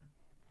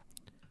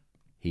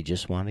 He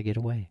just wanted to get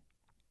away.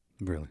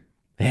 Really?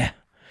 Yeah.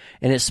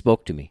 And it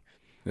spoke to me.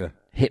 Yeah.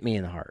 Hit me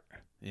in the heart.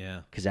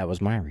 Yeah. Because that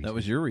was my reason. That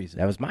was your reason.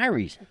 That was my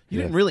reason.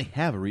 You didn't really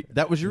have a reason.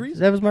 That was your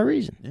reason? That was my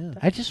reason. Yeah.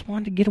 I just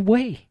wanted to get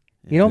away.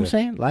 You know what I'm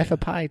saying? Life of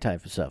pie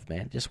type of stuff,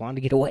 man. Just wanted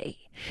to get away.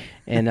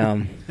 And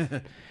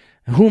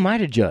who am I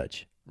to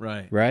judge?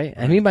 Right. Right?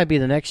 And he might be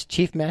the next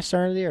Chief Master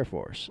Sergeant of the Air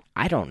Force.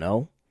 I don't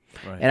know.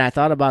 Right. And I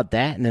thought about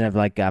that, and then I've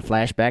like got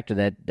flashback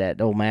to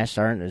that old Master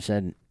Sergeant that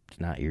said, "It's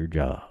not your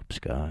job,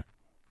 Scott."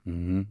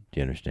 Mm-hmm. Do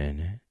you understand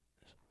that?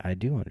 I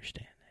do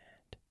understand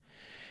that.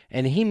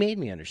 And he made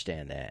me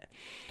understand that.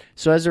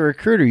 So as a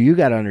recruiter, you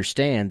got to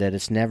understand that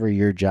it's never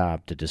your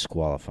job to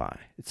disqualify.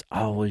 It's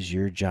always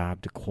your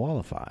job to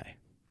qualify.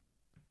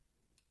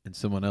 And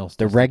someone else.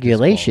 The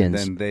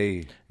regulations. Then they.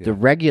 Yeah. The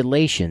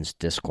regulations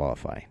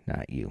disqualify,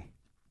 not you.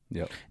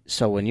 Yep.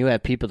 So when you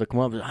have people that come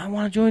up and say, I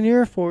want to join the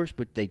Air Force,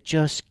 but they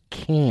just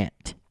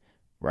can't,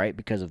 right?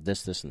 Because of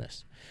this, this, and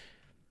this.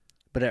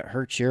 But it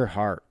hurts your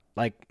heart.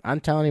 Like, I'm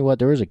telling you what,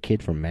 there was a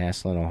kid from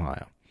Massillon,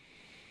 Ohio.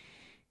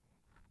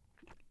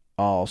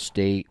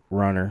 All-state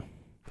runner,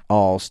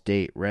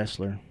 all-state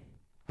wrestler,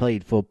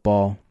 played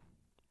football,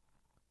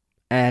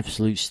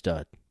 absolute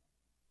stud.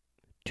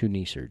 2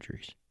 knee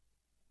surgeries.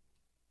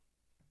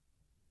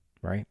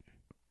 Right?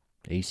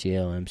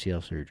 ACL,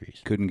 MCL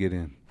surgeries. Couldn't get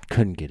in.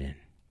 Couldn't get in.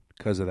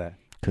 Because of that.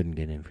 Couldn't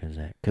get in because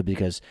of that.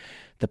 Because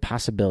the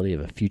possibility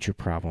of a future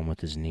problem with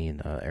his knee, and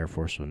the Air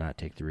Force will not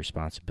take the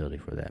responsibility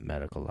for that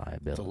medical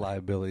liability. It's a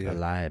liability. A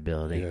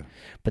liability. Yeah.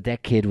 But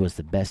that kid was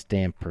the best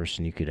damn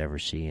person you could ever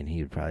see, and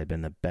he would probably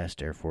been the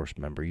best Air Force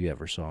member you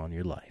ever saw in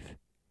your life.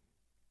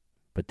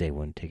 But they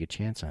wouldn't take a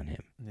chance on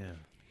him. Yeah.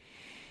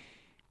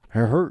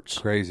 It hurts.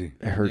 Crazy.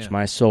 It hurts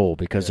my soul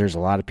because there's a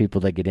lot of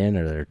people that get in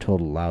or they're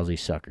total lousy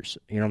suckers.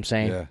 You know what I'm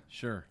saying? Yeah.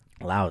 Sure.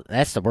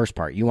 That's the worst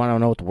part. You want to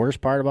know what the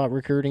worst part about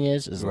recruiting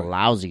is the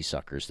lousy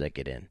suckers that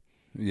get in.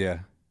 Yeah.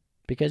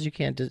 Because you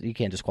can't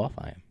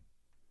disqualify them.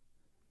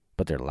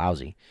 But they're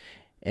lousy.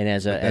 And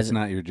that's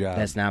not your job.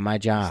 That's not my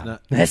job.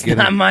 That's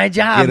not my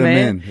job, get them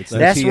man. in. It's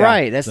that's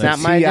right. That's not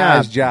my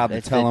job. TI's job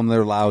to tell them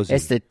they're lousy.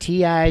 It's the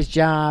TI's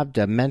job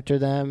to mentor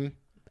them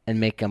and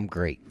make them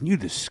great. You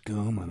the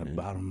scum on the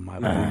bottom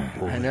of my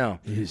boot, boy. I know.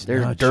 It's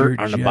There's not dirt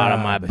your on the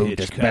bottom of my job, boot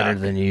that's Hitchcock. better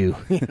than you.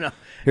 You know?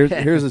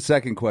 Here's the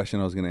second question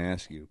I was going to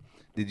ask you.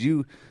 Did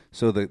you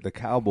the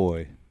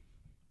cowboy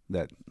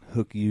that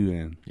hooked you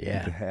in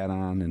with the hat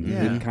on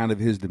and kind of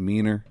his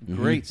demeanor?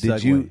 Great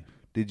segue.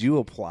 Did you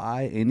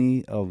apply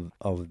any of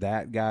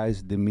that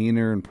guy's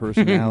demeanor and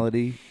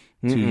personality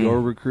to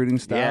your recruiting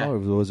style, or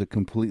was it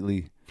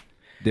completely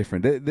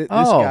different? This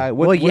guy,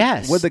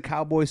 yes. What did the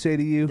cowboy say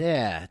to you?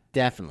 Yeah,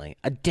 definitely.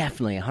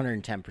 Definitely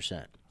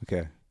 110%.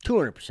 Okay.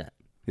 200%.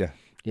 Yeah.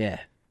 Yeah.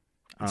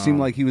 It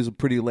seemed like he was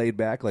pretty laid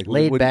back. Like,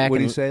 Laid back what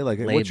did he and- say? Like,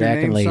 laid what's your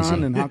back and name, lazy.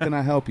 son, and how can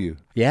I help you?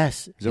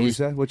 Yes. Is that what he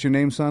said? What's your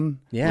name, son?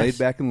 Yes. Laid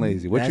back and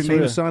lazy. What's That's your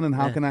name, what- son, and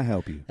how can I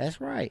help you? That's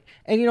right.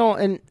 And, you know,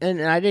 and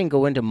I didn't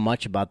go into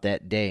much about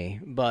that day,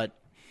 but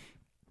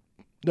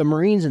the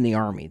Marines and the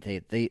Army,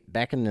 they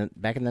back in the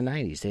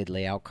 90s, they'd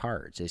lay out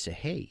cards. They say,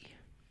 hey,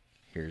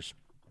 here's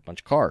a bunch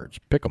of cards.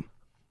 Pick them.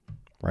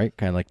 Right?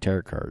 Kind of like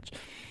tarot cards.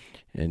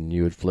 And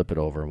you would flip it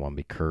over and want to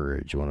be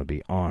courage, want to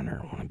be honor,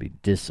 want to be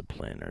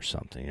discipline or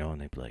something, you know, and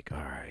they'd be like, all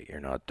right,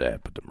 you're not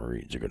that, but the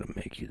Marines are going to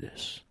make you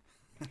this.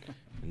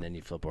 And then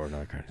you flip over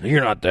another card.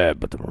 You're not that,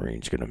 but the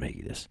Marines are going to make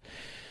you this.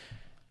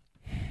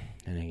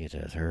 And then you get to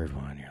the third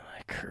one, you're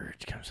like,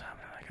 courage comes out.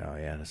 And I'm like,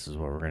 oh, yeah, this is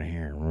what we're going to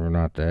hear. We're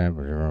not that,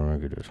 but we're going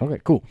to do this.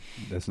 Okay, cool.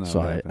 That's not So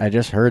what I happened.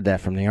 just heard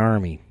that from the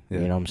Army. Yeah.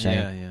 You know what I'm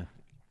saying? Yeah.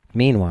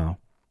 Meanwhile,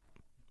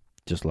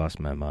 just lost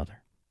my mother.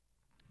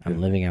 I'm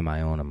living on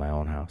my own in my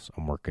own house.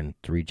 I'm working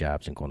 3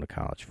 jobs and going to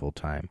college full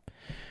time.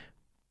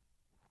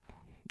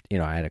 You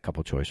know, I had a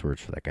couple choice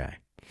words for that guy.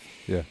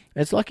 Yeah.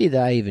 It's lucky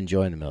that I even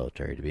joined the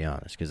military, to be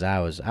honest, because I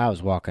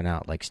was walking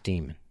out like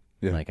steaming.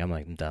 Yeah.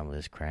 I'm done with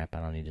this crap.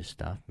 I don't need this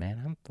stuff,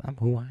 man. I'm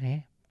who I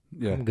am.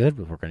 Yeah. I'm good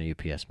with working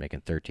at UPS,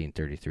 making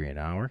 $13.33 an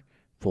hour,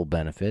 full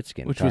benefits,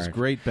 getting Which was cars.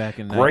 great back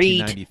in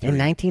Great 1993. in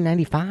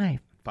 1995.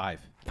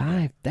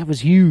 5. That was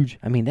huge.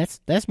 I mean,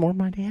 that's more than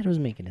my dad was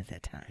making at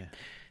that time. Yeah.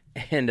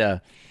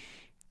 And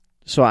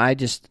so I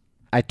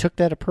took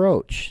that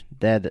approach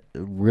that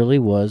really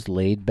was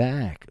laid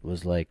back. It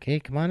was like,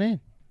 hey, come on in.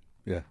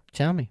 Yeah.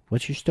 Tell me,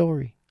 what's your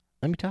story?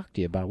 Let me talk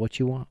to you about what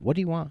you want. What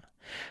do you want?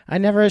 I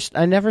never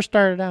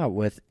started out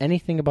with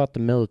anything about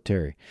the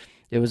military.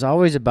 It was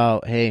always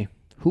about, hey,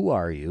 who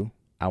are you?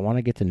 I want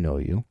to get to know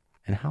you,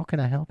 and how can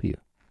I help you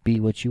be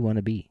what you want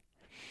to be?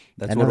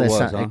 That's what it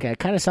was, huh? It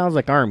kind of sounds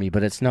like Army,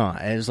 but it's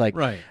not. It's like,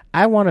 Right.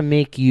 I want to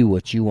make you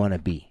what you want to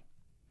be.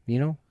 You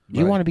know? Do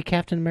you Right. want to be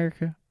Captain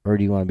America, or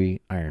do you want to be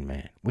Iron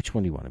Man? Which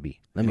one do you want to be?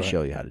 Let me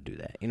show you how to do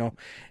that. You know?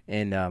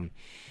 And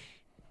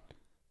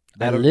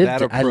I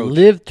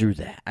lived through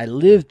that. I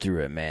lived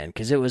through it, man,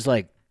 because it was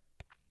like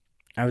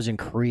I was in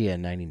Korea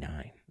in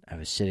 99. I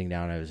was sitting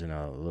down. I was in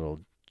a little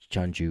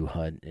Jeonju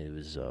hut. It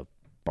was a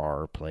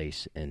bar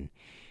place, and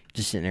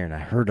just sitting there, and I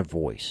heard a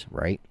voice,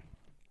 right?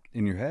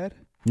 In your head?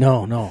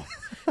 No.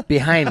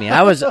 Behind me.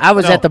 I was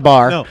at the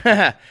bar. No.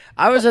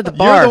 I was at the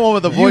bar. You're the one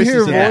with the voices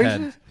hear in your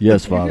head.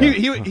 Yes, Father.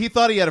 He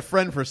thought he had a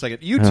friend for a second.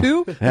 You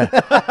too?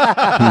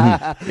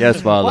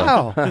 Yes, Father.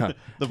 Wow.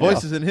 The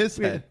voice is in his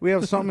head. We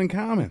have something in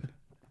common.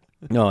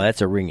 No, that's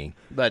a ringing.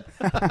 But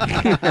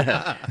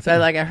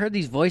so I heard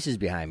these voices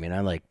behind me, and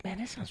I'm like, man,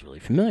 that sounds really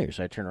familiar.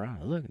 So I turn around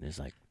and look, and it's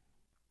like,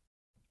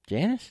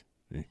 Janice?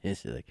 And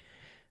it's like,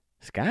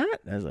 Scott?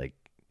 I was like,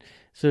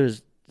 so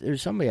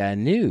there's somebody I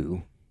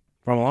knew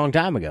from a long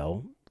time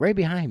ago, right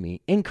behind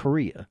me in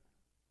Korea,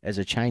 as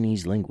a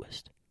Chinese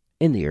linguist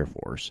in the Air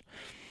Force.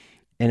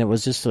 And it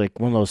was just like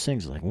one of those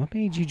things, like, what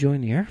made you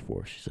join the Air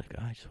Force? She's like,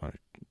 I just want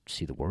to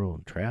see the world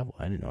and travel.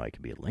 I didn't know I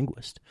could be a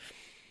linguist.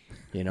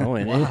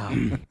 And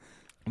Wow.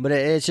 but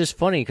it's just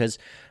funny because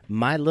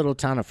my little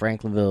town of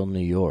Franklinville, New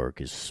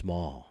York is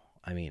small.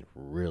 I mean,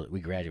 really, we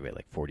graduated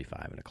like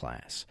 45 in a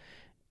class.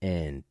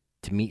 And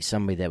to meet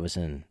somebody that was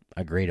in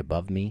a grade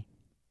above me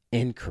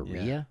in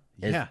Korea,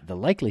 the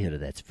likelihood of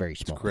that's very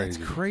small. It's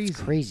crazy. It's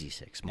crazy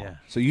sick small. Yeah.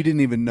 So you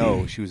didn't even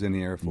know she was in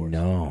the Air Force?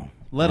 No.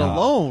 Let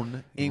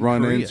alone in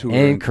Run Korea. into her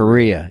In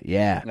Korea,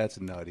 yeah. That's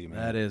nutty, man.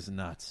 That is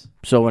nuts.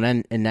 So in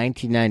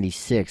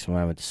 1996, when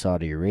I went to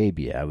Saudi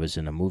Arabia, I was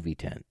in a movie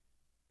tent,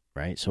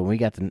 right? So when we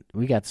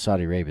got to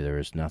Saudi Arabia, there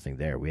was nothing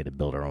there. We had to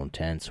build our own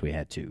tents. We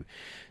had to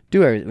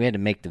do everything. We had to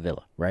make the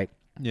villa, right?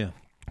 Yeah.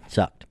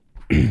 Sucked.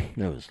 It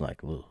was like,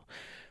 ugh.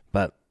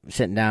 But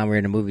sitting down, we were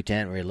in a movie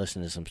tent. We were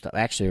listening to some stuff.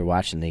 Actually, we were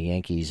watching the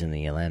Yankees and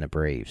the Atlanta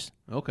Braves.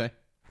 Okay.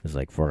 It was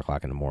like 4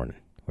 o'clock in the morning.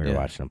 We were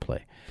watching them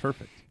play.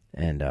 Perfect.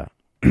 And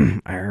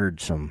I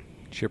heard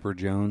Chipper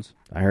Jones.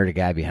 I heard a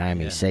guy behind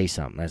me say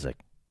something. I was like,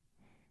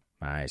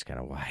 my eyes kind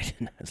of wide.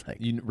 And I was like,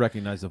 You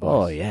recognize the voice.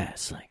 oh, yeah.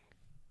 It's like,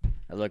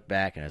 I looked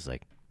back and I was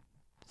like,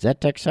 is that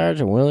Tech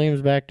Sergeant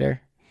Williams back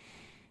there?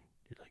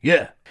 He's like,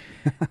 yeah.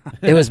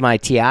 It was my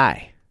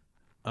TI.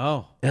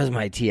 Oh. It was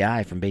my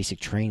TI from basic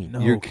training. No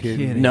You're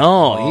kidding.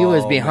 No, he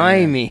was Oh,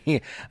 behind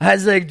me. I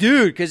was like,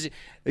 dude, because,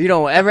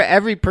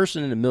 every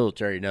person in the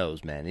military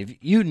knows, man. If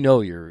you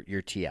know your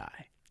TI.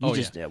 You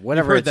whatever.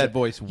 You've heard that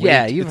voice.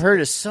 Yeah, you've heard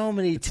it so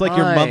many times. It's like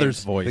your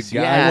mother's voice. The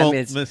guy- I won't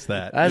it's- miss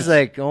that. I was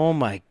like, oh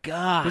my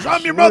god, because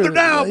I'm your mother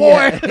now,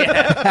 boy.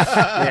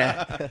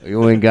 Yeah.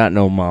 You ain't got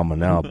no mama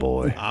now,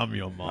 boy. I'm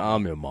your mom.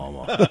 I'm your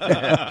mama.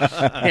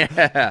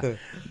 Yeah.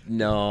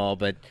 No,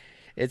 but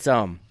it's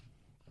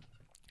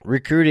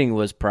recruiting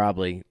was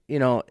probably,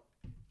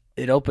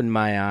 it opened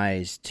my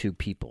eyes to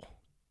people.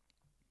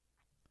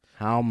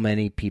 How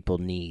many people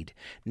need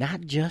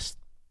not just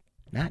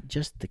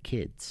the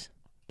kids,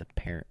 the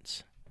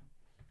parents.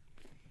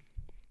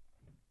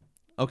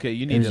 Okay,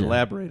 you need to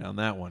elaborate on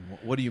that one.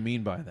 What do you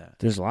mean by that?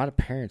 There's a lot of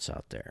parents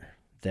out there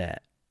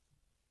that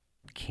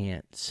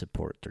can't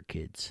support their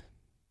kids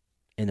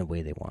in the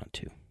way they want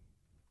to.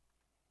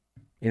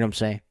 You know what I'm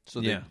saying?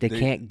 So they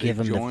can't give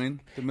them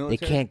the military?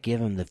 They can't give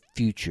them the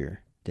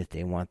future that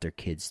they want their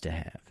kids to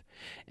have,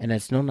 and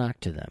that's no knock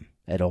to them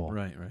at all.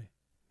 Right.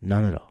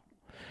 None at all.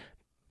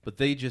 But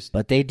they just.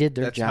 But they did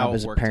their that's how job it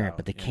as a worked parent. out,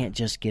 But they can't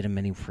just get them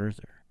any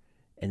further,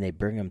 and they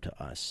bring them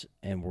to us,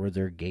 and we're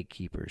their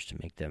gatekeepers to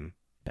make them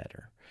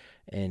better.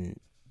 And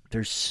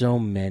there's so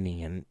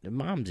many, and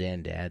moms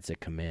and dads that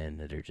come in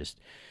that are just.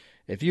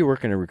 If you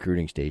work in a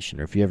recruiting station,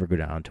 or if you ever go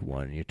down to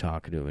one and you're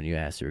talking to them and you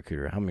ask the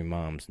recruiter, how many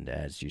moms and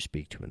dads do you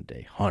speak to in a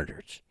day?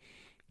 Hundreds.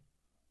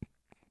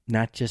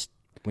 Not just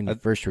when you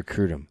first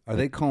recruit them. Are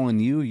they calling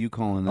you? You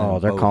calling them? Oh,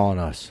 they're both? calling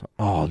us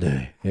all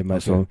day. Hey, my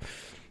son,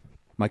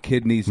 my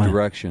kid needs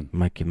direction.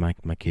 My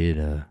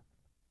kid.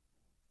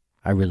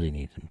 I really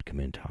need him to come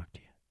in and talk to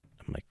you.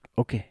 I'm like,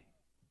 okay.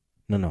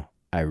 No.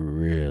 I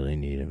really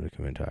need him to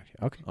come in and talk to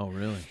you. Okay. Oh,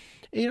 really?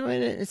 And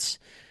it's.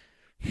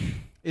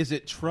 Is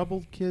it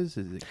troubled kids?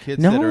 Is it kids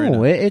that are in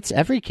No, it's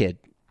every kid.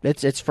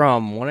 It's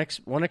from one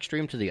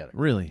extreme to the other.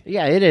 Really?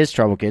 Yeah, it is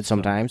trouble kids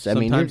sometimes.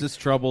 Sometimes it's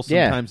trouble.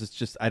 Sometimes it's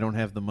just I don't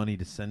have the money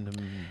to send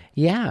them.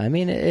 Yeah, I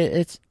mean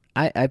it's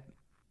I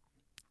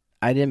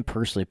didn't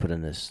personally put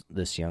in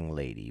this young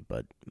lady,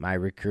 but my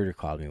recruiter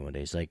called me one day.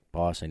 He's like,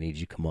 "Boss, I need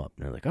you to come up."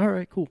 And I'm like, "All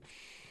right, cool."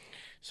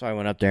 So I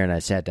went up there and I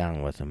sat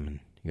down with him, and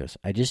he goes,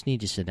 "I just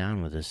need you to sit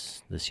down with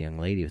this young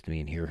lady with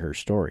me and hear her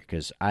story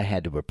because I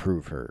had to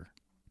approve her."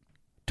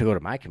 To go to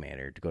my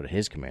commander, to go to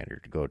his commander,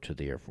 to go to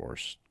the Air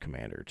Force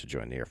commander, to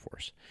join the Air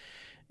Force.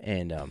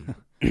 And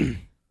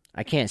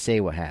I can't say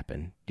what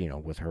happened,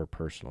 with her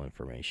personal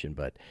information,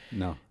 but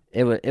no,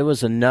 it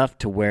was enough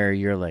to where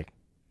you're like,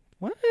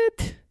 what?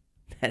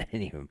 That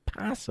ain't even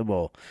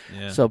possible.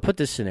 Yeah. So put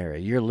this scenario.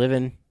 You're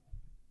living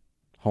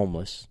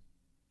homeless,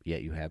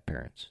 yet you have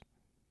parents.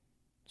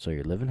 So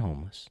you're living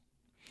homeless.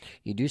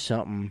 You do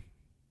something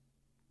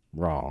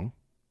wrong,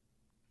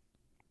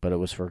 but it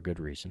was for a good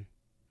reason.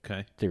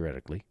 Okay.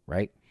 Theoretically,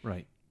 right?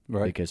 Right.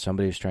 Because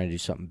somebody was trying to do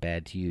something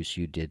bad to you,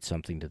 so you did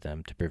something to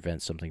them to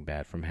prevent something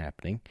bad from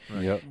happening.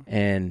 Right. Yep.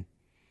 And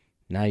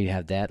now you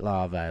have that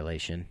law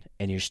violation,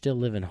 and you're still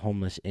living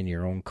homeless in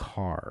your own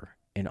car,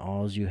 and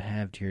all you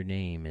have to your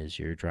name is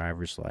your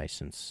driver's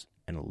license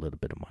and a little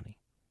bit of money.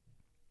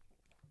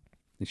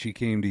 And she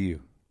came to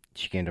you.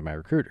 She came to my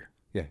recruiter.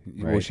 Yeah.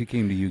 Right. Well, she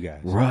came to you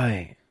guys.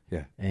 Right.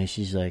 Yeah. And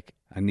she's like,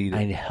 I need it.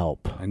 I need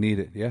help. I need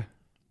it. Yeah.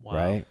 Wow.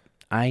 Right?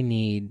 I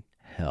need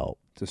help.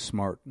 It's a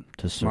smart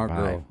Smart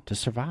girl. To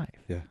survive.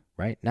 Yeah.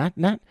 Right? Not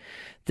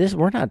this.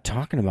 We're not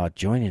talking about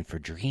joining for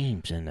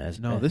dreams and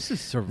this is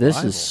survival.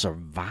 This is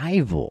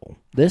survival.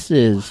 This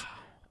is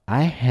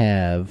I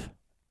have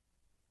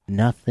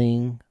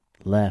nothing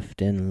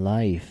left in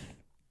life,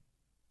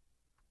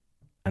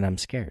 and I'm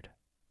scared.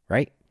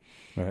 Right?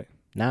 Right.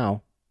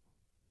 Now,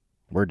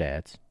 we're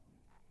dads,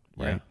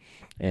 right?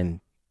 Yeah.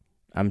 And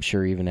I'm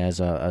sure even as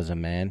a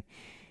man,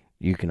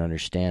 you can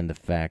understand the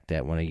fact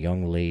that when a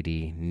young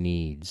lady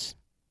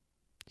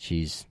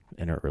she's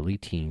in her early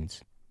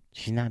teens,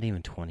 she's not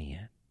even 20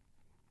 yet,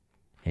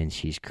 and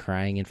she's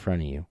crying in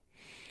front of you.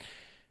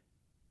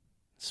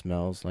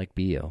 Smells like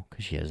BO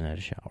because she hasn't had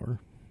a shower,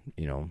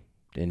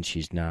 and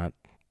she's not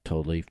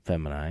totally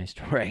feminized,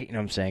 right? You know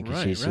what I'm saying?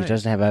 Because she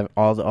doesn't have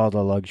all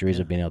the luxuries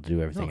of being able to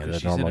do everything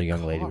as a normal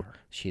young lady.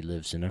 She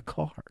lives in a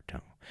car,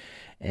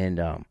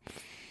 and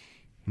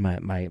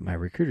my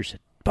recruiter said,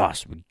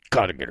 "Boss, we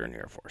got to get her in the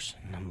Air Force."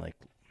 And I'm like,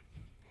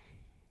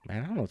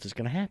 "Man, I don't know if this is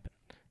going to happen."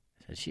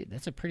 I said,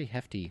 that's a pretty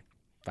hefty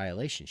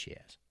violation she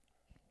has.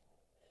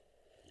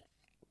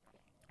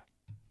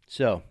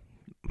 So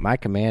my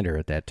commander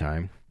at that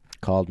time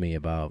called me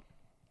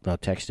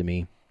texted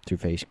me through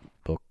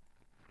Facebook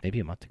maybe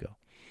a month ago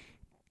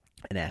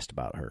and asked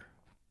about her.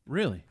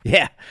 Really?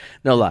 Yeah,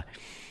 no lie.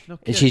 No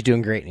and she's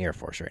doing great in the Air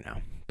Force right now.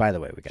 By the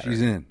way, we got her.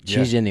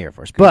 She's in the Air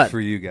Force. Good for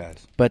you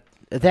guys. But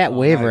that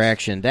waiver nice.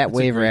 action,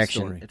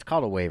 it's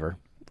called a waiver,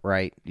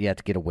 right? You have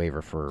to get a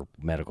waiver for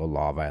medical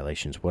law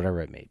violations, whatever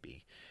it may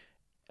be.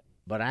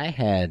 But I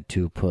had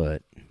to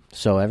put,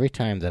 so every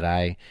time that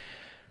I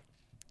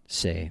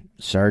say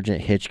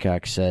Sergeant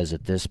Hitchcock says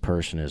that this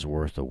person is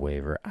worth a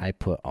waiver, I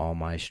put all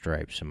my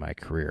stripes and my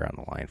career on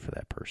the line for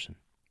that person.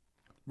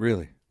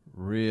 Really?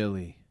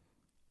 Really?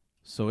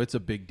 So it's a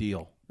big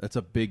deal. That's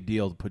a big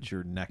deal to put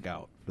your neck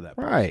out for that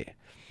person. Right.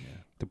 Yeah.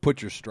 To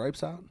put your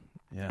stripes out?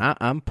 Yeah.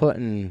 I'm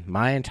putting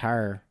my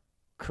entire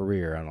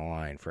career on the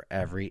line for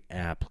every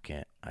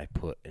applicant I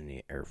put in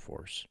the Air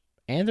Force.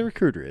 And the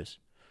recruiter is.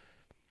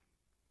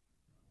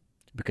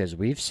 Because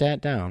we've sat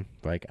down,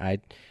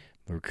 the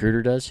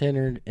recruiter does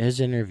his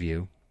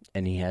interview,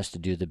 and he has to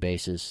do the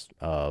basis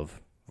of,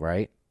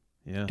 right?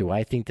 Yeah. Do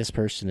I think this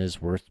person is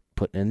worth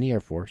putting in the Air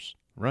Force?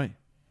 Right.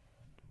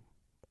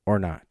 Or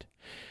not?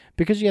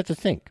 Because you have to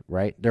think,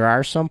 right? There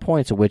are some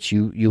points at which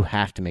you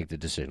have to make the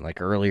decision.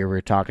 Like earlier we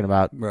were talking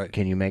about, right.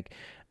 Can you make,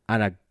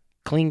 on a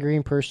clean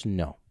green person,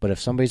 no. But if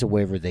somebody's a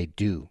waiver, they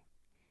do.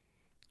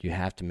 You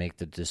have to make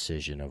the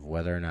decision of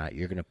whether or not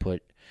you're going to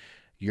put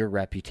your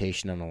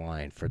reputation on the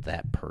line for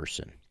that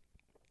person.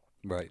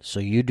 Right. So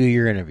you do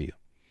your interview.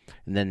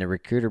 And then the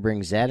recruiter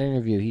brings that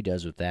interview he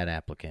does with that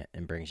applicant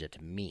and brings it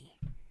to me.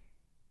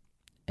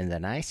 And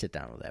then I sit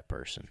down with that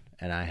person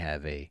and I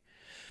have a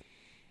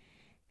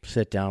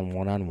sit-down,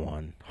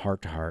 one-on-one,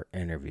 heart-to-heart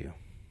interview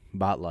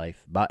about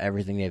life, about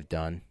everything they've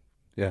done,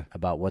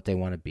 about what they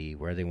want to be,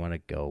 where they want to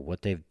go,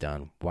 what they've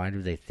done, why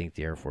do they think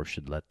the Air Force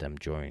should let them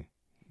join.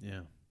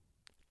 Yeah.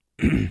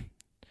 And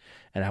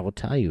I will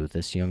tell you, with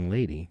this young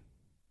lady,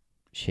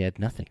 she had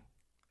nothing.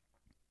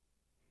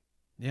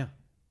 Yeah.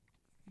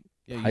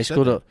 She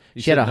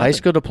had a high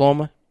school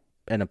diploma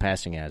and a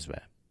passing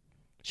ASVAB.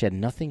 She had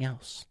nothing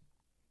else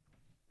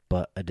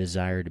but a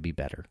desire to be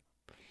better.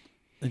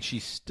 And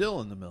she's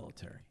still in the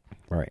military.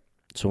 Right.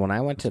 So when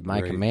I went to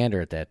my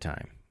commander at that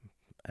time,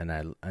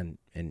 and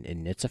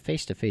it's a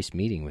face-to-face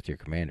meeting with your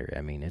commander.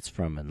 I mean, it's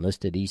from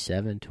enlisted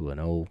E7 to an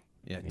O.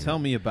 Yeah, tell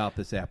me about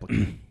this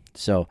applicant.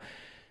 So,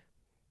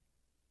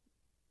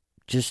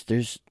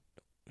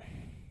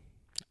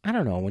 I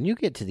don't know, when you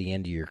get to the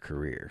end of your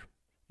career,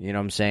 you know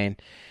what I'm saying?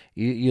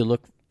 You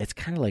look, it's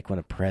kind of like when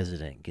a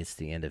president gets to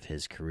the end of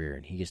his career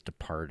and he gets to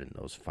pardon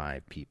those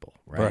 5 people,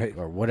 right?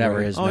 Or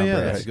whatever his number is.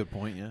 That's a good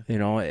point, yeah.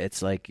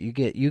 It's like you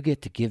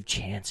get to give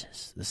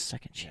chances, the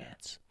second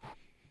chance.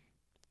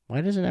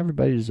 Why doesn't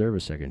everybody deserve a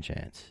second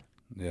chance?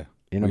 Yeah.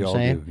 You know what I'm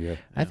saying? Do, yeah.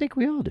 I think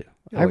we all do.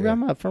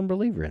 I'm a firm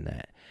believer in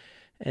that.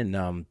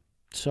 And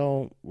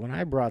so when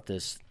I brought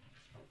this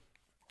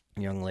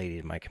young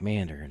lady to my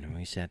commander, and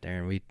we sat there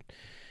and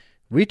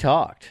we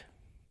talked.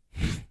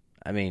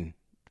 I mean,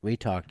 we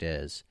talked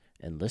as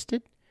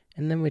enlisted,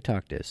 and then we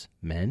talked as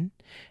men,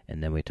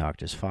 and then we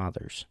talked as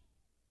fathers.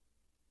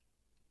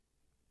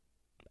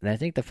 And I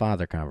think the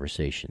father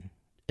conversation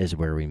is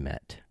where we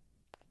met.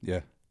 Yeah.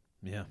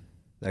 Yeah.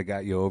 That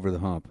got you over the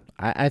hump.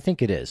 I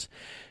think it is.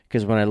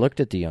 Because when I looked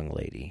at the young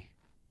lady,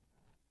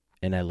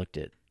 and I looked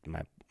at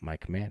my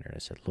commander, and I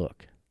said,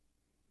 look,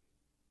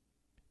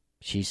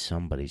 she's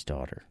somebody's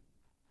daughter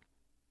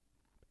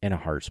in a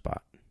hard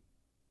spot.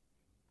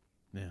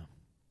 Yeah.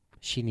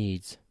 She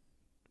needs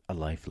a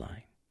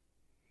lifeline.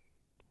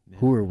 Yeah.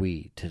 Who are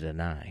we to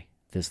deny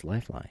this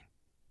lifeline?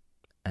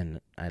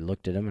 And I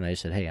looked at him and I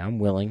said, hey, I'm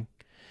willing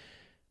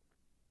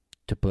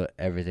to put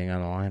everything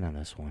on the line on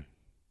this one.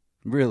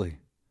 Really?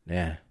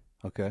 Yeah.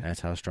 Okay.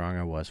 That's how strong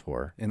I was for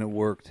her. And it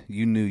worked.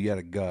 You knew you had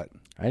a gut.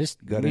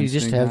 You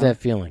just have that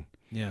feeling.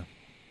 Yeah.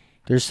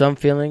 There's some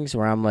feelings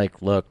where I'm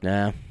like, look,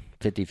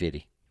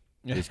 50-50.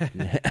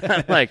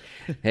 I'm like,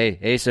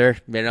 hey, sir,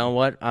 you know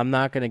what? I'm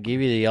not going to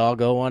give you the all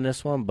go on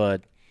this one,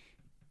 but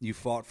you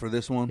fought for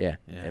this one? Yeah.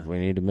 If we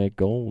need to make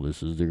goal,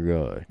 this is the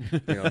guy.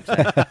 You know what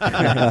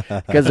I'm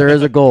saying? Because there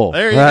is a goal.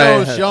 There you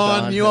go,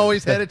 Sean. You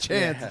always had a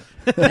chance.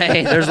 Yeah.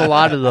 Hey, there's a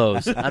lot of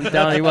those. I'm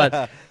telling you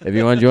what, if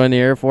you want to join the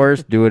Air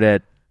Force, do it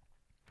at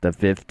the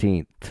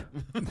 15th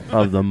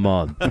of the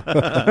month.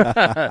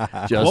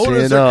 Just Quotas so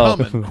you know. are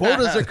coming.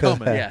 Quotas are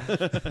coming. Yeah.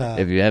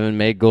 If you haven't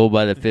made goal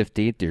by the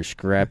 15th, you're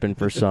scrapping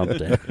for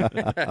something.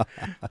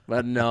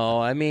 But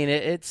no, I mean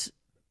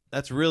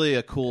that's really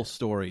a cool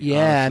story.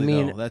 Yeah, honestly, I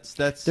mean, though.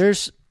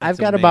 That's I've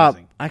got amazing. about,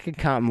 I could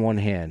count in one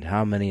hand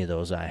how many of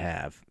those I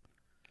have.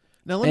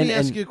 Now let me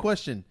ask you a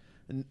question.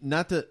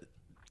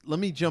 Let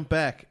me jump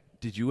back.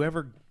 Did you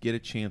ever get a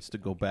chance to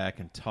go back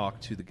and talk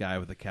to the guy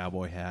with the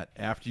cowboy hat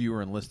after you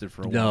were enlisted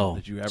for a while?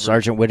 Did you ever?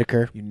 Sergeant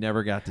Whitaker. You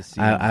never got to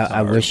see him.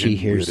 I wish he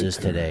hears this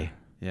today.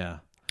 Yeah.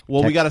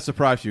 Well, we got a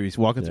surprise for you. He's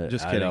walking through.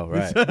 Just kidding. I know,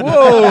 right?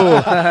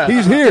 Whoa,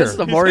 he's here. This is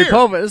the Maury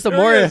Povich. This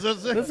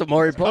is the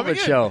Maury Coming Povich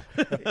show.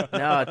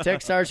 No,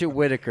 Tech Sergeant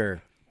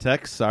Whitaker.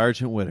 Tech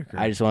Sergeant Whitaker.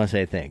 I just want to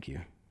say thank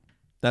you.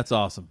 That's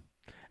awesome.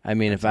 I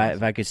mean, if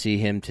I could see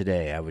him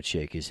today, I would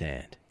shake his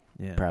hand.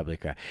 Yeah. Probably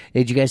cry.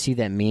 Hey, did you guys see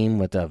that meme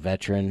with the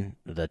veteran,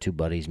 the two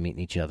buddies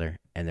meeting each other,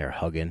 and they're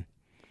hugging?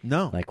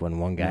 No. Like when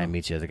one guy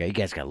meets the other guy. You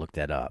guys got to look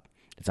that up.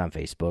 It's on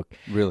Facebook.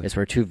 Really? It's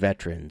where two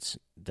veterans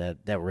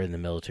that were in the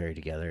military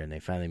together, and they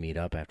finally meet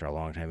up after a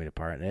long time being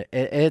apart. And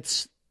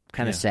it's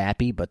kind of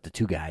sappy, but the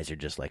two guys are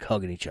just like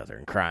hugging each other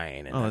and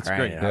crying and that's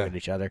crying great. and hugging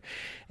each other.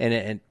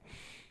 And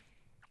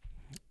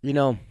you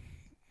know,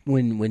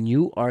 when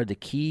you are the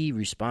key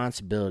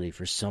responsibility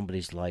for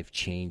somebody's life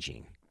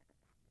changing,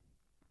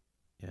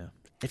 Yeah.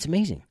 it's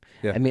amazing.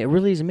 Yeah. I mean, it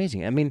really is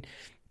amazing. I mean,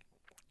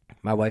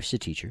 my wife's a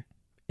teacher,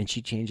 and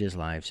she changes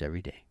lives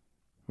every day.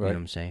 Right. You know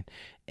what I'm saying?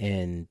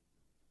 And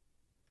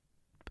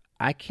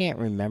I can't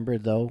remember,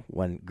 though,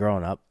 when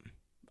growing up,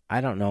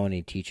 I don't know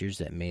any teachers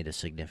that made a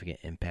significant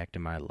impact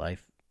in my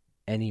life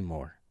any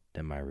more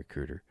than my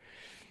recruiter.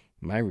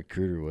 My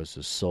recruiter was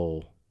a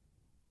soul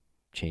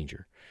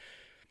changer.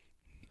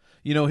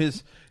 You know,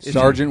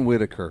 Sergeant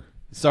Whitaker.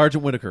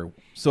 Sergeant Whitaker.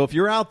 So if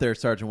you're out there,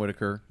 Sergeant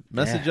Whitaker,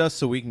 message us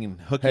so we can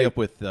hook you up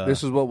with.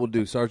 This is what we'll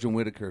do, Sergeant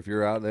Whitaker. If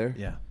you're out there,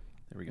 Yeah.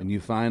 There we go. and you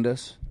find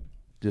us,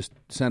 just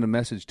send a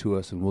message to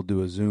us, and we'll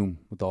do a Zoom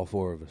with all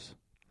four of us.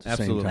 At the same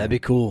Absolutely. time. That'd be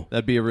cool.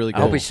 That'd be a really I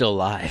cool. hope he's still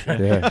alive.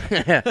 Yeah.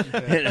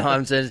 You know what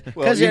I'm saying?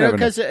 Well, Because you never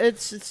know.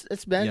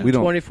 it's been Yeah. We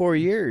don't- 24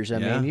 years. I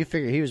Yeah. mean, you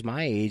figure he was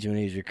my age when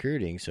he was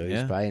recruiting, so he's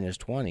Yeah. probably in his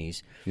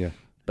 20s. Yeah.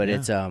 But Yeah.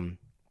 it's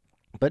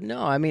but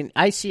no, I mean,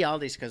 I see all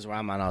these because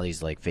I'm on all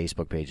these like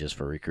Facebook pages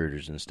for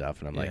recruiters and stuff,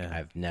 and I'm like, Yeah.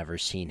 I've never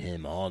seen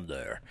him on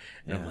there,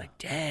 and I'm Yeah. like,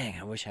 dang,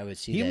 I wish I would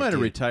see. He that might have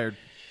dude. retired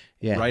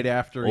Yeah. right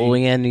after.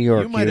 Olean, New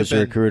York. He might was have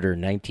a been- recruiter,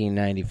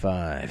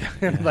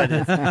 1995. But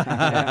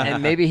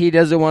and maybe he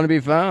doesn't want to be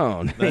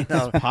found. You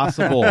know? It's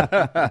possible.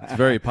 It's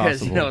very Because,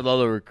 possible. you know, with all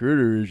the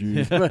recruiter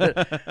issues.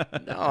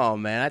 But, no,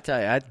 man, I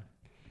tell you,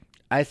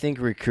 I think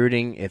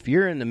recruiting, if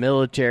you're in the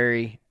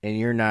military and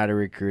you're not a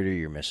recruiter,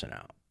 you're missing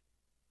out.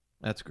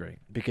 That's great.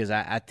 Because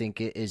I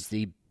think it is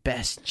the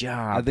best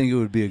job. I think it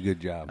would be a good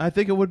job. I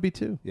think it would be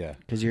too. Yeah.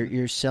 Because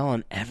you're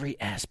selling every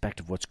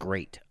aspect of what's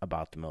great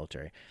about the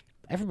military.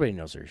 Everybody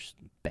knows there's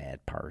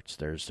bad parts.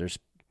 There's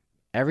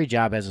every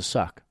job has a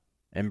suck.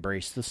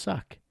 Embrace the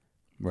suck.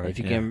 Right. If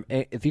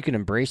you can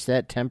embrace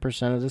that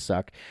 10% of the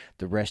suck,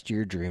 the rest of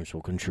your dreams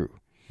will come true.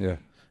 Yeah.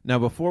 Now,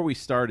 before we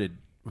started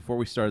the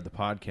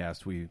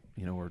podcast, we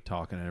were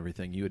talking and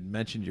everything. You had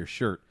mentioned your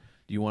shirt.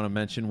 Do you want to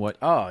mention what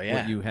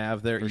you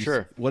have there? For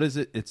sure. What is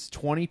it? It's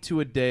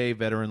 22 a day.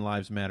 Veteran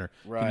Lives Matter.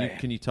 Right.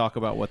 Can you talk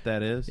about what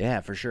that is?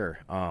 Yeah, for sure.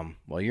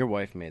 Well, your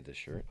wife made this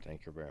shirt.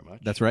 Thank you very much.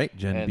 That's right.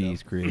 Jen And,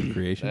 B's Creative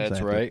Creations. that's I have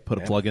to right. Put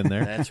a plug in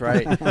there. That's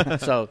right.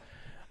 So,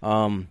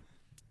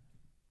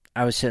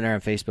 I was sitting there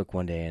on Facebook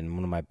one day, and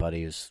one of my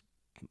buddies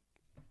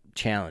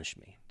challenged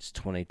me. It's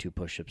 22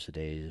 push-ups a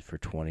day for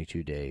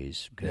 22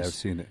 days. Yeah, I've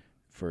seen it.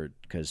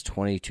 Because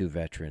 22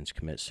 veterans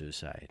commit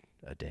suicide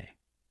a day.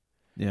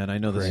 Yeah, and I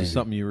know this is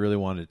something you really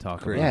wanted to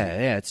talk about.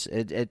 Yeah. It's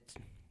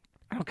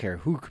I don't care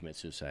who commits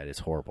suicide. It's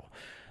horrible.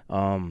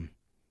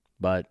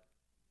 But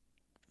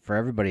for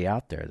everybody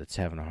out there that's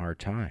having a hard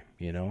time,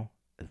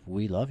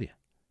 we love you.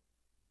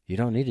 You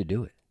don't need to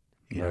do it.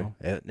 You know,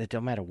 it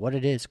don't matter what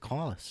it is.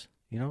 Call us.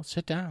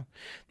 Sit down.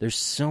 There's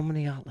so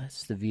many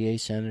outlets. The VA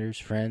senators,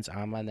 friends.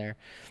 I'm on there.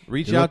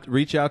 Reach out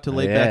to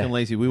Laid Back and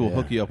Lazy. We will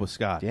hook you up with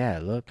Scott. Yeah,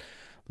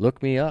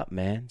 look me up,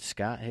 man.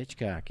 Scott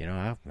Hitchcock.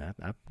 I'll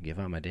give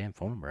out my damn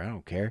phone number. I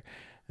don't care.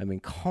 I mean,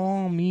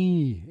 call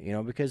me.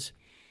 Because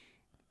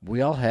we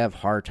all have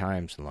hard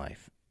times in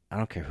life. I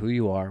don't care who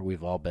you are.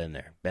 We've all been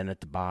there. Been at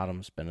the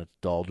bottoms. Been at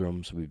the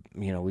doldrums. We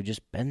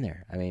just been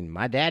there. I mean,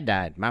 my dad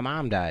died. My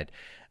mom died.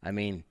 I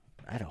mean,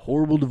 I had a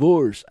horrible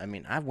divorce. I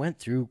mean, I went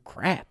through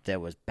crap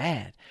that was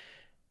bad.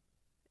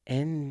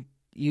 And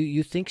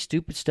you think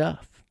stupid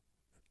stuff.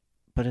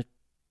 But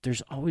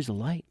there's always a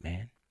light,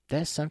 man.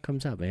 That sun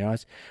comes up.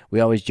 We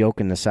always joke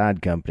in the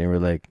sod company. We're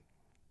like,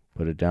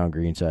 put it down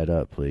green side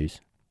up,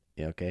 please.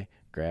 Yeah, okay.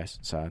 Grass,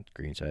 sod,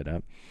 green side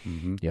up.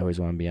 Mm-hmm. You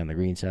always want to be on the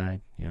green side.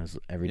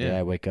 Every day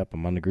I wake up,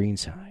 I'm on the green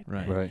side.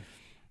 Right.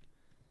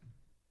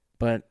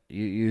 But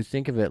you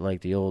think of it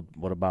like the old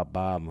What About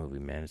Bob movie,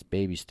 man. It's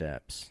baby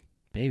steps.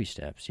 Baby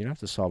steps. You don't have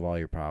to solve all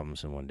your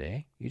problems in one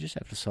day. You just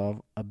have to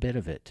solve a bit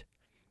of it.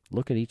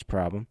 Look at each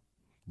problem.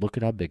 Look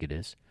at how big it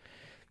is.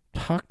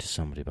 talk to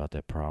somebody about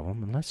that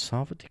problem and let's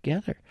solve it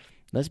together.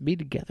 Let's be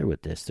together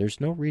with this. There's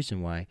no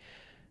reason why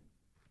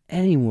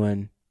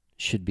anyone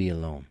should be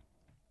alone.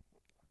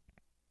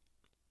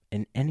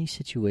 In any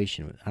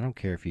situation, I don't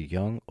care if you're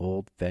young,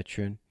 old,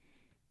 veteran,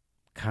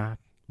 cop,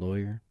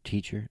 lawyer,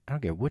 teacher, I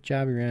don't care what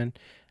job you're in.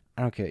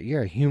 I don't care.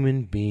 You're a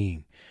human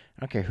being. I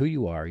don't care who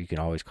you are. You can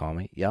always call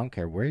me. I don't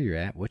care where you're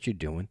at, what you're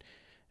doing.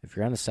 If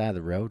you're on the side of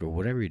the road or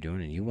whatever you're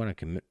doing and you want to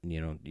commit,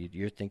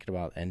 you're thinking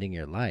about ending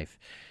your life,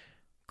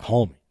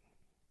 call me.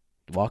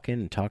 Walk in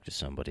and talk to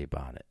somebody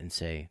about it and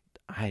say,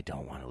 I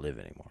don't want to live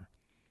anymore.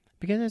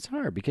 Because it's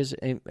hard. Because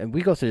and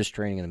we go through this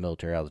training in the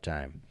military all the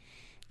time.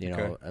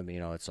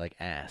 It's like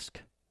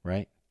ask,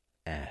 right?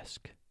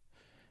 Ask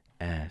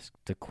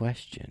the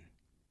question.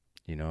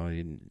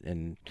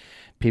 And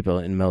people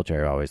in the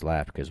military always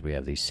laugh because we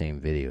have these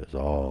same videos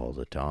all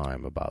the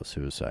time about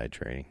suicide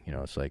training.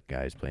 It's like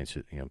guys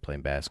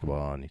playing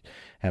basketball and he's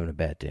having a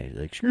bad day.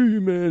 He's like, screw you,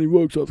 man. He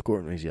walks off the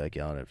court and he's like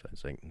yelling at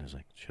us. It's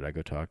like, should I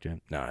go talk to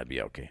him? No, I'd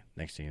be okay.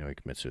 Next thing you know, he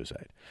commits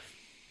suicide.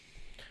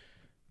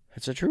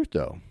 It's the truth,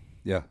 though.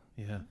 Yeah.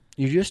 Yeah.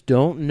 You just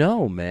don't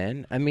know,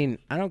 man. I mean,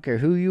 I don't care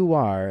who you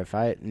are. If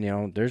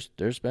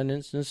there's been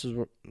instances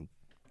where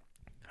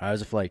I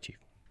was a flight chief,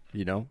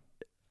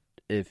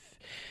 if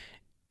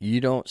you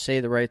don't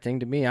say the right thing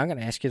to me, I'm going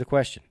to ask you the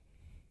question.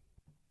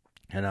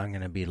 And I'm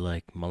going to be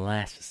like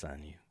molasses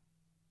on you.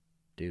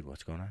 Dude,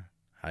 what's going on?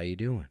 How you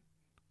doing?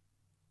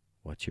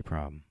 What's your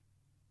problem?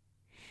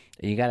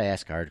 And you got to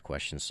ask hard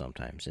questions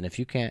sometimes. And if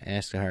you can't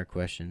ask the hard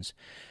questions,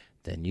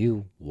 then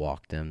you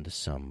walk them to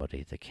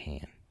somebody that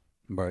can.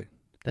 Right.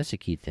 That's a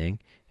key thing.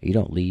 You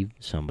don't leave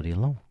somebody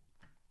alone.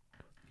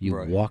 You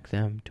walk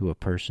them to a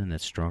person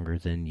that's stronger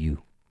than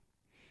you.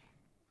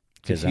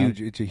 It's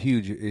a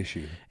huge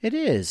issue. It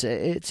is.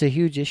 It's a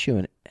huge issue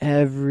in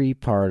every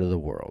part of the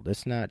world.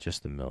 It's not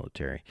just the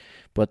military.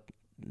 But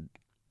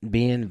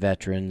being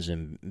veterans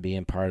and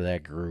being part of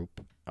that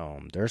group,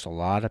 there's a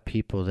lot of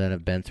people that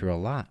have been through a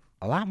lot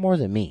more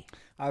than me.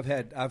 I've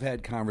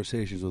had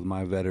conversations with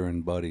my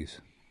veteran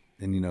buddies,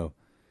 and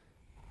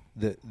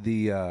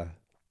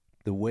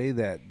the way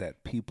that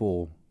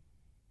people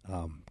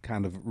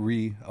kind of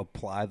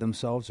reapply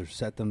themselves or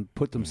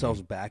put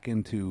themselves back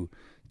into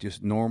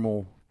just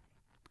normal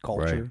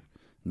culture,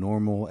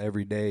 normal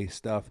everyday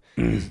stuff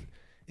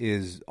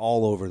is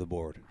all over the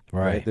board.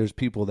 Right? There's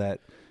people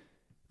that,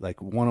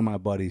 like one of my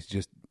buddies,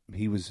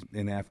 he was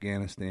in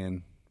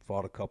Afghanistan,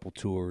 fought a couple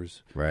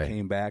tours,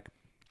 came back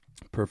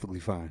perfectly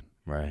fine.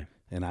 Right.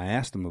 And I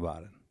asked him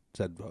about it.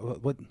 Said,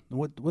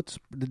 what's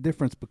the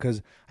difference?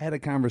 Because I had a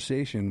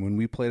conversation when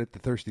we played at the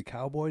Thirsty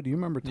Cowboy. Do you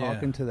remember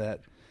talking to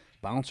that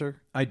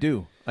bouncer? I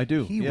do.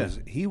 He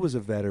was a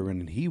veteran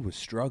and he was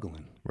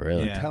struggling.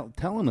 Really? Yeah.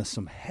 Telling us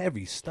some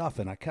heavy stuff,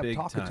 and I kept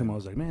talking to him. I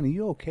was like, man, are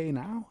you okay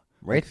now?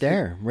 Right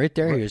there,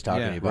 he was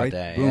talking to you about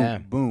that.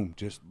 Boom, boom,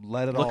 just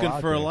let it all out.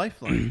 Looking for a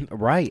lifeline.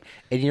 Right.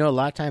 And a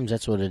lot of times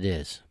that's what it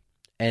is.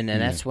 And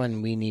that's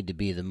when we need to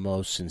be the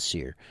most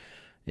sincere,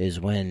 is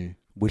when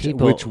which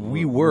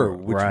we were.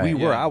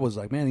 Yeah. I was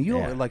like, man, you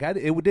like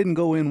it didn't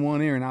go in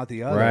one ear and out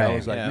the other. Right. I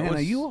was like, man,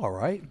 are you all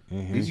right?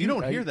 Mm-hmm. You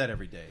don't hear that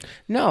every day.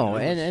 No,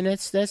 and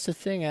that's the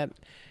thing.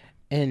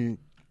 And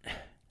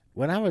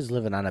when I was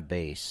living on a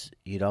base,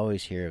 you'd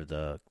always hear of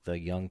the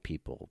young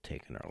people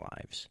taking their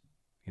lives.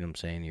 You know what I'm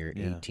saying? You're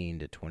 18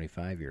 to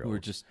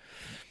 25-year-olds.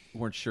 We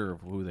weren't sure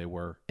of who they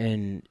were.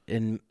 And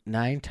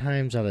 9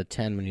 times out of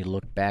 10, when you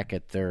look back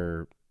at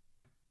their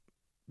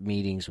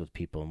meetings with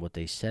people and what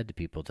they said to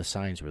people, the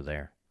signs were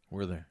there.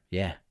 Were there?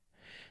 Yeah.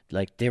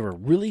 Like they were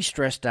really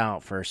stressed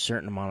out for a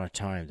certain amount of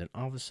time. Then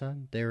all of a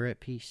sudden, they were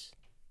at peace.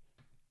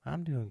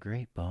 I'm doing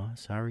great,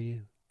 boss. How are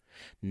you?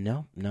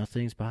 No,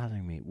 nothing's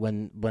bothering me.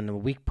 When a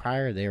week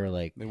prior, they were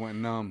like... They went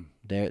numb.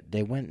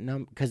 They went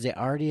numb because they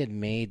already had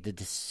made the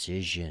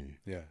decision.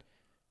 Yeah.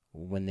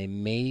 When they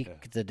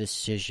make the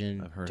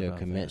decision to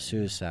commit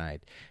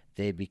suicide,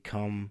 they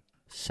become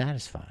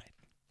satisfied.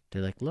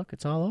 They're like, look,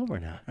 it's all over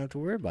now. I don't have to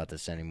worry about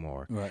this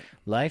anymore. Right.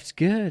 Life's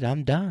good.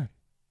 I'm done.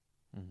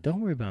 Mm-hmm.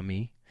 Don't worry about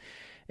me.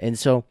 And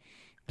so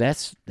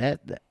that's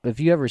that.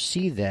 If you ever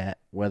see that,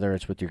 whether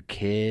it's with your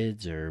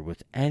kids or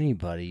with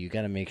anybody, you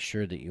got to make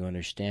sure that you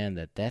understand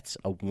that that's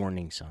a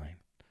warning sign.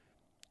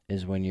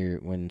 Is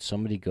when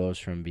somebody goes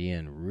from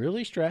being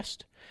really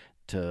stressed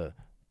to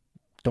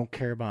don't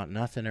care about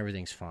nothing,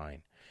 everything's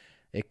fine.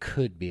 It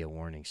could be a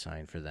warning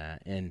sign for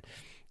that. And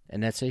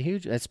that's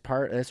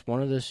that's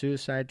one of the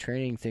suicide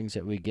training things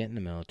that we get in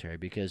the military,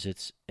 because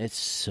it's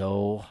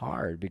so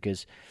hard,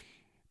 because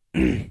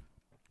and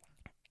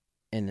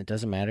it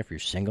doesn't matter if you're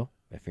single,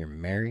 if you're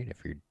married,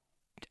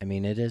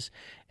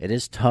 it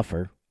is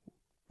tougher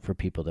for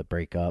people that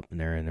break up and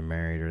they're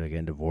married or they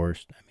get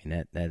divorced. I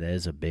mean, that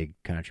is a big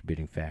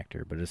contributing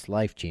factor, but it's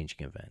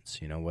life-changing events,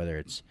 whether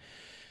it's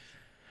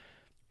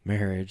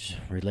marriage,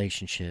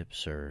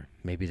 relationships, or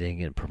maybe they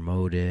get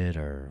promoted,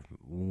 or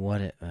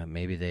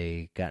maybe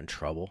they got in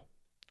trouble.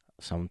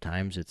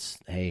 Sometimes it's,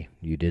 hey,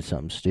 you did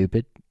something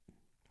stupid,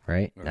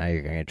 right? Now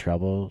you're going to get in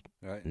trouble.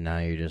 Right. Now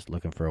you're just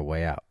looking for a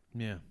way out.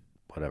 Yeah.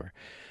 Whatever.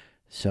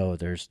 So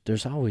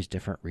there's always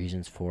different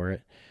reasons for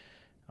it.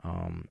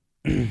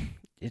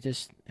 It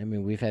just, I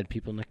mean, we've had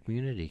people in the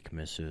community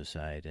commit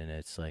suicide, and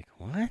it's like,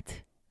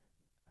 what?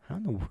 How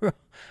in the world?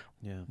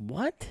 Yeah.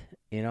 What?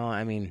 You know,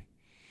 I mean,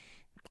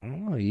 I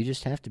don't know. You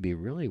just have to be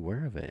really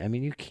aware of it. I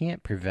mean, you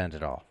can't prevent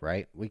it all,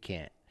 right? We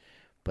can't.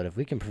 But if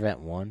we can prevent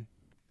one,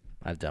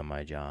 I've done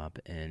my job.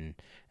 And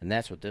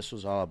that's what this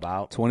was all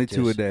about.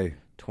 22 a day.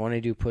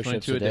 22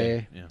 push-ups a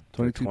day. Yeah.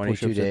 22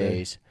 22 push-ups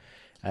days.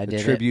 I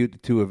did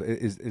tribute to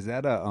is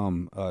that a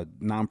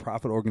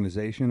nonprofit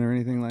organization or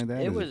anything like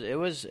that? It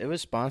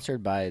was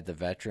sponsored by the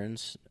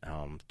veterans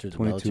through the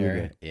 22 military.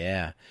 a day.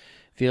 Yeah,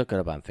 if you look it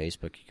up on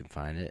Facebook, you can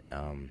find it.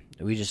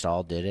 We just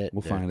all did it.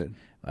 We'll find it.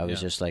 I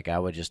was just like, I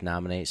would just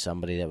nominate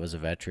somebody that was a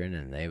veteran,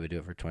 and they would do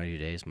it for 22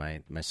 days.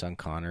 My son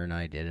Connor and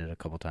I did it a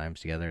couple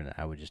times together, and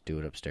I would just do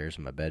it upstairs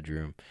in my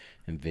bedroom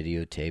and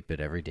videotape it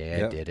every day.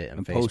 Yep. I did it on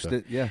and Facebook. post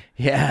it. Yeah,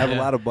 Yeah. I have a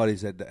lot of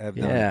buddies that have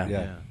done it.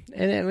 Yeah.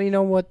 And you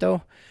know what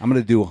though? I'm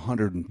gonna do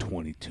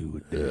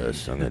 122 a day.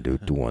 Yes, I'm gonna do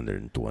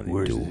 222.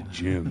 Where's the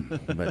gym?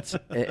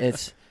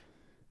 But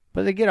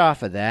but to get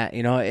off of that,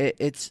 you know,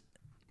 it's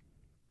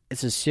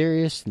a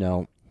serious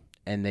note,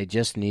 and they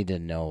just need to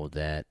know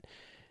that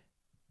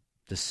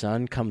the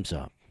sun comes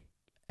up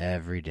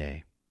every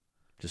day,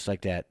 just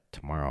like that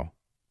tomorrow.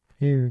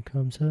 Here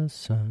comes the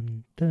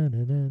sun.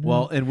 Da-da-da-da.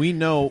 Well, and we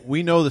know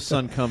the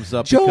sun comes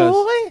up Joy,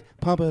 because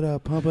pump it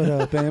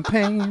up, and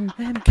pain.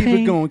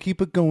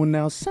 Keep it going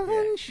now,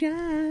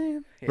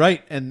 sunshine.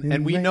 right,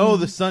 and we know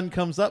the sun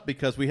comes up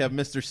because we have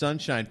Mr.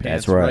 Sunshine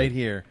Pants That's right. right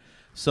here.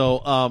 So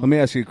Let me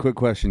ask you a quick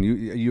question.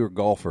 You're a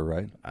golfer,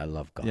 right? I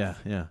love golf.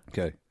 yeah.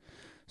 Okay.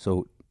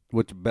 So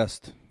what's the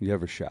best you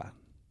ever shot?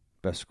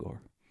 Best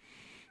score?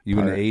 You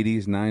Par. in the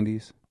 80s,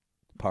 90s?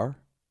 Par?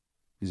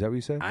 Is that what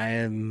you said?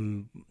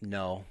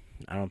 No,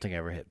 I don't think I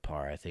ever hit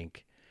par. I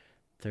think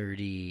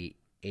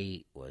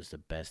 38 was the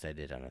best I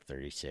did on a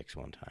 36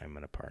 one time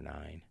on a par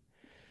 9.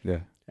 Yeah.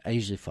 I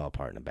usually fall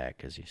apart in the back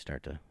because you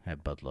start to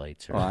have Bud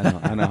Lights. Or I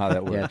know how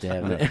that you have works. to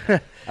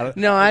have Yeah. it.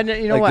 No, I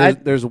you know Like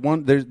what? there's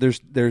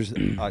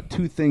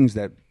two things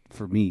that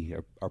for me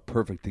are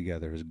perfect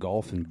together: is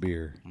golf and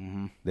beer.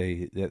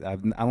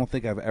 Mm-hmm. I don't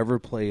think I've ever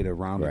played a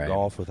round of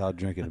golf without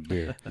drinking a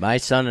beer. My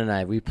son and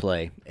I, we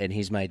play, and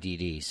he's my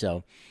DD.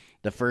 So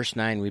the first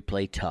 9 we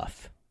play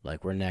tough.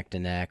 Like we're neck to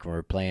neck, and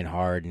we're playing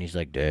hard, and he's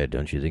like, "Dad,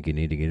 don't you think you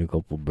need to get a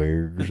couple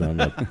beers on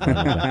the?"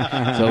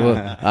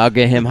 So I'll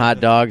get him hot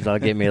dogs. I'll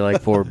get me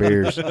like 4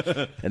 beers,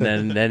 and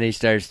then he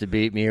starts to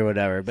beat me or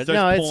whatever. But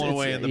Starts no, pulling it's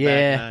away in the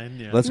yeah. back 9.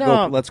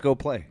 Yeah. Let's go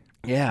play.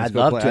 Yeah, Let's I'd go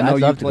love play. to. I know I'd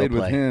you love to played go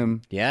with play.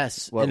 him.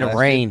 Yes, What, in the last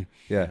rain.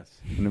 Year?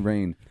 Yeah, in the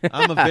rain.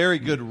 I'm a very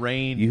good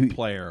rain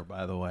player,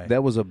 by the way.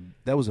 That was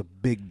a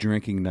big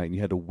drinking night, and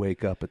you had to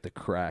wake up at the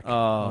crack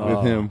Oh.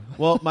 with him.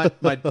 Well,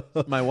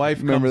 my wife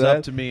Remember comes that?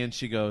 up to me and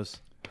she goes,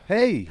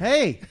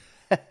 Hey,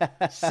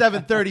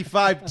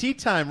 7:35 tea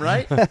time,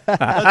 right?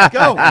 Let's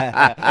go.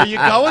 Are you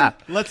going?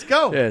 Let's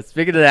go. Yeah,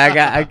 speaking of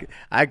that,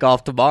 I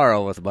golf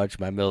tomorrow with a bunch of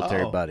my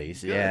military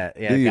buddies. good. Yeah,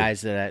 Do you?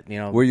 guys that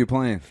where are you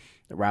playing?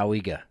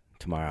 Rawiga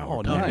tomorrow. Oh,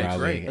 We're playing nice. Rawiga.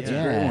 Great. That's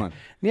yeah. a great one.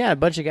 Yeah, a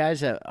bunch of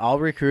guys, all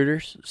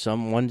recruiters.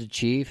 One's a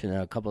chief, and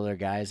a couple other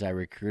guys I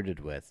recruited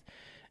with,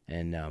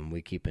 and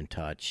we keep in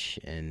touch.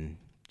 And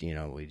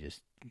we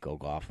just go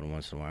golfing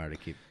once in a while to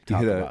keep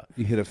talking about.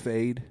 You hit a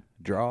fade,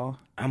 draw.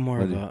 I'm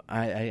more of a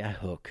I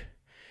hook.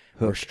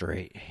 Or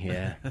straight,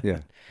 yeah. Yeah.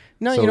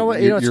 No, So you know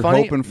what? You're It's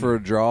funny. hoping for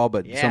a draw,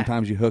 but Yeah.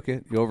 sometimes you hook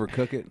it, you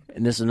overcook it.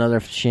 And this is another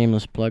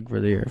shameless plug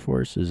for the Air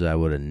Force, is I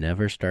would have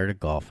never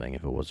started golfing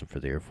if it wasn't for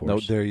the Air Force. No,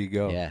 there you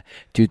go. Yeah. Another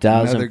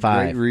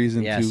 2005. great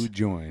reason Yes. to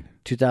join.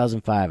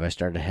 2005, I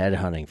started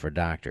headhunting for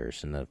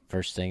doctors, and the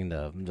first thing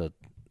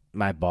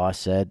my boss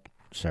said,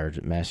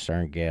 Master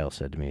Sargent Gale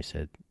said to me, he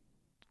said,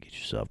 "Get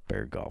yourself a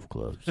pair of golf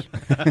clubs."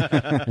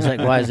 I was like,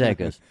 "Why is that?"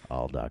 Because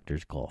all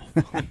doctors golf.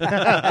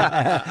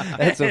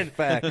 That's a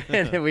fact.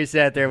 And then we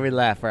sat there and we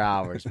laughed for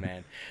hours,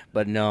 man.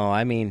 But no,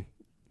 I mean,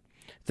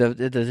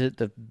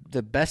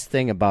 the best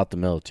thing about the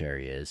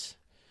military is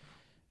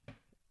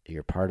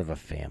you're part of a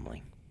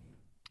family.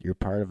 You're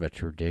part of a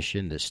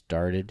tradition that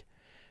started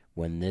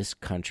when this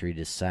country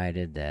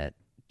decided that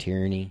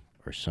tyranny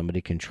or somebody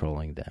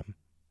controlling them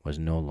was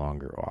no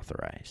longer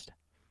authorized.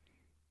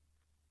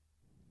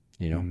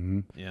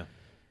 Mhm. Yeah.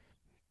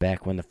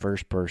 Back when the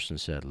first person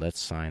said, "Let's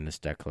sign this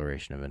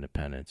Declaration of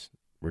Independence.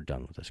 We're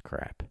done with this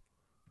crap.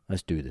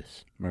 Let's do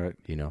this." Right.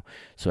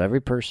 So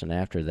every person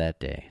after that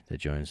day that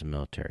joins the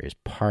military is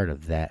part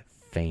of that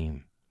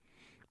fame,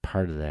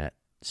 part of that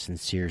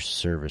sincere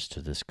service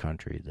to this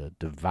country, the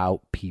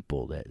devout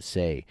people that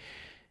say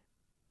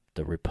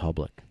the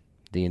republic,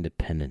 the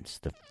independence,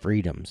 the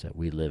freedoms that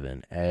we live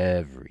in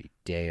every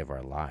day of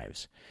our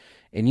lives.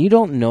 And you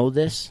don't know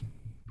this,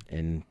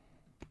 and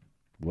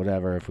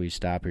whatever, if we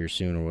stop here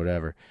soon or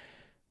whatever,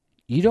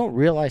 you don't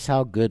realize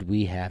how good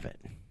we have it.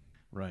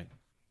 Right.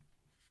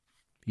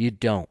 You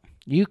don't.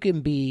 You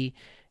can be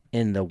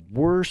in the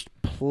worst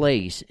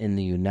place in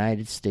the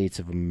United States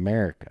of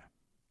America,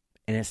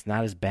 and it's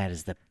not as bad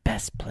as the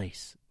best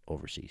place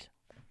overseas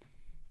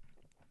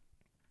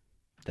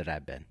that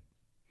I've been.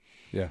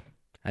 Yeah.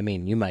 I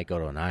mean, you might go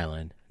to an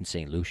island in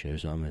St. Lucia or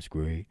something. That's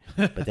great.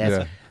 But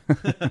that's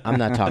I'm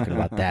not talking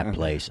about that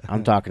place.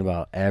 I'm talking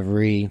about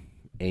every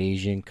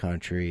Asian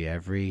country,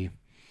 every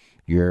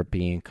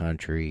European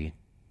country.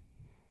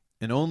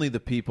 And only the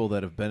people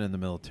that have been in the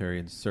military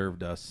and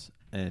served us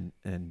and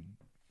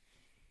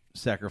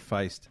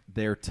sacrificed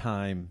their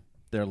time,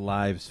 their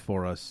lives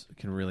for us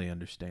can really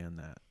understand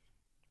that.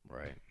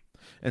 Right.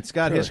 And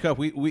Scott Hitchcock,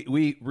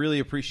 we really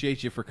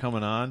appreciate you for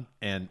coming on,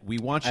 and we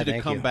want you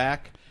to come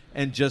back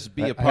and just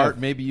be a part.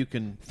 Maybe you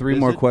can three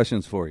more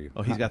questions for you.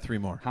 Oh, he's got three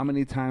more. How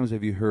many times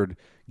have you heard,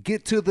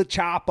 "Get to the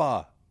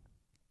chopper"?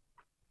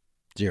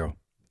 0.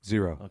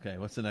 Okay,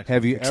 what's the next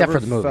have one? you Except ever for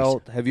the movies.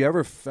 felt have you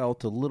ever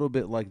felt a little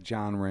bit like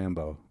John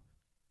Rambo?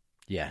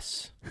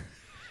 Yes.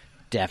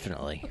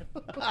 Definitely.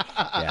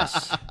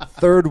 Yes.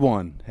 Third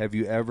one, have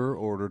you ever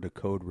ordered a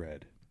Code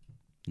Red?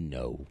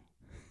 No.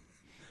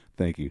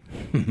 Thank you.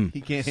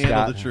 He can't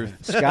handle the truth.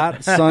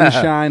 Scott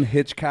Sunshine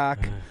Hitchcock.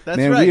 That's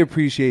man, right. we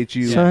appreciate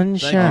you.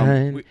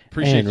 Sunshine. We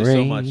appreciate and you so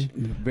rain. much.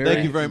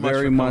 Thank you very much.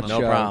 Very for much coming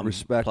on. No problem.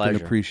 respect Pleasure.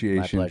 and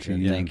appreciation My pleasure. to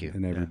you, Thank you.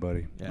 and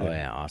everybody. Yeah. Oh,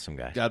 yeah. Awesome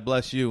guy. God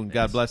bless you, and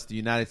God bless the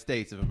United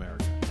States of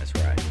America. That's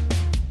right.